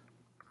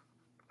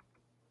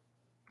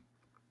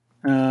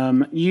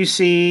 you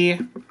see.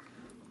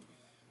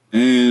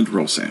 And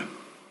roll Sam.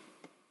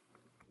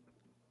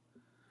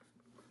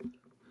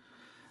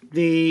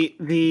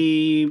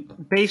 The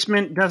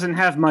basement doesn't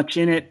have much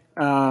in it.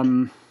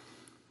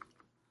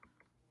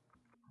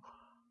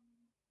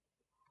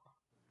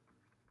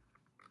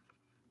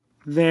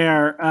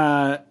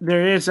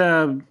 There is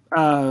a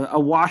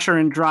washer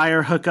and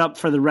dryer hookup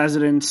for the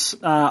residents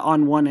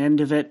on one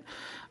end of it.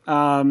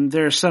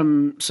 There's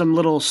some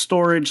little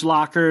storage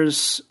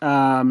lockers.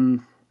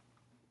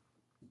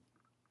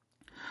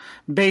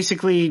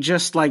 Basically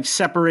just like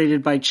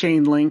separated by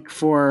chain link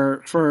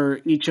for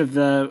each of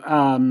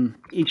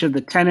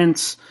the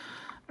tenants,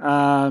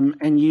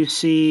 and you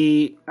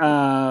see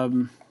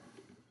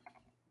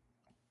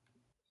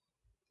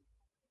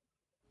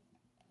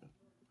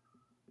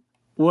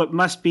what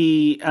must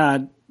be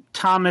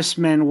Thomas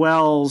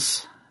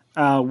Manuel's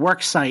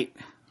work site,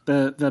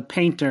 the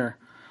painter.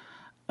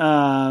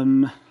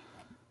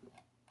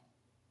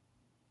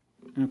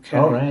 Okay.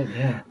 All right,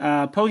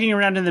 yeah. Poking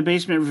around in the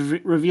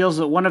basement reveals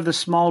that one of the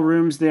small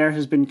rooms there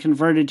has been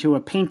converted to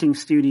a painting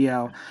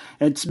studio.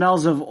 It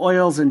smells of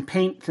oils and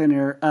paint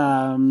thinner,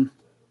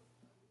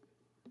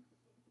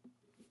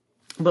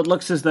 but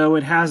looks as though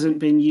it hasn't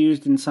been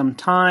used in some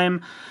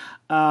time.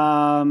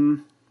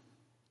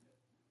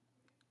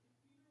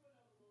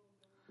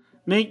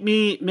 Make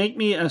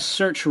me a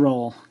search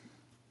roll.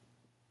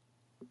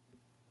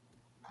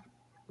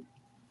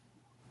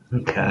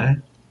 Okay.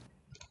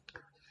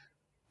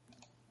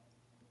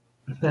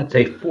 That's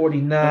a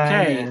 49.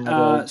 Okay, and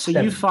I rolled so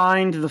 7. you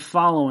find the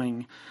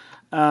following.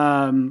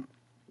 You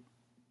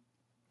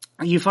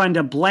find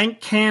a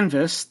blank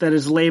canvas that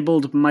is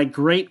labeled "My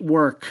Great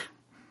Work."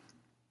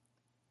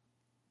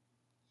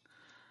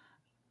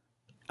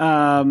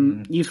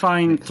 You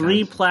find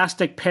 3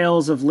 plastic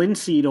pails of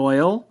linseed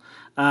oil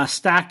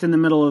stacked in the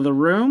middle of the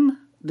room.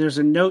 There's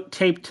a note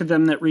taped to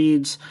them that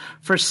reads,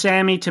 "For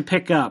Sammy to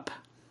pick up."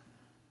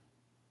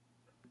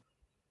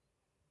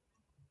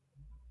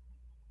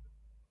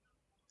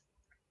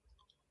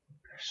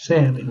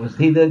 Sammy, was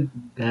he the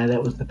guy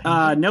that was the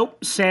painter?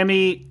 Nope.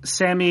 Sammy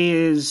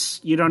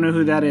is, you don't know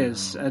who that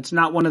is. It's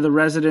not one of the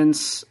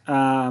residents.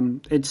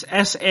 It's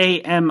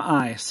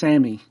Sami,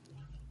 Sammy.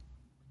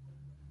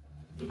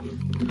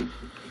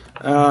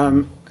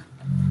 Okay.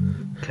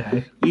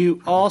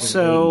 You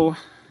also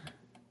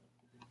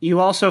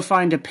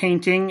find a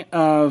painting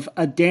of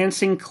a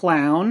dancing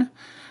clown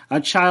A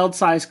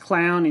child-sized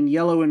clown in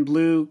yellow and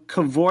blue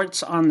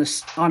cavorts on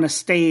a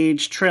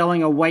stage,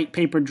 trailing a white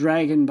paper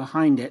dragon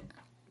behind it.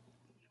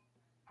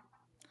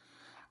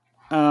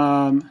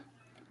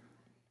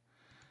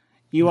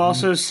 You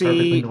also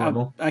see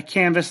a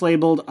canvas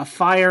labeled "A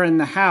Fire in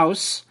the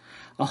House,"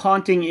 a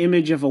haunting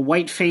image of a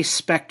white-faced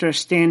specter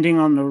standing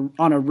on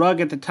a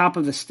rug at the top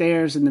of the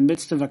stairs in the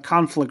midst of a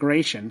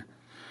conflagration.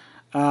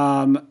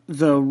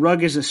 The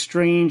rug is a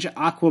strange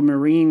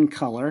aquamarine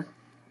color.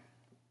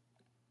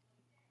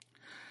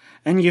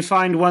 And you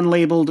find one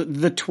labeled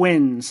 "The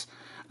Twins."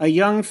 A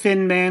young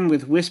thin man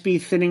with wispy,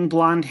 thinning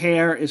blonde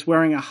hair is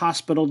wearing a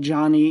hospital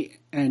Johnny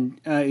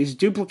and is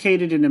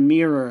duplicated in a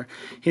mirror.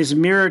 His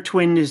mirror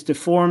twin is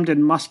deformed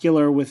and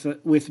muscular with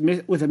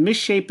a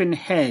misshapen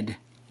head.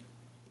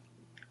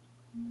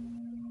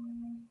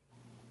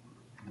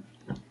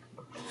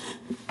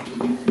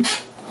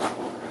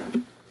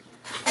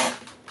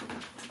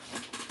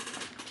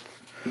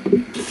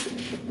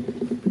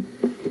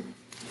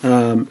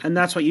 And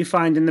that's what you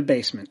find in the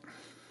basement.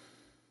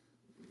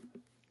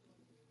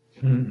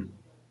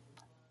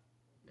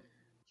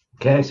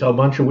 Okay, so a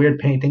bunch of weird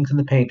paintings in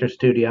the painter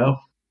studio.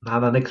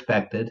 Not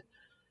unexpected.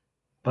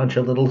 Bunch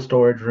of little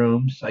storage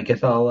rooms. I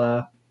guess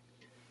I'll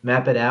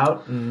map it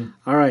out and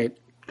all right,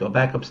 go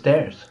back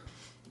upstairs.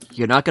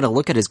 You're not going to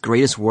look at his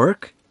greatest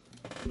work?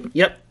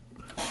 Yep.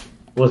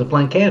 It was a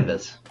blank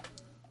canvas.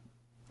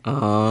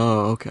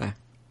 Oh, okay.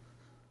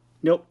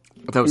 Nope.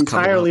 That was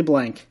entirely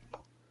blank.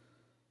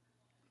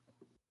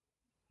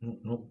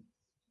 Nope.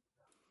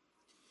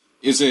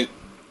 Is it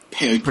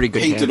Pretty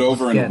good painted hand.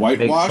 over and Yeah, makes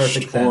whitewashed,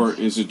 perfect sense. or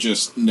is it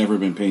just never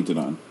been painted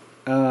on?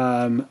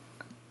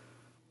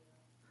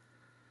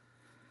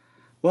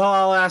 Well,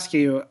 I'll ask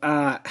you,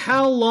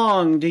 how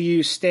long do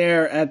you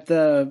stare at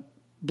the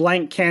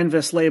blank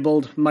canvas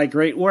labeled "My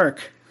Great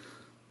Work"?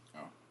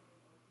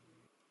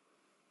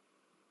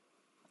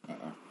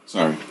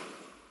 Sorry.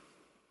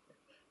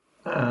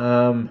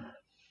 I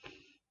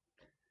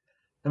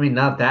mean,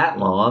 not that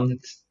long.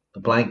 It's a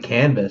blank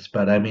canvas,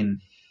 but I mean,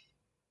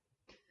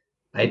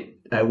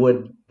 I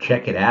would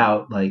check it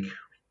out. Like,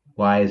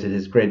 why is it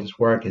his greatest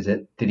work?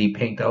 Did he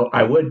paint?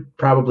 I would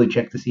probably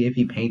check to see if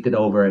he painted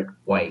over it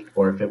white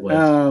or if it was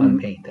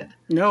unpainted.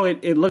 No,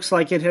 it looks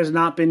like it has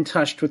not been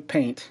touched with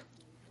paint.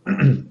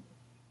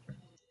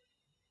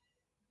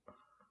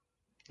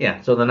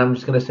 Yeah, so then I'm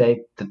just going to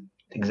say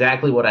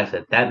exactly what I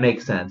said. That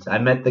makes sense. I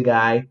met the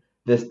guy.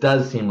 This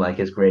does seem like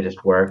his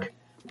greatest work.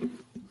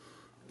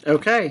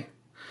 Okay.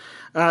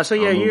 So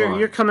yeah,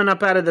 you're coming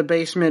up out of the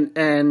basement,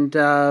 and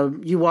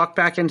you walk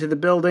back into the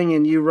building,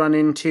 and you run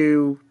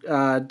into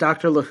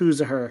Dr.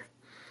 Lahuzaher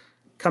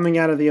coming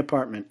out of the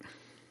apartment.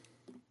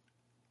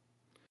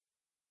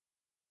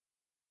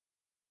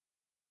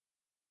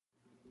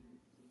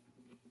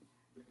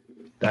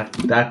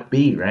 Doc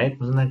B, right?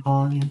 Wasn't that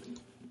calling you?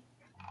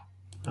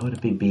 How would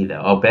it be B,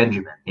 though? Oh,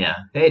 Benjamin, yeah.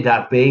 Hey,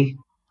 Doc B.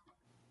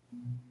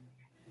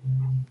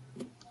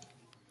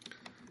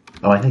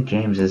 Oh, I think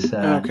James is...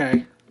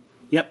 okay.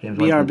 Yep, James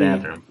went to the BRB.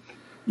 bathroom.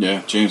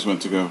 Yeah, James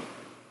went to go.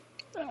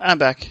 I'm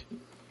back.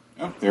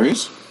 Oh, there he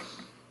is.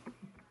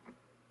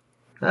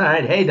 All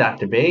right. Hey,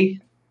 Dr. B.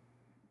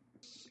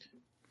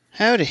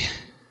 Howdy.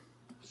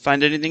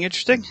 Find anything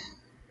interesting?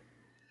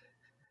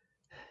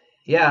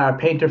 Yeah, our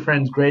painter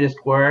friend's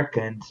greatest work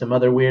and some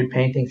other weird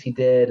paintings he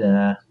did,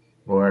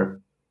 or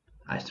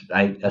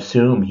I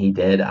assume he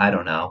did. I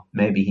don't know.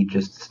 Maybe he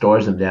just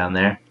stores them down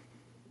there.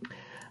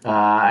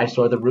 I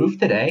saw the roof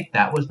today.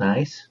 That was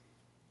nice.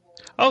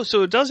 Oh,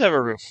 so it does have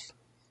a roof.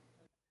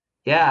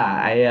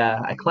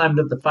 Yeah, I climbed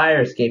up the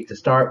fire escape to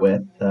start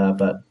with,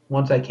 but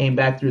once I came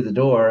back through the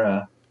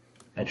door,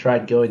 I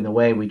tried going the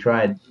way we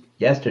tried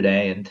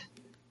yesterday, and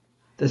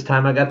this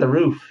time I got the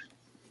roof.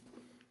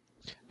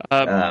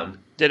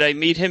 Did I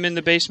meet him in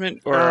the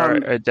basement, or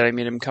did I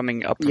meet him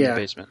coming up from the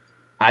basement?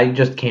 I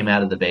just came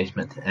out of the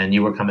basement, and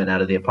you were coming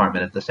out of the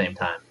apartment at the same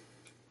time.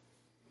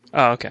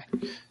 Oh, okay.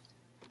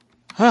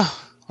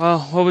 Oh, well,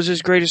 what was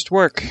his greatest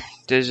work?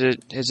 Is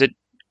it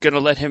going to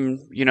let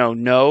him,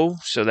 know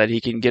so that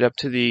he can get up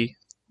to the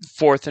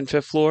 4th and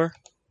 5th floor?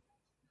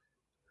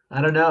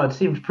 I don't know. It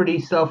seems pretty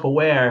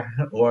self-aware,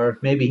 or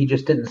maybe he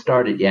just didn't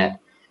start it yet.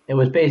 It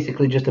was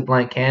basically just a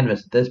blank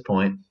canvas at this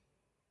point.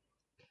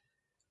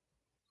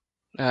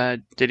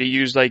 Did he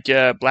use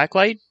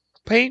blacklight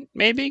paint,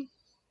 maybe,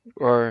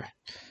 or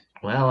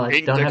well, I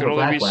ink don't that have can a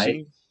only be blacklight.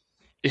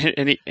 seen?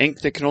 Any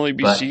ink that can only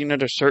be seen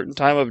at a certain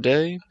time of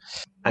day?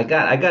 I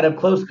got up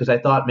close because I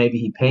thought maybe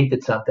he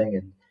painted something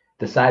and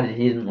decided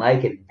he didn't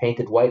like it and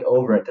painted white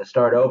over it to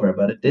start over,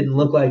 but it didn't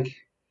look like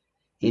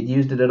he'd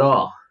used it at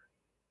all.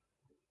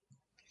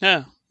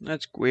 Yeah,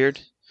 that's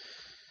weird.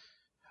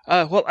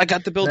 Well, I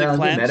got the building Well,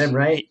 plans. you met him,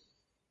 right?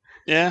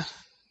 Yeah.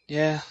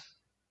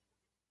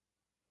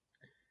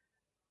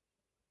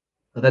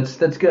 Well,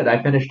 that's good.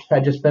 I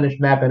just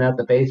finished mapping out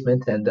the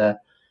basement, and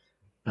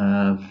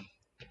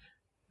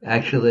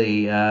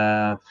actually,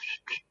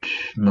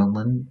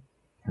 Mullen.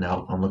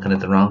 No, I'm looking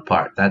at the wrong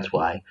part. That's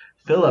why.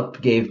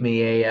 Philip gave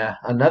me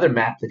another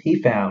map that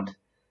he found.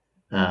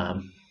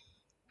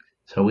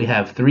 So we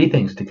have three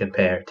things to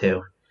compare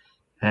to.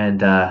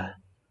 And I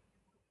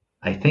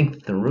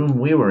think the room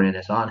we were in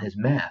is on his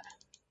map.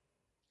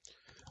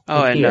 Oh,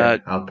 Look and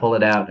here. I'll pull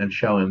it out and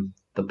show him.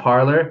 The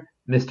parlor,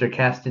 Mr.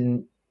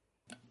 Castaigne.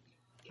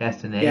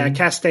 Yeah,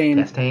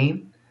 Castaigne.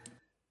 Castaigne.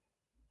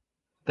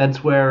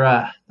 That's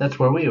where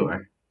we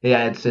were.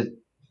 Yeah, it's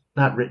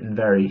not written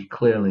very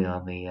clearly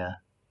on the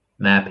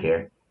map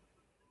here.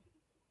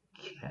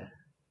 Yeah.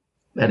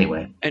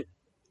 Anyway. and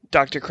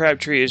Dr.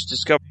 Crabtree has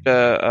discovered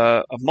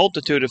a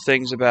multitude of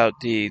things about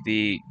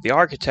the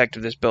architect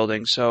of this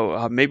building.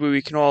 So maybe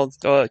we can all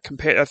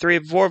compare.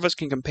 Four of us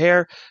can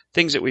compare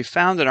things that we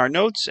found in our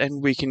notes,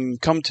 and we can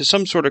come to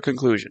some sort of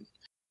conclusion.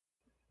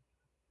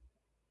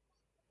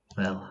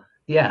 Well,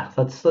 yeah,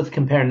 let's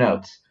compare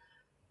notes.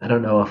 I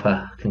don't know if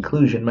a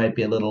conclusion might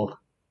be a little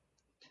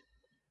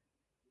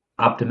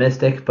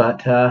optimistic,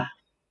 but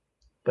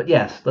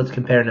yes, let's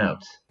compare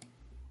notes.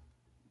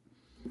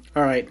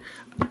 All right.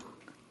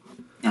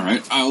 All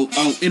right, I'll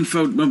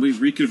info when we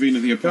reconvene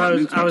in the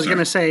apartment. I was going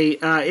to say,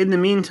 in the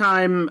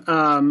meantime,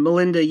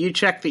 Melinda, you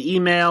check the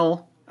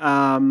email.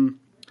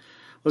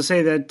 Let's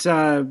say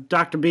that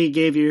Dr. B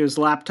gave you his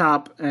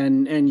laptop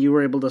and you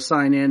were able to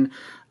sign in.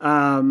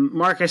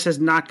 Marcus has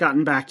not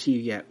gotten back to you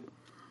yet.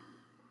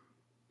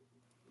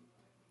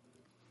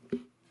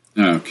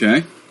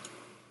 Okay.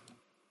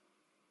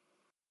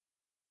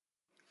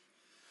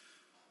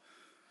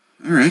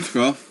 All right,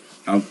 well,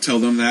 I'll tell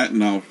them that,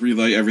 and I'll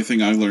relay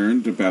everything I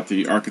learned about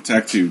the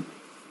architect who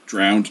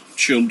drowned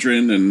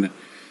children, and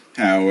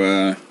how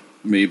and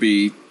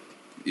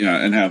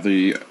how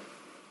the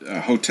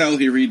hotel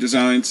he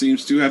redesigned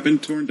seems to have been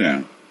torn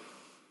down.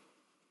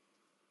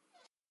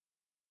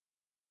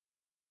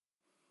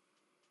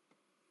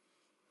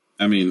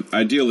 I mean,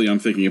 ideally, I'm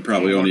thinking it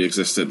probably only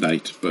exists at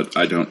night, but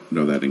I don't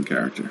know that in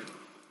character.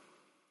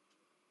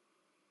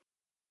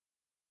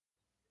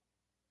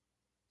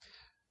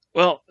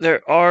 Well,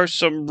 there are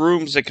some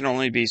rooms that can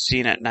only be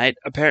seen at night,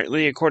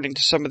 apparently, according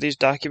to some of these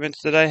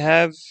documents that I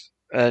have.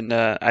 And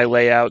I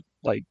lay out,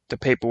 like, the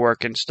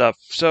paperwork and stuff.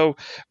 So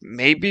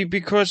maybe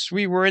because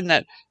we were in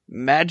that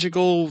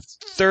magical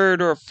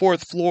third or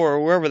fourth floor,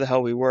 or wherever the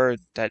hell we were,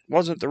 that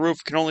wasn't the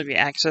roof, can only be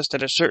accessed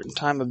at a certain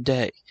time of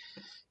day.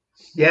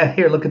 Yeah,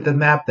 here, look at the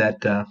map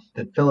that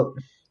Philip,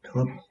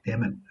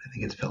 damn it, I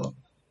think it's Philip.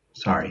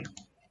 Sorry.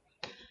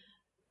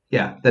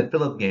 Yeah, that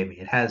Philip gave me.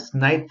 It has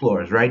night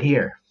floors right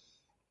here.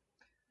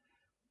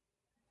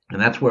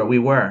 And that's where we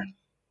were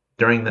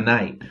during the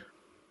night.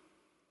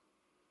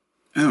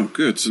 Oh,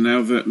 good. So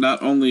now that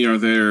not only are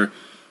there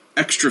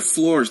extra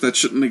floors that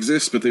shouldn't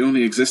exist, but they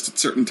only exist at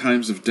certain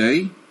times of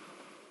day?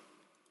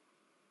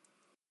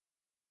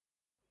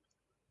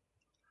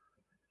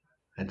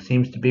 That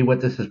seems to be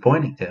what this is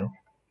pointing to.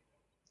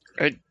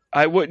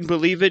 I wouldn't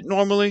believe it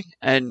normally,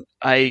 and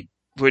I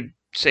would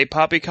say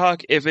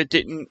poppycock if it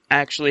didn't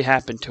actually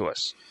happen to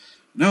us.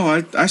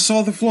 No, I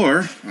saw the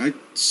floor. I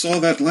saw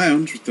that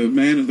lounge with the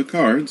man and the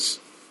cards.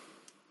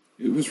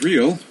 It was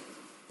real.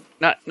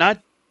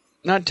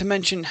 Not to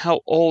mention how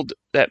old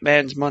that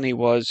man's money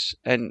was,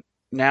 and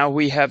now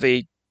we have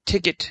a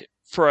ticket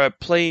for a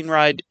plane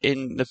ride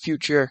in the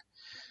future.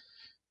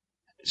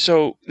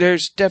 So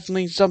there's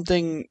definitely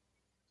something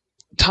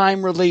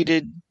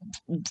time-related,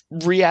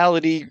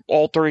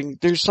 reality-altering.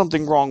 There's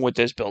something wrong with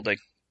this building.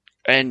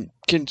 And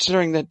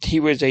considering that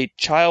he was a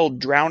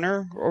child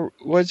drowner, or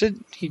was it?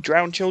 He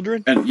drowned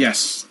children? And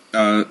yes,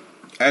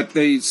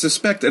 they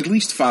suspect at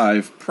least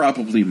 5,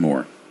 probably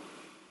more.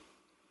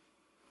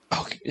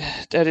 Oh,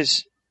 that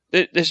is...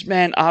 This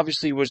man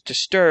obviously was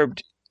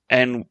disturbed,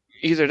 and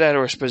either that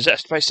or was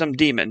possessed by some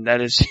demon.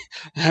 That is...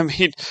 I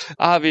mean,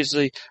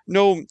 obviously,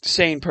 no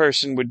sane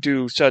person would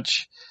do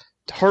such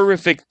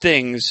horrific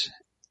things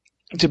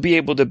to be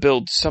able to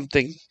build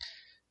something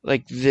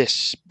like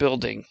this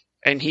building.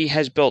 And he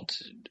has built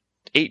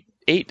 9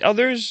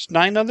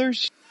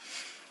 others?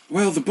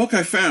 Well, the book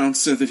I found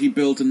said that he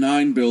built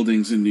 9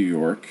 buildings in New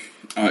York.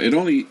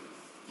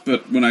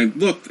 But when I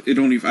looked, I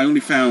only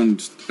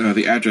found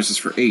the addresses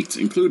for 8,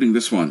 including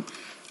this one.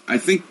 I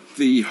think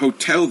the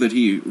hotel that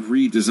he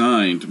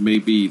redesigned may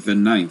be the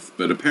 9th,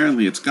 but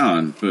apparently it's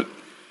gone.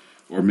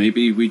 Or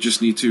maybe we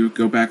just need to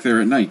go back there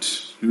at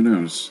night. Who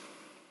knows?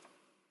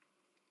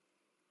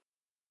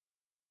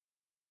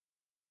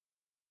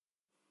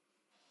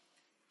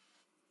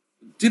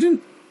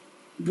 Didn't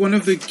one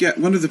of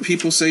the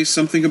people say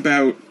something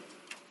about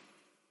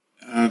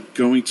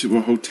going to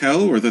a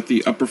hotel, or that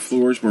the upper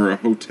floors were a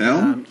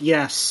hotel?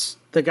 Yes.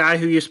 The guy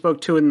who you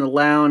spoke to in the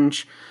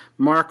lounge,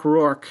 Mark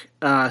Rourke,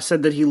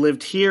 said that he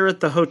lived here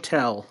at the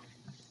hotel.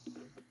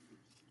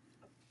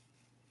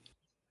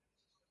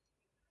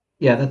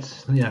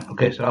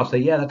 Okay, so I'll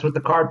say, that's what the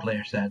card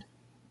player said.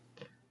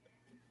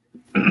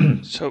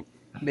 So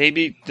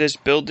maybe this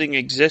building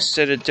exists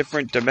at a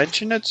different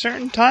dimension at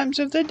certain times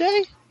of the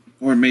day?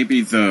 Or maybe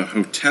the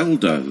hotel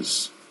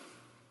does.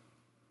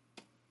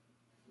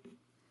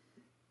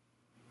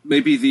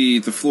 Maybe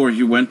the floor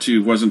you went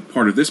to wasn't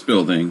part of this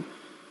building.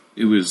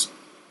 It was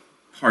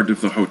part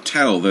of the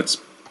hotel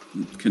that's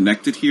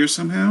connected here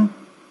somehow?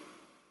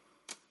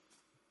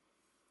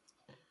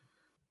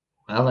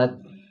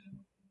 Well,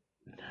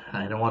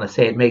 I don't want to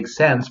say it makes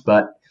sense,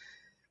 but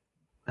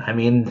I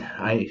mean,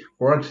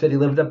 Rourke said he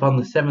lived up on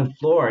the 7th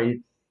floor,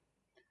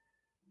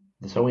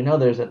 so we know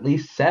there's at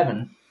least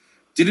 7.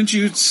 Didn't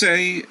you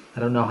say? I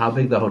don't know how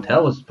big the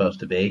hotel was supposed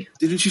to be.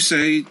 Didn't you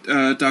say,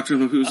 Dr.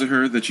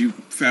 Lahuzaher, that you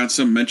found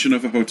some mention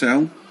of a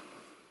hotel?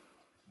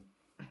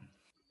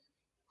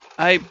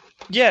 I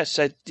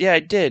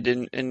did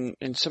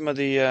in some of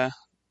the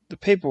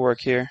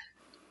paperwork here.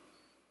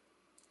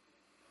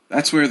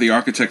 That's where the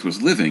architect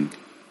was living.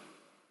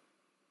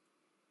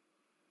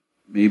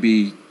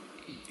 Maybe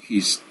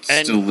he's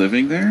still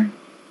living there?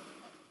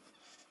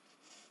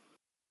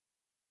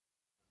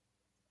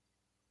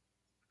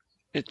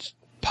 It's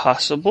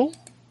possible.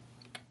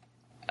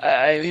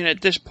 I mean,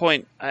 at this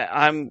point,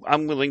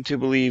 I'm willing to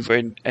believe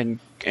and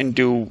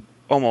do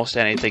almost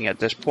anything at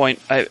this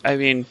point. I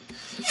mean,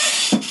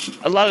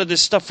 a lot of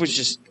this stuff was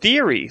just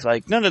theory.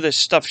 Like, none of this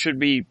stuff should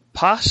be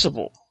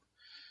possible.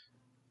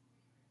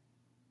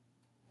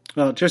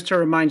 Well, just to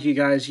remind you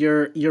guys,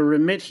 your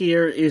remit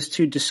here is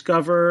to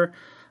discover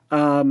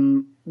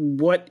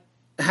what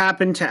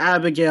happened to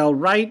Abigail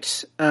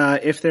Wright,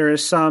 if there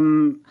is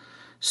some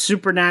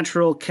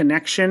supernatural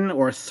connection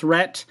or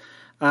threat,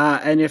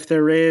 and if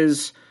there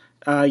is,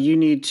 you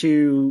need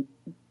to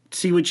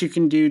see what you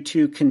can do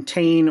to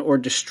contain or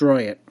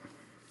destroy it.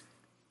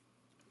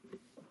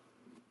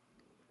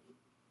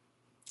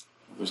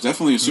 There's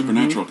definitely a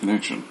supernatural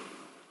connection.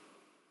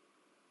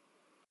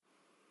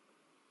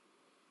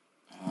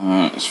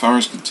 As far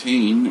as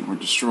contain or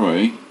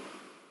destroy,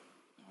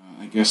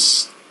 I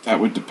guess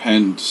that would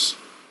depend.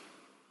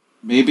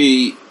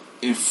 Maybe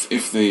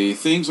if the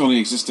things only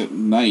exist at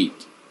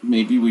night,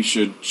 maybe we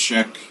should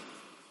check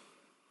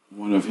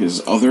one of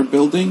his other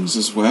buildings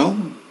as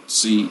well,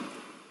 see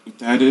what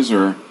that is,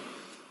 or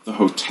the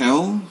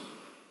hotel.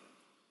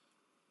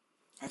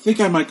 I think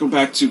I might go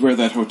back to where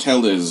that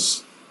hotel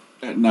is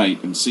at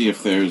night and see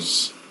if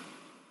there's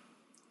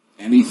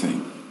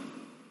anything.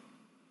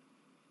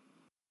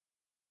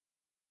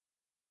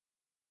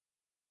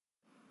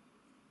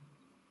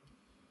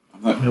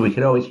 I mean, we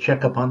could always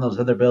check up on those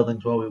other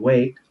buildings while we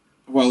wait.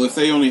 Well, if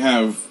they only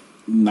have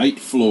night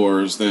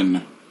floors,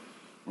 then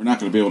we're not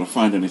going to be able to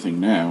find anything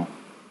now.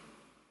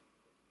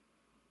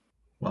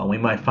 Well, we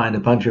might find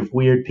a bunch of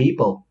weird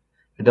people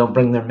who don't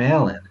bring their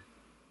mail in. I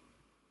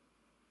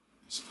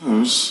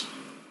suppose.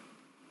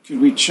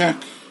 Could we check?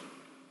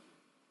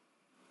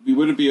 We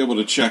wouldn't be able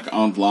to check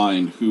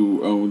online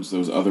who owns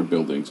those other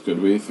buildings,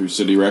 could we, through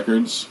city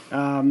records?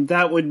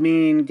 That would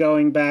mean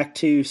going back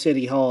to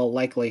City Hall,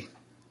 likely.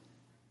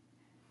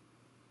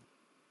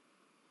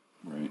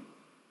 Right.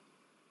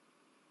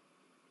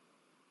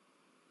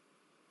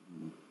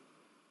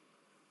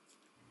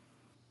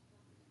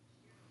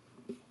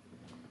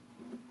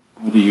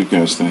 What do you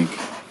guys think?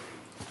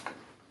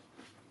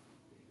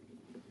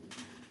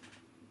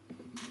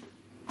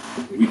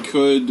 We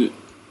could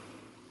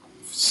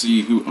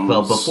see who owns...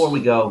 Well, before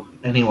we go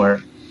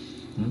anywhere...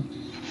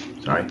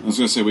 Sorry. I was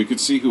going to say, we could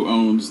see who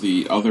owns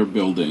the other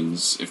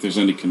buildings, if there's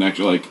any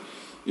connection. Like,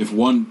 if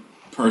one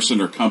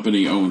person or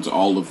company owns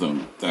all of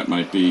them, that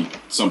might be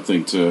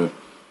something to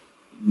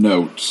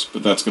note,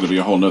 but that's going to be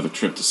a whole nother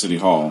trip to City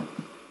Hall.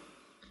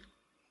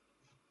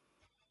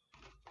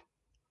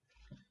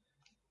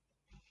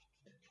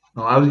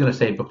 Well, I was going to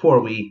say,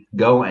 before we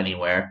go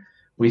anywhere,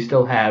 we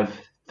still have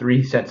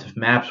 3 sets of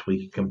maps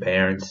we can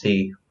compare and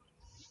see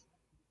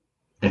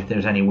if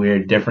there's any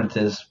weird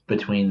differences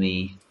between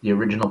the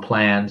original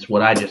plans,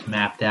 what I just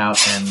mapped out,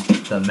 and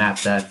the map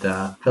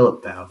that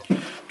Philip found.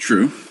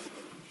 True.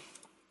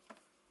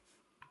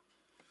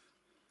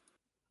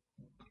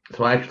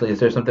 So actually, is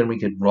there something we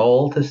could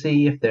roll to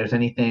see if there's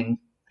anything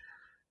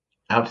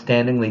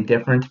outstandingly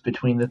different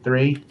between the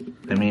 3?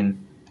 I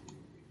mean,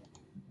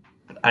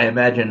 I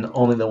imagine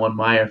only the one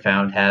Meyer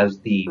found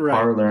has the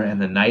parlor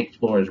and the night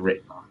floors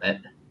written on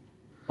it.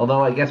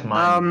 Although I guess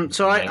mine...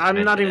 So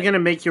I'm not even going to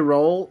make you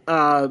roll.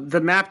 The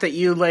map that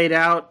you laid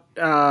out,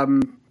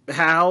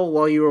 Hal,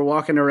 while you were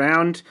walking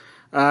around,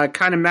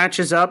 kind of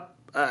matches up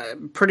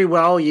pretty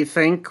well, you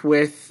think,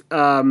 with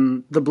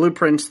the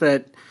blueprints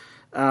that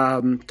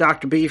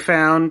Dr. B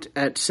found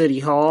at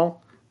City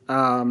Hall.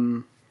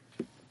 The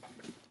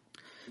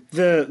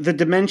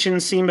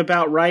dimensions seem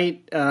about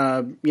right.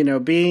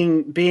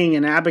 Being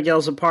in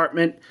Abigail's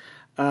apartment,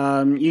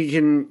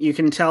 you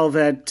can tell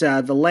that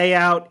the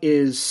layout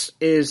is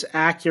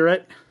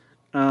accurate.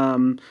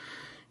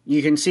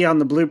 You can see on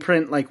the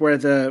blueprint like where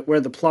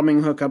the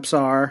plumbing hookups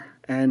are,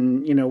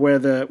 and where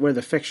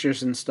the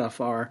fixtures and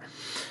stuff are.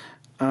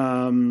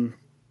 You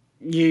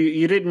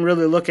didn't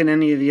really look in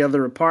any of the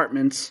other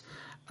apartments.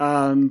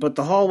 But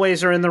the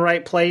hallways are in the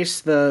right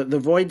place. The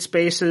void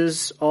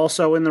spaces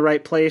also in the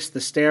right place. The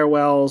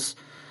stairwells.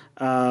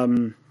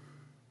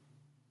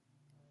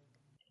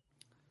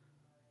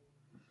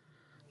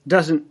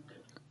 Doesn't.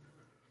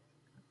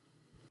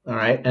 All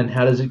right, and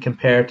how does it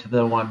compare to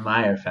the one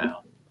Meyer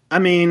found? I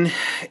mean,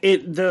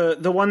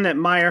 the one that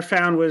Meyer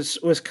found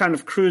was kind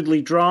of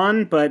crudely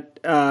drawn, but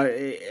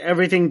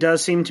everything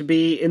does seem to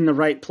be in the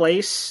right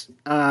place.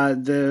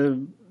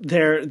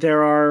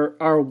 There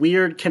are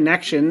weird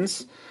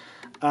connections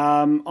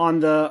on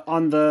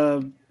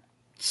the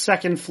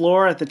second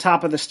floor at the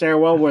top of the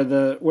stairwell where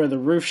the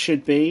roof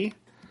should be.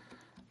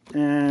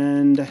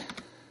 And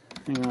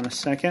hang on a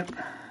second.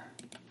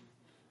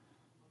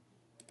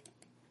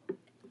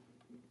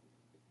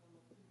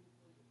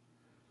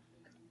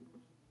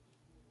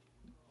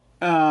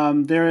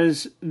 There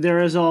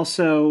is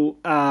also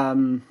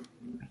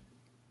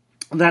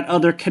that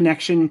other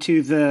connection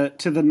to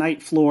the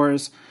night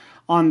floors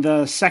on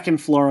the second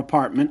floor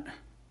apartment,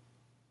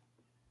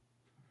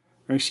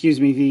 or excuse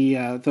me,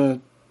 the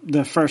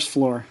first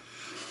floor.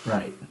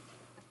 Right.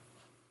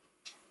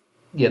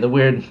 Yeah, the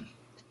weird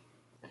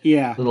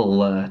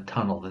little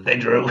tunnel that they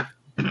drew.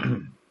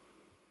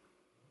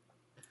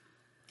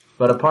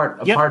 But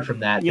apart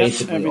from that,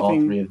 basically all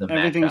three of them match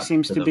everything up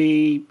seems for to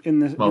be in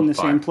the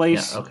same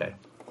place. Yeah, okay.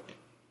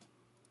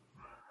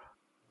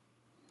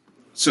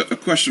 So, a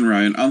question,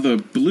 Ryan. On the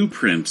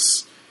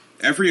blueprints,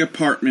 every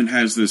apartment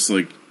has this,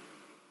 like,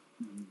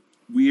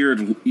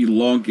 weird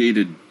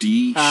elongated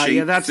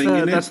D-shaped thing in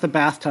it? That's the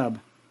bathtub.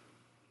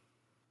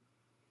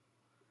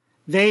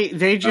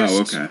 They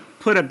just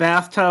put a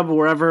bathtub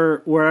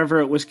wherever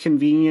it was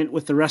convenient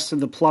with the rest of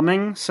the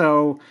plumbing,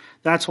 so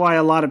that's why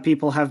a lot of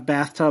people have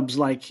bathtubs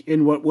like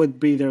in what would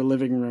be their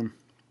living room.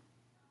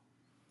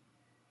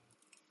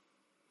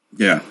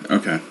 Yeah,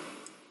 okay.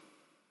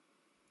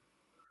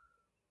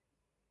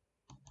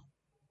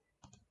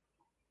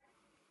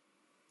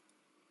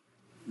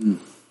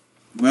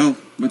 Well,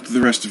 what do the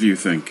rest of you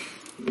think?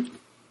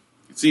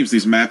 It seems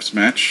these maps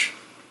match.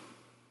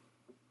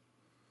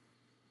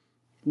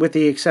 With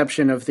the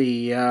exception of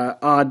the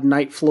odd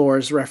night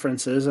floors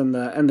references and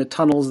the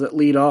tunnels that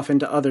lead off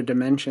into other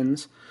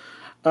dimensions.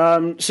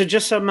 So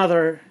just some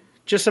other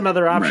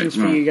options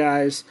for you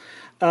guys.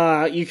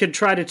 You could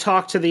try to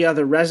talk to the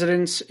other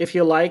residents if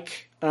you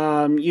like.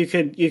 You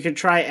could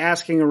try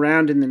asking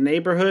around in the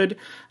neighborhood,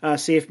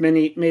 see if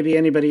maybe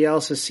anybody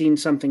else has seen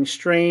something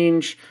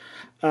strange.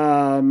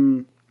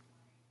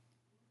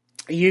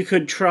 You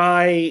could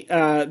try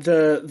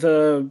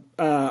the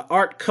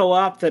art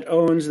co-op that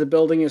owns the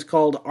building is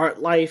called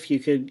Art Life. You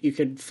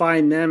could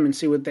find them and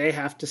see what they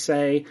have to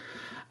say.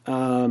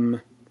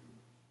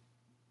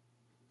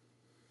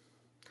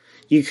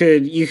 You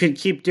could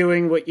keep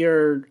doing what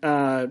you're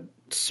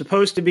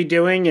supposed to be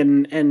doing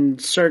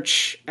and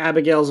search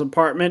Abigail's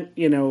apartment.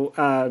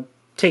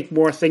 Take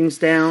more things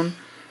down.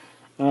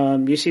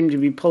 You seem to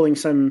be pulling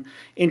some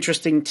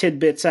interesting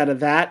tidbits out of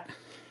that.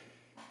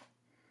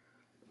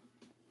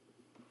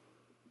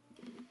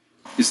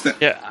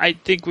 Yeah, I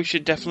think we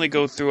should definitely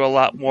go through a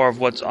lot more of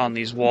what's on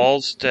these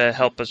walls to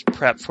help us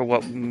prep for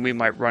what we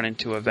might run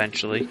into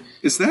eventually.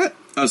 Is that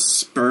a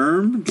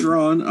sperm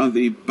drawn on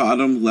the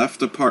bottom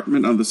left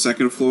apartment on the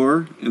second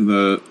floor on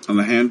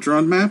the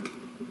hand-drawn map?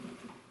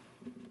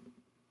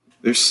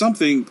 There's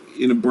something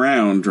in a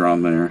brown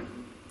drawn there.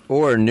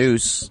 Or a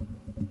noose.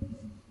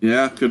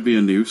 Yeah, could be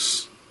a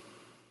noose.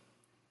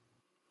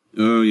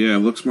 Oh yeah, it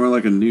looks more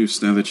like a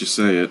noose now that you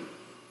say it.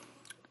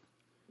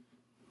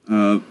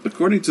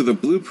 According to the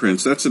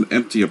blueprints, that's an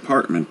empty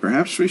apartment.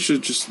 Perhaps we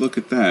should just look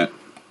at that.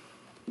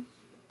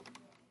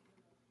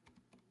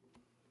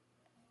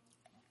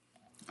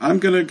 I'm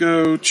gonna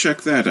go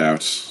check that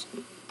out.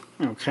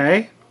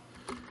 Okay.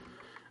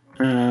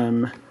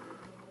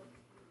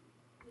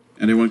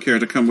 Anyone care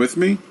to come with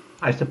me?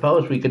 I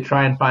suppose we could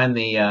try and find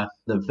the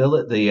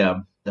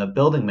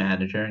building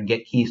manager and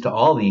get keys to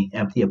all the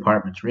empty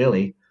apartments.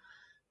 Really,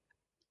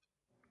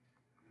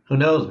 who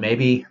knows?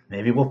 Maybe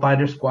we'll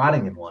find her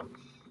squatting in one.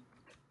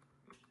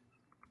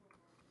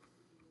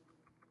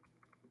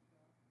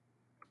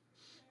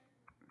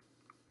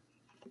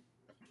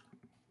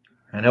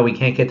 I know we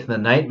can't get to the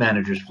night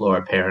manager's floor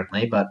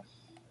apparently, but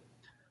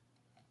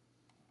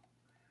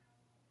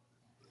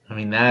I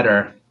mean that,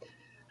 or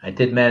I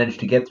did manage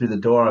to get through the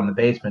door on the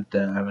basement.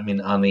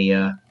 On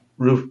the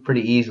roof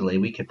pretty easily.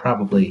 We could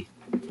probably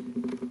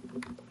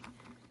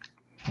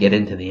get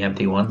into the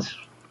empty ones.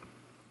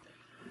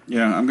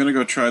 Yeah, I'm gonna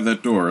go try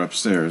that door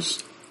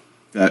upstairs.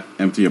 That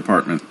empty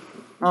apartment.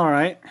 All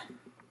right.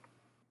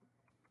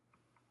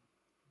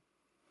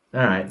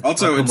 All right.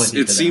 Also,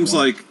 it seems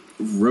like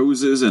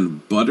Roses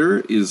and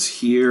Butter is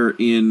here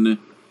in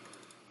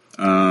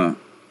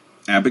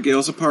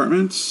Abigail's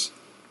apartments.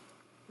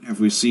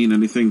 Have we seen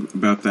anything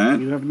about that?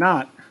 You have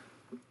not.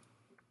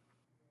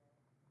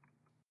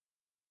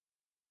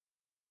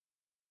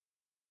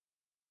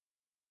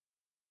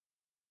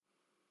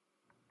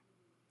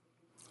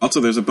 Also,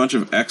 there's a bunch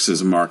of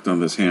X's marked on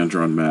this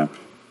hand-drawn map.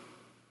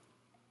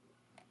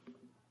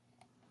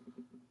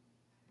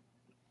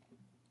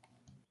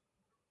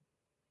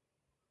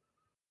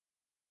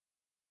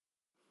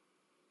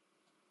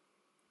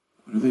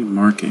 What are they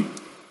marking?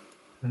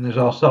 And there's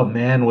also a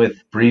man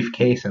with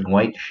briefcase and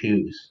white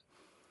shoes.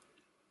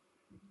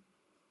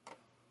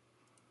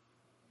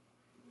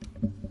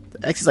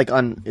 X is like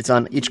it's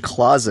on each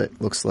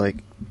closet. Looks like.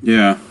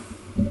 Yeah.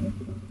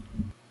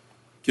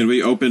 Can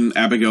we open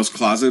Abigail's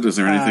closet? Is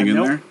there anything in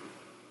nope. there?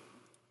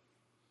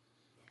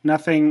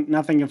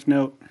 Nothing of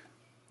note.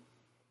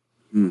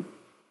 All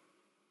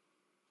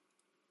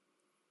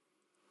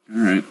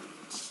right.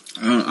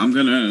 I'm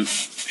gonna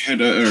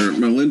or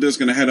Melinda's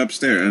gonna head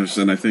upstairs,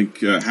 and I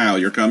think Hal,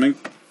 you're coming.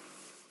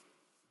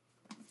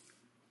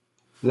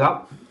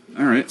 Yep.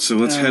 All right, so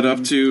let's head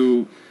up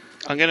to.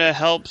 I'm going to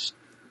help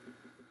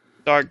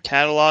start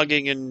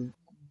cataloging and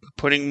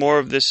putting more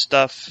of this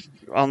stuff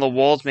on the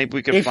walls. Maybe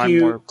we can find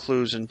more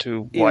clues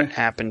into what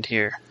happened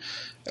here.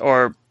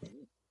 Or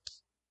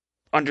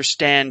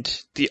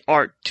understand the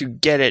art to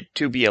get it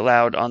to be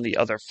allowed on the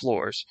other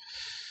floors.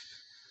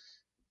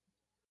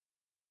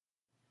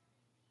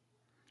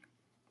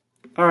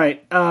 All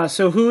right.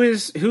 So who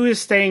is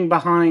staying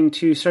behind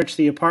to search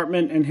the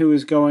apartment, and who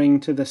is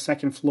going to the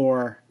second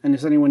floor? And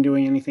is anyone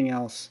doing anything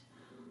else?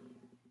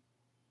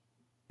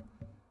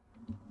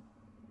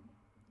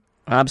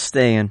 I'm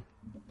staying.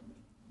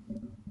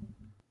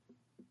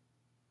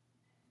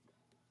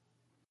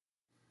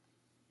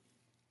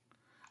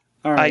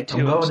 All right. I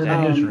too am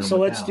staying. So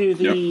let's do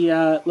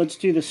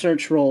the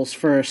search rolls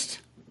first.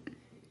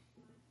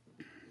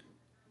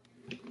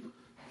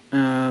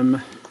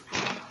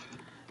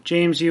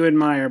 James, you and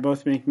Meyer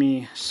both make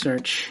me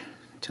search.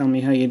 Tell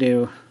me how you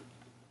do.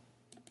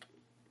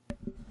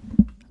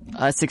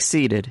 I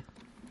succeeded.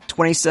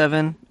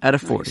 27 out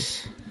of 40.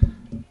 Nice.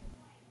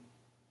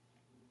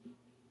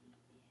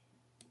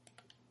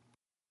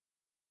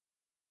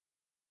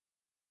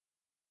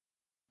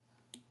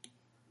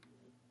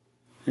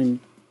 And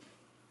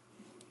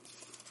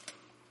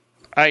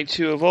I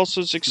too have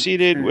also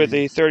succeeded with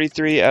a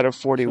 33 out of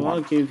 41. so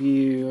I'll give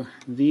you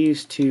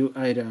these two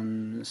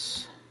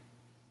items.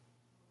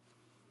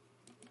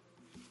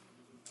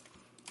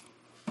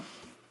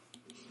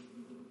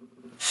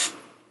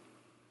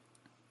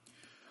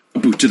 A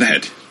boot to the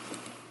head.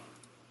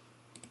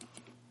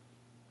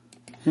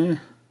 Move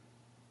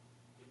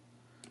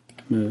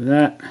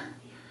that.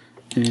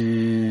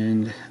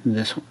 And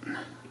this one.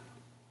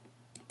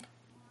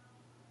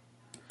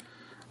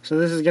 So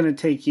this is going to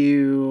take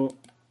you,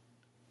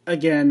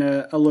 again,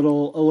 a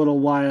little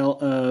while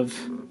of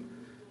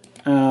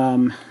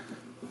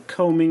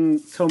combing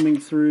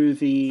through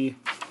the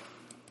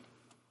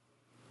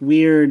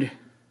weird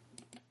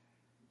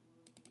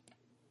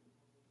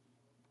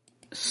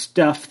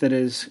stuff that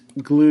is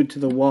glued to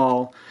the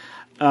wall.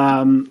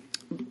 I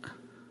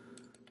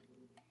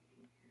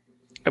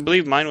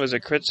believe mine was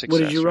a crit success. What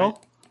did you roll? Right?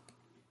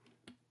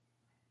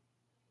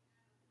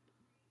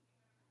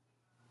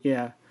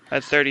 Yeah.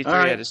 At 33 All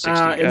right. out of 60. In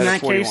out of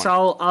that 41. case,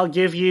 I'll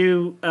give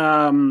you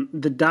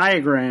the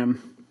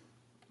diagram.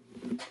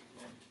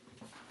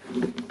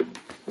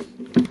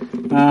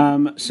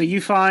 So you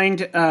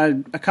find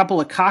a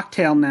couple of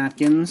cocktail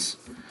napkins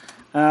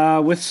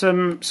with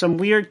some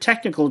weird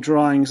technical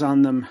drawings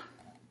on them.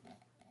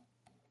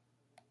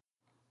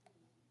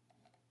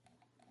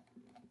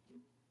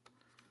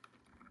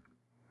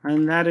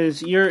 And that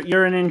is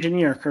you're an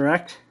engineer,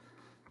 correct?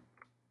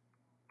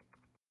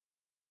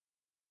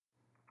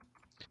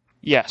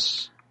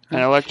 Yes. An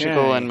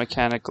electrical and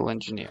mechanical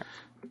engineer.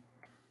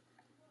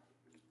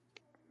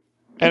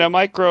 And a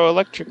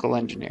microelectrical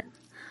engineer.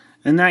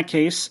 In that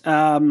case,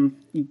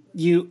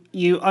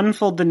 you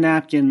unfold the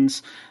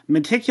napkins.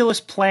 Meticulous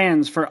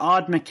plans for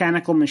odd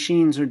mechanical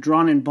machines are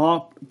drawn in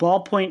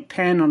ballpoint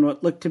pen on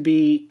what look to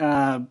be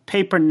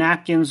paper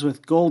napkins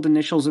with gold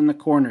initials in the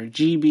corner,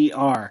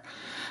 GBR.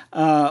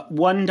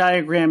 One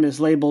diagram is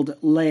labeled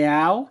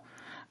Leao.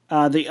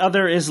 The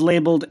other is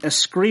labeled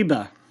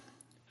Escriba.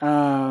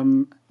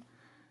 Do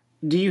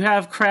you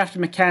have craft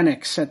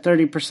mechanics at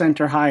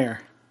 30% or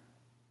higher?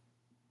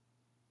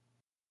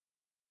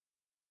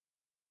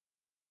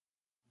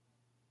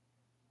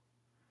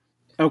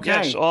 Okay.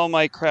 Yes, all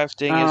my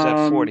crafting is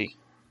at 40.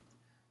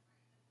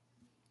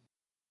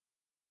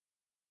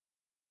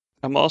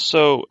 I'm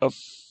also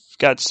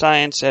got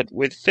science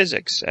with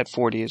physics at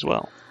 40 as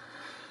well.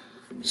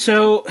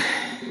 So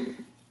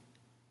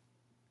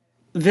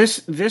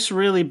this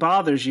really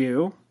bothers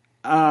you.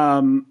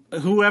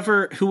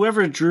 Whoever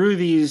drew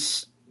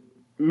these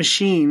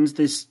machines,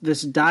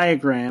 this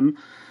diagram,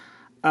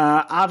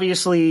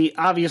 obviously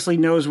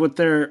knows what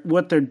they're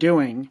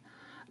doing.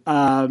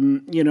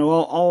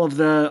 All of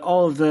the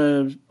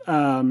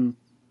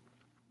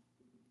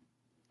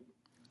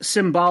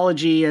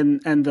symbology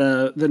and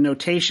the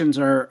notations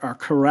are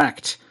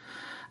correct.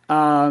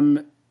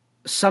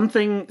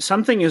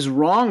 Something is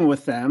wrong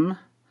with them,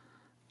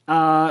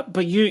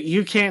 but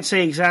you can't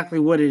say exactly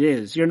what it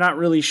is. You're not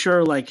really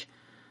sure, like,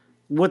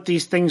 what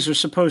these things are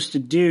supposed to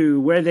do,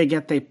 where they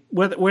get their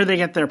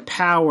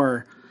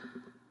power.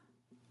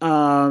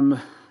 They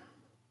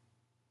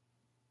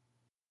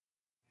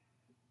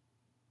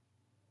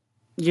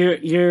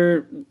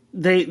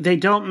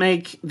don't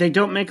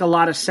make a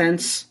lot of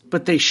sense,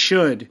 but they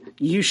should.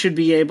 You should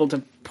be able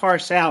to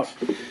parse out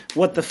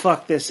what the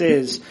fuck this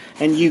is,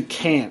 and you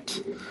can't.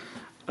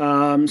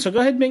 So go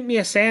ahead and make me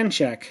a sand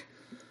check.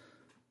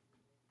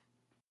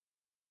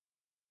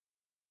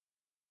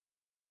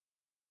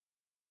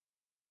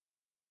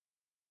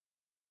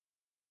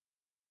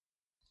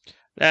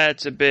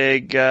 That's a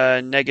big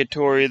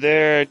negatory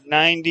there.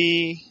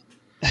 90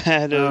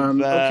 out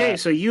of. Okay,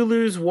 so you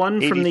lose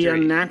 1 from the 83.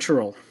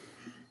 unnatural.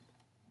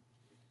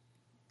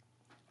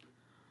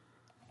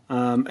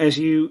 As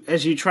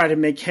you try to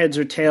make heads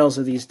or tails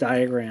of these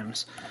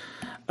diagrams,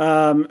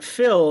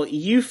 Phil,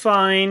 you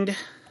find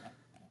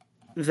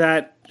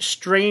that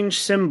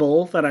strange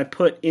symbol that I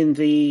put in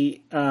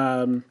the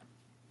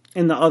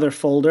other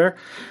folder.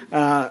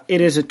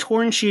 It is a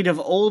torn sheet of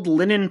old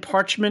linen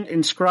parchment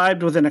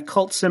inscribed with an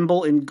occult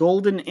symbol in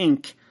golden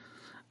ink.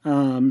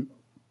 When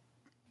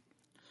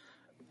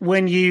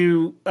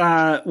you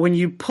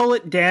pull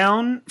it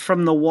down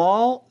from the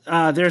wall,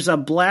 there's a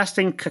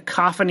blasting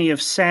cacophony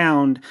of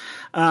sound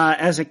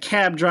as a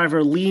cab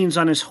driver leans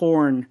on his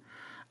horn.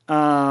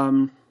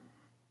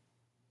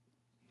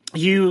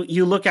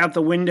 You look out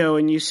the window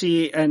and you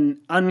see an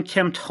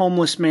unkempt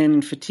homeless man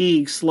in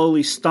fatigue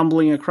slowly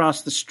stumbling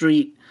across the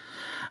street,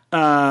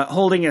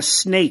 holding a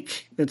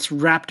snake that's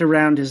wrapped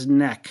around his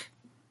neck,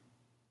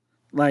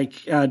 like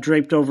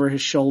draped over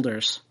his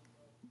shoulders.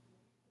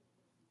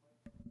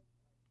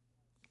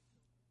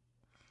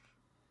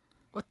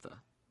 What the?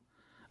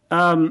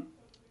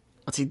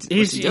 What's he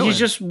doing? He's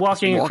just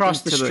walking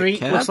across the to the street.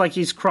 cab? Looks like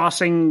he's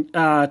crossing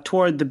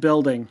toward the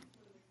building.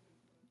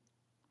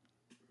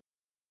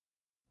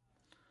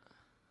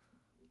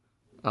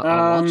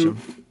 I'll watch him.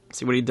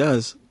 See what he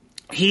does.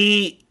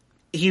 He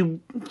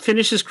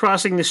finishes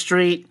crossing the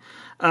street.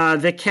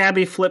 The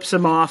cabbie flips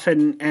him off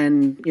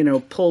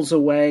and pulls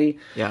away.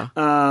 Yeah.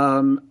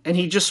 And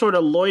he just sort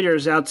of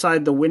loiters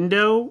outside the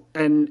window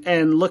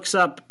and looks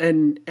up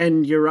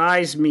and your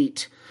eyes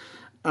meet.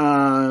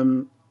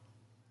 And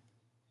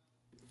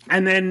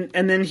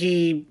then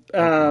he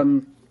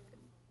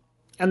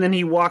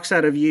walks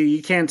out of view.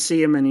 You can't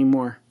see him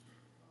anymore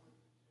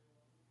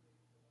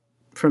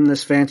from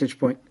this vantage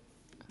point.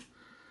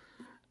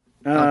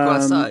 I'll go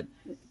outside.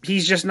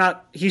 He's just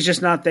not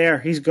there.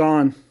 He's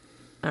gone.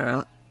 All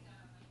right.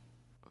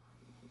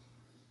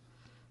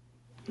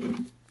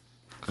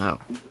 Oh.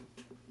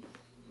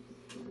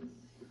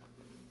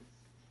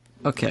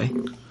 Okay.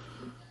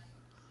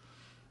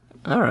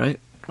 All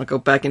right. I'll go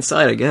back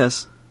inside, I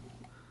guess.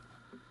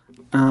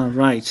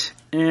 Right.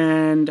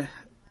 And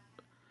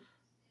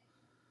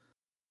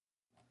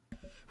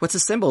what's the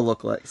symbol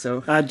look like?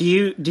 So do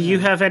you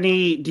have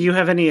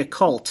any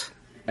occult?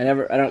 I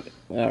don't.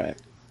 All right.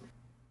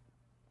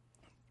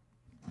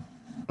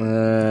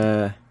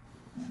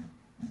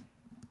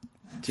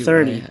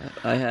 30.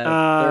 I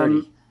have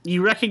 30.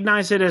 You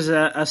recognize it as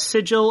a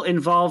sigil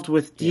involved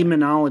with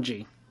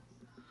demonology.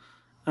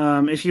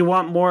 If you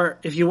want more,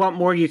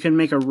 you can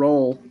make a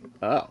roll.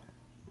 Oh.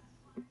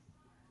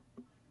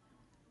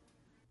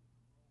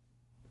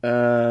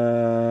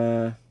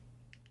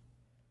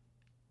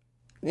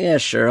 Yeah,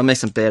 sure. I'll make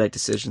some bad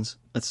decisions.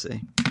 Let's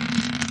see.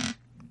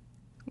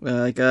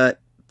 Well, I got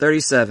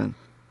 37.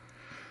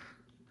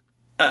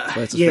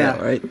 That's a yeah.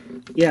 fail, right?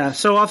 Yeah.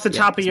 So off the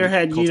top of your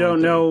head, you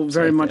don't know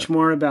very much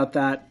more about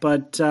that,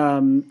 but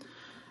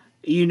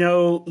you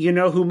know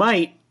who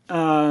might.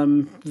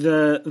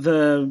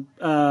 The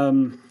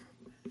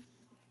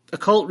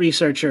occult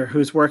researcher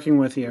who's working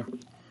with you.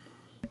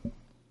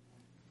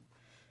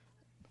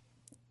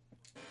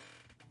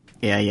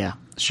 Yeah.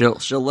 She'll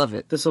love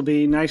it. This will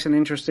be nice and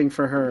interesting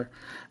for her.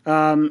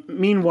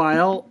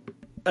 Meanwhile,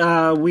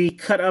 we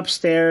cut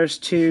upstairs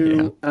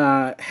to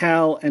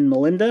Hal and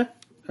Melinda.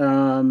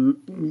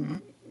 One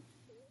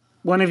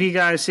of you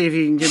guys see if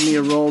you can give me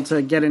a roll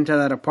to get into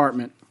that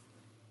apartment.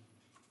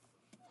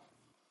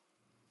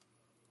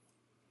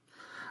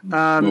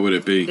 What would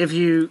it be? If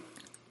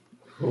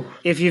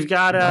you've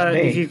got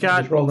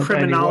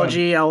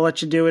criminology, I'll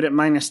let you do it at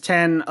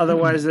 -10.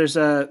 Otherwise, there's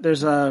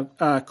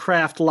a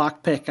craft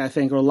lockpick, I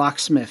think, or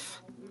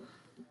locksmith.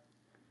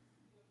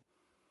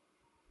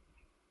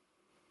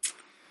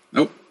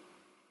 Nope,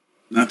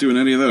 not doing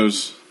any of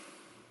those.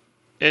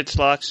 It's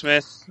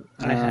locksmith.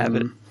 I have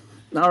it.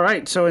 All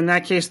right. So in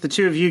that case, the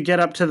two of you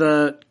get up to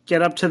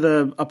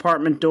the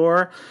apartment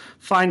door,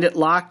 find it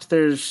locked.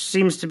 There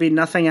seems to be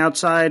nothing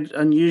outside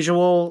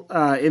unusual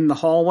in the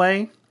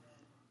hallway.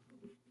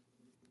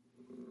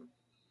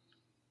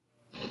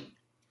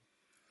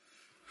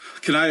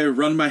 Can I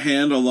run my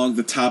hand along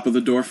the top of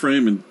the door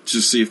frame and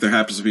just see if there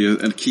happens to be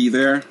a key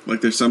there,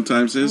 like there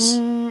sometimes is?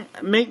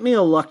 Make me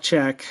a luck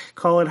check.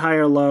 Call it high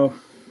or low.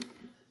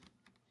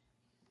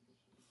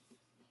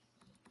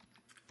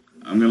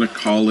 I'm going to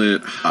call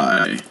it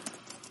high.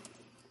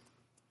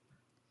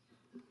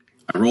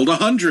 I rolled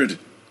 100.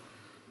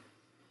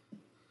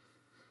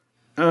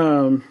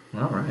 All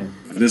right.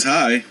 It is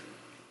high.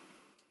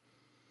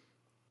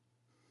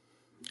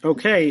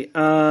 Okay.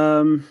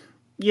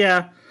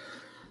 Yeah.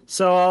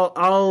 So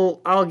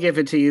I'll give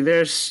it to you.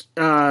 There's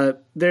a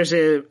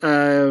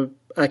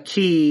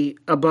key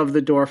above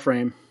the door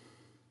frame.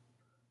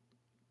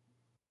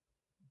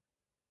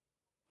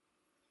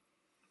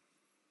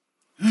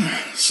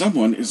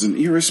 Someone is an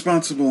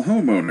irresponsible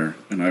homeowner,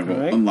 and I will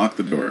All right. unlock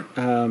the door.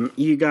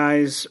 You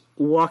guys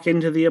walk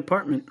into the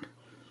apartment.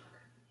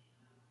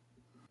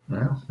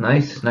 Well,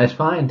 nice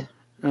find.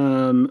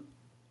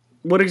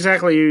 What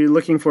exactly are you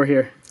looking for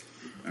here?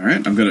 All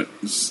right, I'm gonna.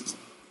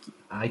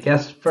 I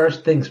guess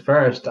first things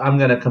first. I'm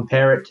going to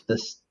compare it to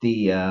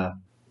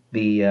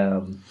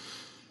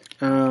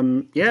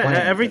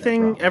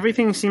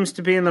Everything seems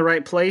to be in the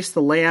right place.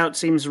 The layout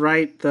seems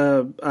right.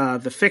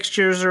 The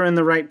fixtures are in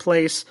the right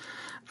place.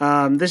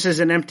 This is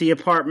an empty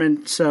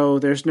apartment, so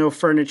there's no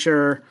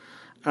furniture.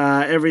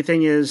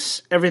 Everything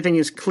is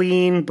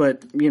clean,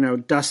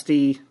 but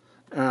dusty.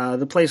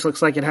 The place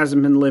looks like it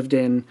hasn't been lived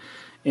in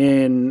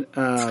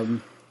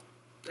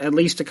at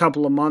least a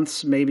couple of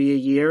months, maybe a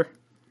year.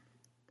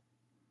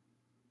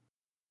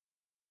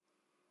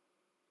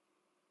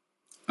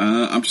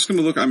 I'm just going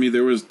to look. I mean,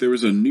 there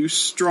was a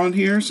noose drawn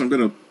here, so I'm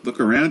going to look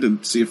around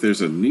and see if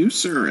there's a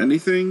noose or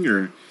anything,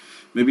 or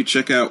maybe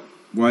check out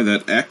why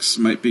that X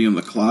might be in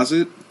the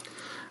closet.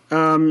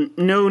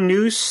 No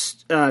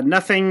noose,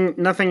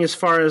 nothing as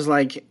far as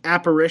like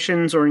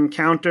apparitions or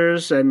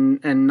encounters,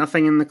 and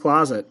nothing in the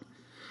closet.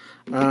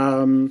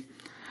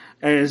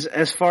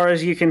 As far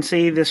as you can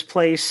see, this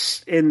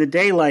place in the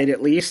daylight,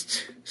 at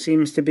least,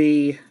 seems to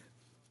be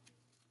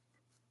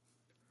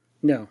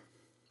no.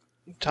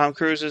 Tom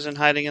Cruise isn't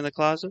hiding in the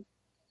closet?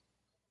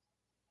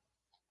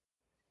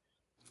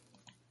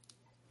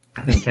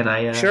 Can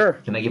I? Sure.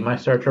 Can I give my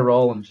search a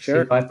roll and see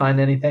if I find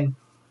anything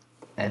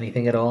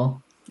at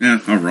all? Yeah,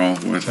 I'll roll.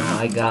 So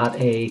I got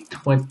a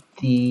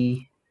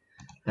 20.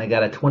 I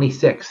got a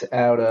 26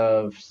 out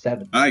of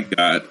 7. I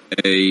got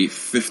a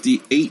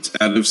 58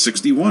 out of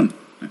 61.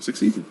 I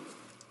succeeded.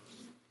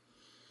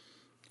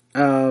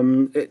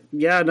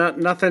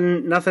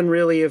 Nothing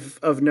really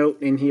of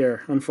note in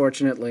here,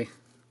 unfortunately.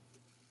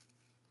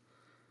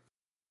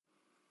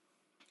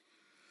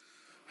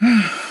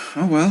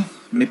 Oh well,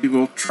 maybe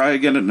we'll try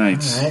again at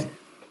night. All right.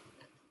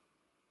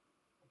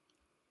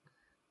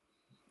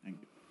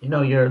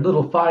 Your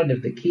little find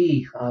of the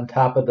key on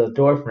top of the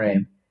door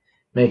frame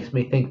makes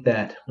me think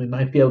that we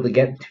might be able to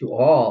get to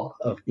all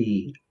of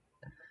the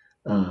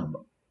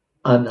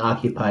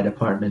unoccupied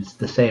apartments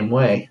the same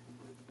way.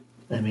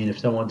 I mean, if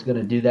someone's going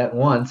to do that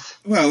once...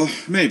 Well,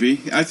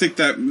 maybe. I think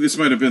that this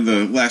might have been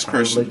the last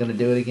person... Probably going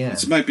to do it again.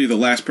 This might be the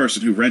last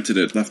person who rented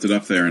it, left it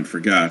up there, and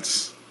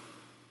forgot.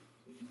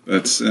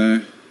 But,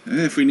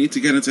 if we need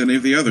to get into any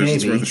of the others, maybe,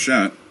 it's worth a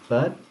shot.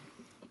 But...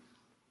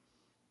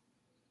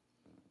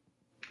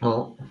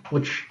 Well,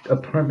 which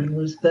apartment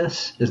was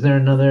this? Is there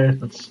another...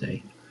 Let's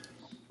see.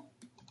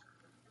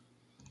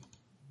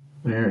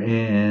 We're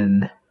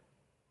in...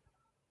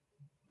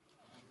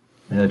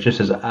 It just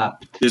says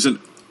up. There's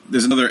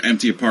another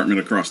empty apartment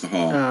across the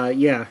hall.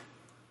 Yeah.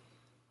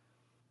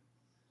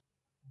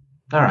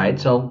 All right,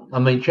 so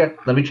let me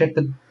check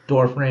the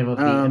door frame of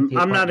the empty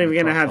apartment. I'm not even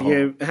going to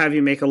have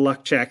you make a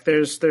luck check.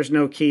 There's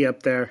no key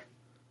up there.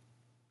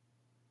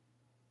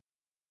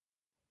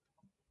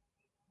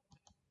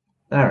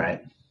 All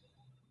right.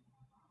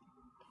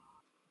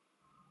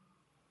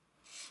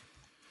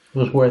 It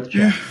was worth a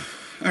check.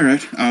 Yeah. All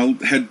right, I'll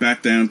head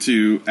back down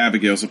to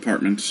Abigail's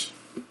apartment.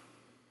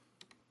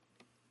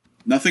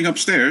 Nothing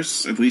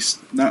upstairs, at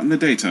least not in the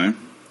daytime.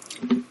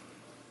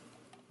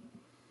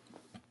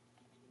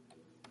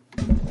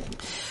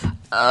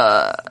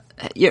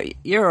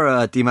 You're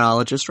a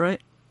demonologist, right?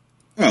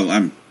 Well,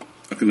 I'm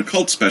an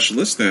occult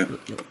specialist.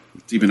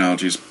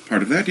 Demonology is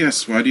part of that,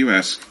 yes. Why do you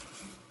ask?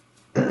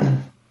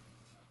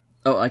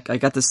 Oh, I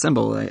got this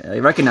symbol. I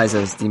recognize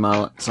it as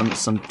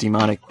some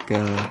demonic,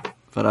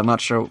 but I'm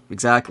not sure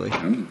exactly.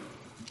 Oh.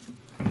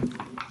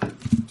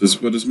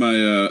 What does my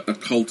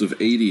occult of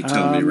 80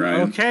 tell me,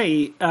 Ryan?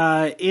 Okay,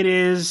 it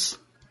is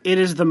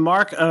the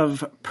mark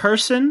of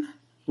Person,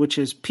 which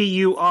is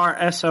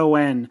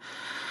P-U-R-S-O-N.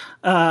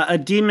 A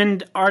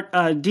demon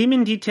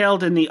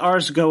detailed in the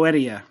Ars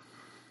Goetia.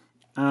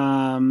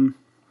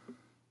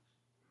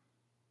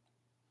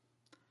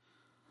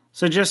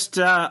 So just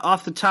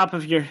off the top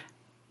of your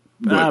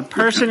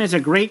Person is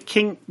a great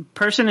king.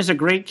 Person is a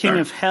great king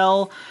of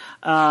hell,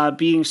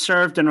 being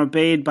served and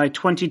obeyed by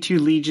 22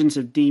 legions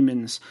of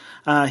demons.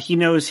 He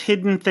knows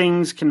hidden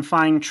things, can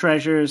find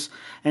treasures,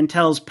 and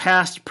tells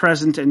past,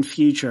 present, and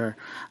future.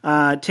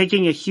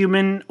 Taking a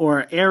human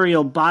or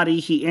aerial body,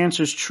 he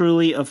answers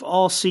truly of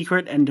all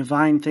secret and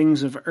divine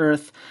things of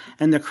earth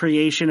and the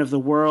creation of the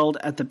world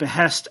at the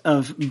behest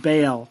of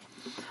Baal.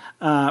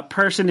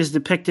 Person is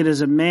depicted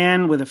as a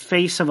man with a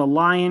face of a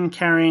lion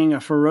carrying a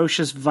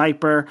ferocious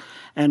viper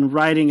and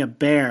riding a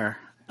bear.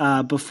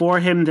 Before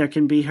him there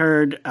can be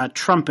heard a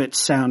trumpet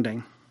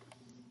sounding.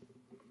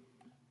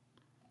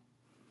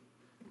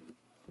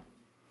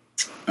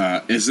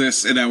 Is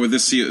this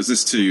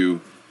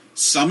to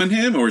summon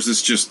him, or is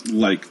this just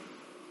like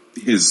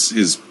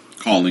his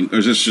calling, or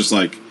is this just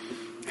like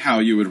how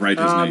you would write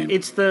his name?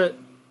 It's the...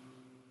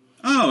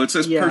 Oh, it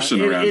says Person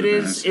around it.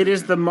 It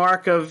is the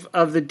mark of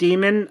the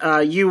demon.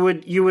 You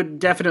would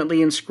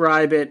definitely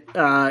inscribe it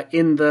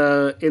in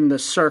the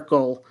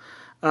circle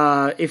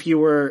if you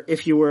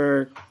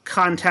were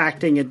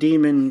contacting a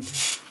demon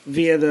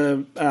via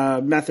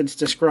the methods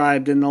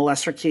described in the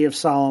Lesser Key of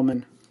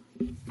Solomon.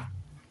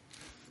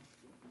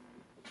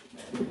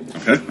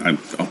 Okay,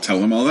 I'll tell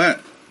him all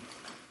that.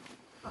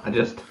 I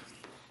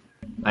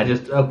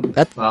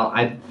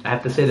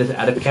have to say this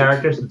out of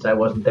character since I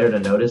wasn't there to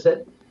notice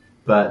it.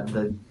 But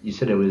you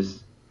said it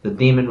was the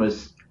demon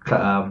was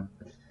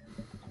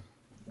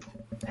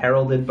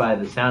heralded by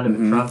the sound of a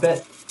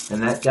trumpet,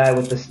 and that guy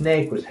with the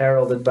snake was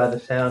heralded by the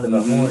sound of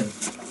a horn.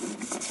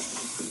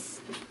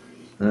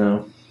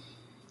 Oh.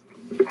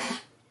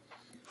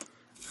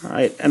 All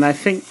right, and I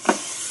think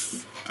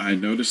I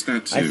noticed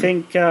that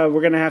too.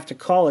 we're going to have to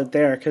call it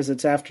there because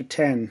it's after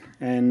 10,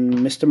 and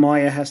Mr.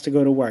 Moya has to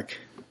go to work.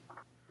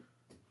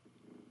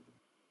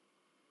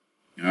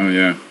 Oh,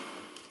 yeah.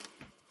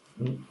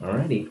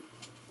 Alrighty.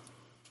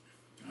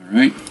 All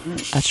right.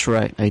 That's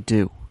right, I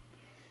do.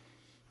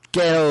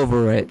 Get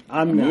over it.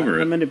 I'm not. over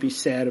it. I'm going to be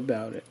sad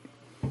about it.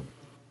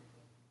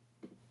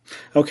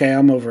 Okay,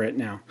 I'm over it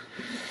now.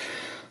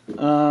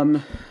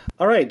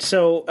 All right,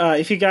 so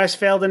if you guys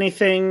failed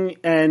anything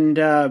and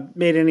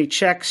made any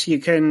checks, you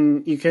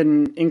can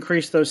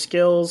increase those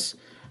skills.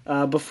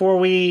 Before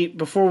we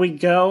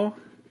go,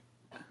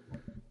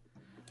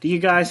 do you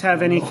guys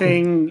have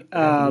anything?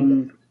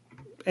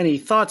 Any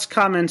thoughts,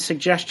 comments,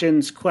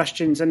 suggestions,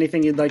 questions?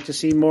 Anything you'd like to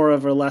see more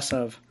of or less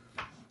of?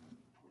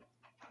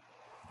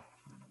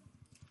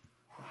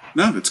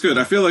 No, it's good.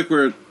 I feel like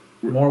we're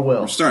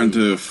starting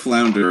to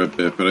flounder a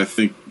bit, but I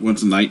think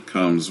once night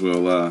comes,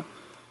 we'll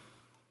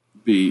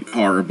be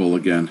horrible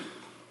again.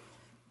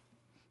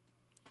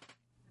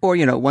 Or,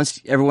 once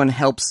everyone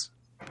helps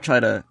try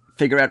to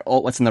figure out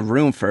what's in the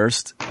room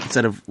first,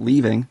 instead of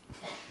leaving.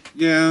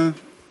 Yeah.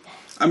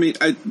 I mean,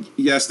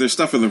 yes, there's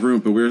stuff in the room,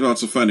 but we're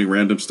also finding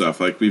random stuff.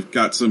 Like, we've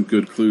got some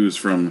good clues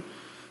from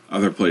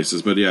other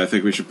places, but yeah, I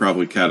think we should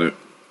probably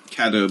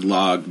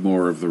catalog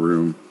more of the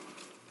room.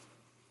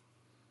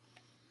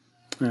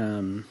 We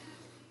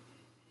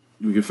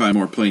can find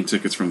more plane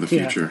tickets from the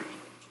future.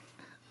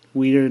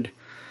 Weird.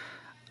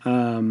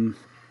 All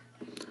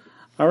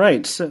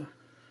right, so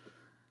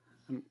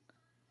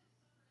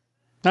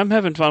I'm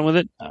having fun with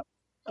it.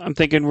 I'm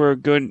thinking we're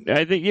good.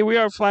 I think we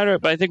are flatter,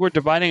 but I think we're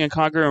dividing and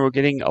conquering, and we're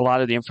getting a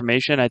lot of the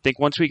information. I think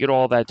once we get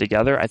all that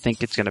together, I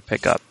think it's going to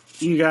pick up.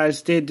 You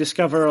guys did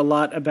discover a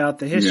lot about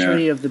the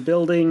history of the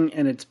building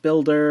and its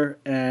builder,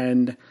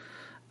 and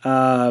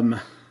some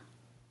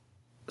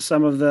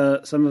of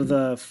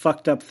the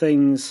fucked up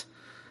things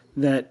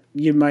that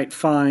you might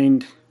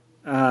find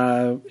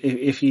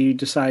if you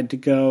decide to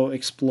go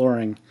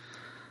exploring.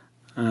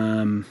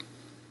 All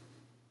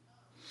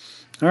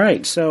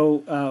right,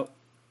 so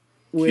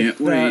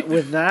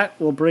with that,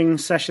 we'll bring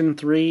session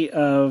 3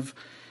 of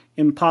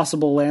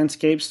Impossible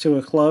Landscapes to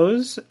a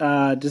close.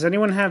 Does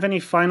anyone have any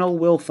final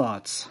will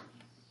thoughts?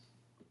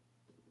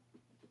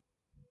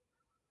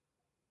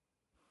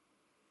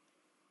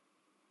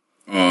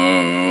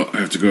 I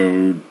have to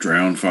go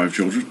drown 5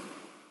 children.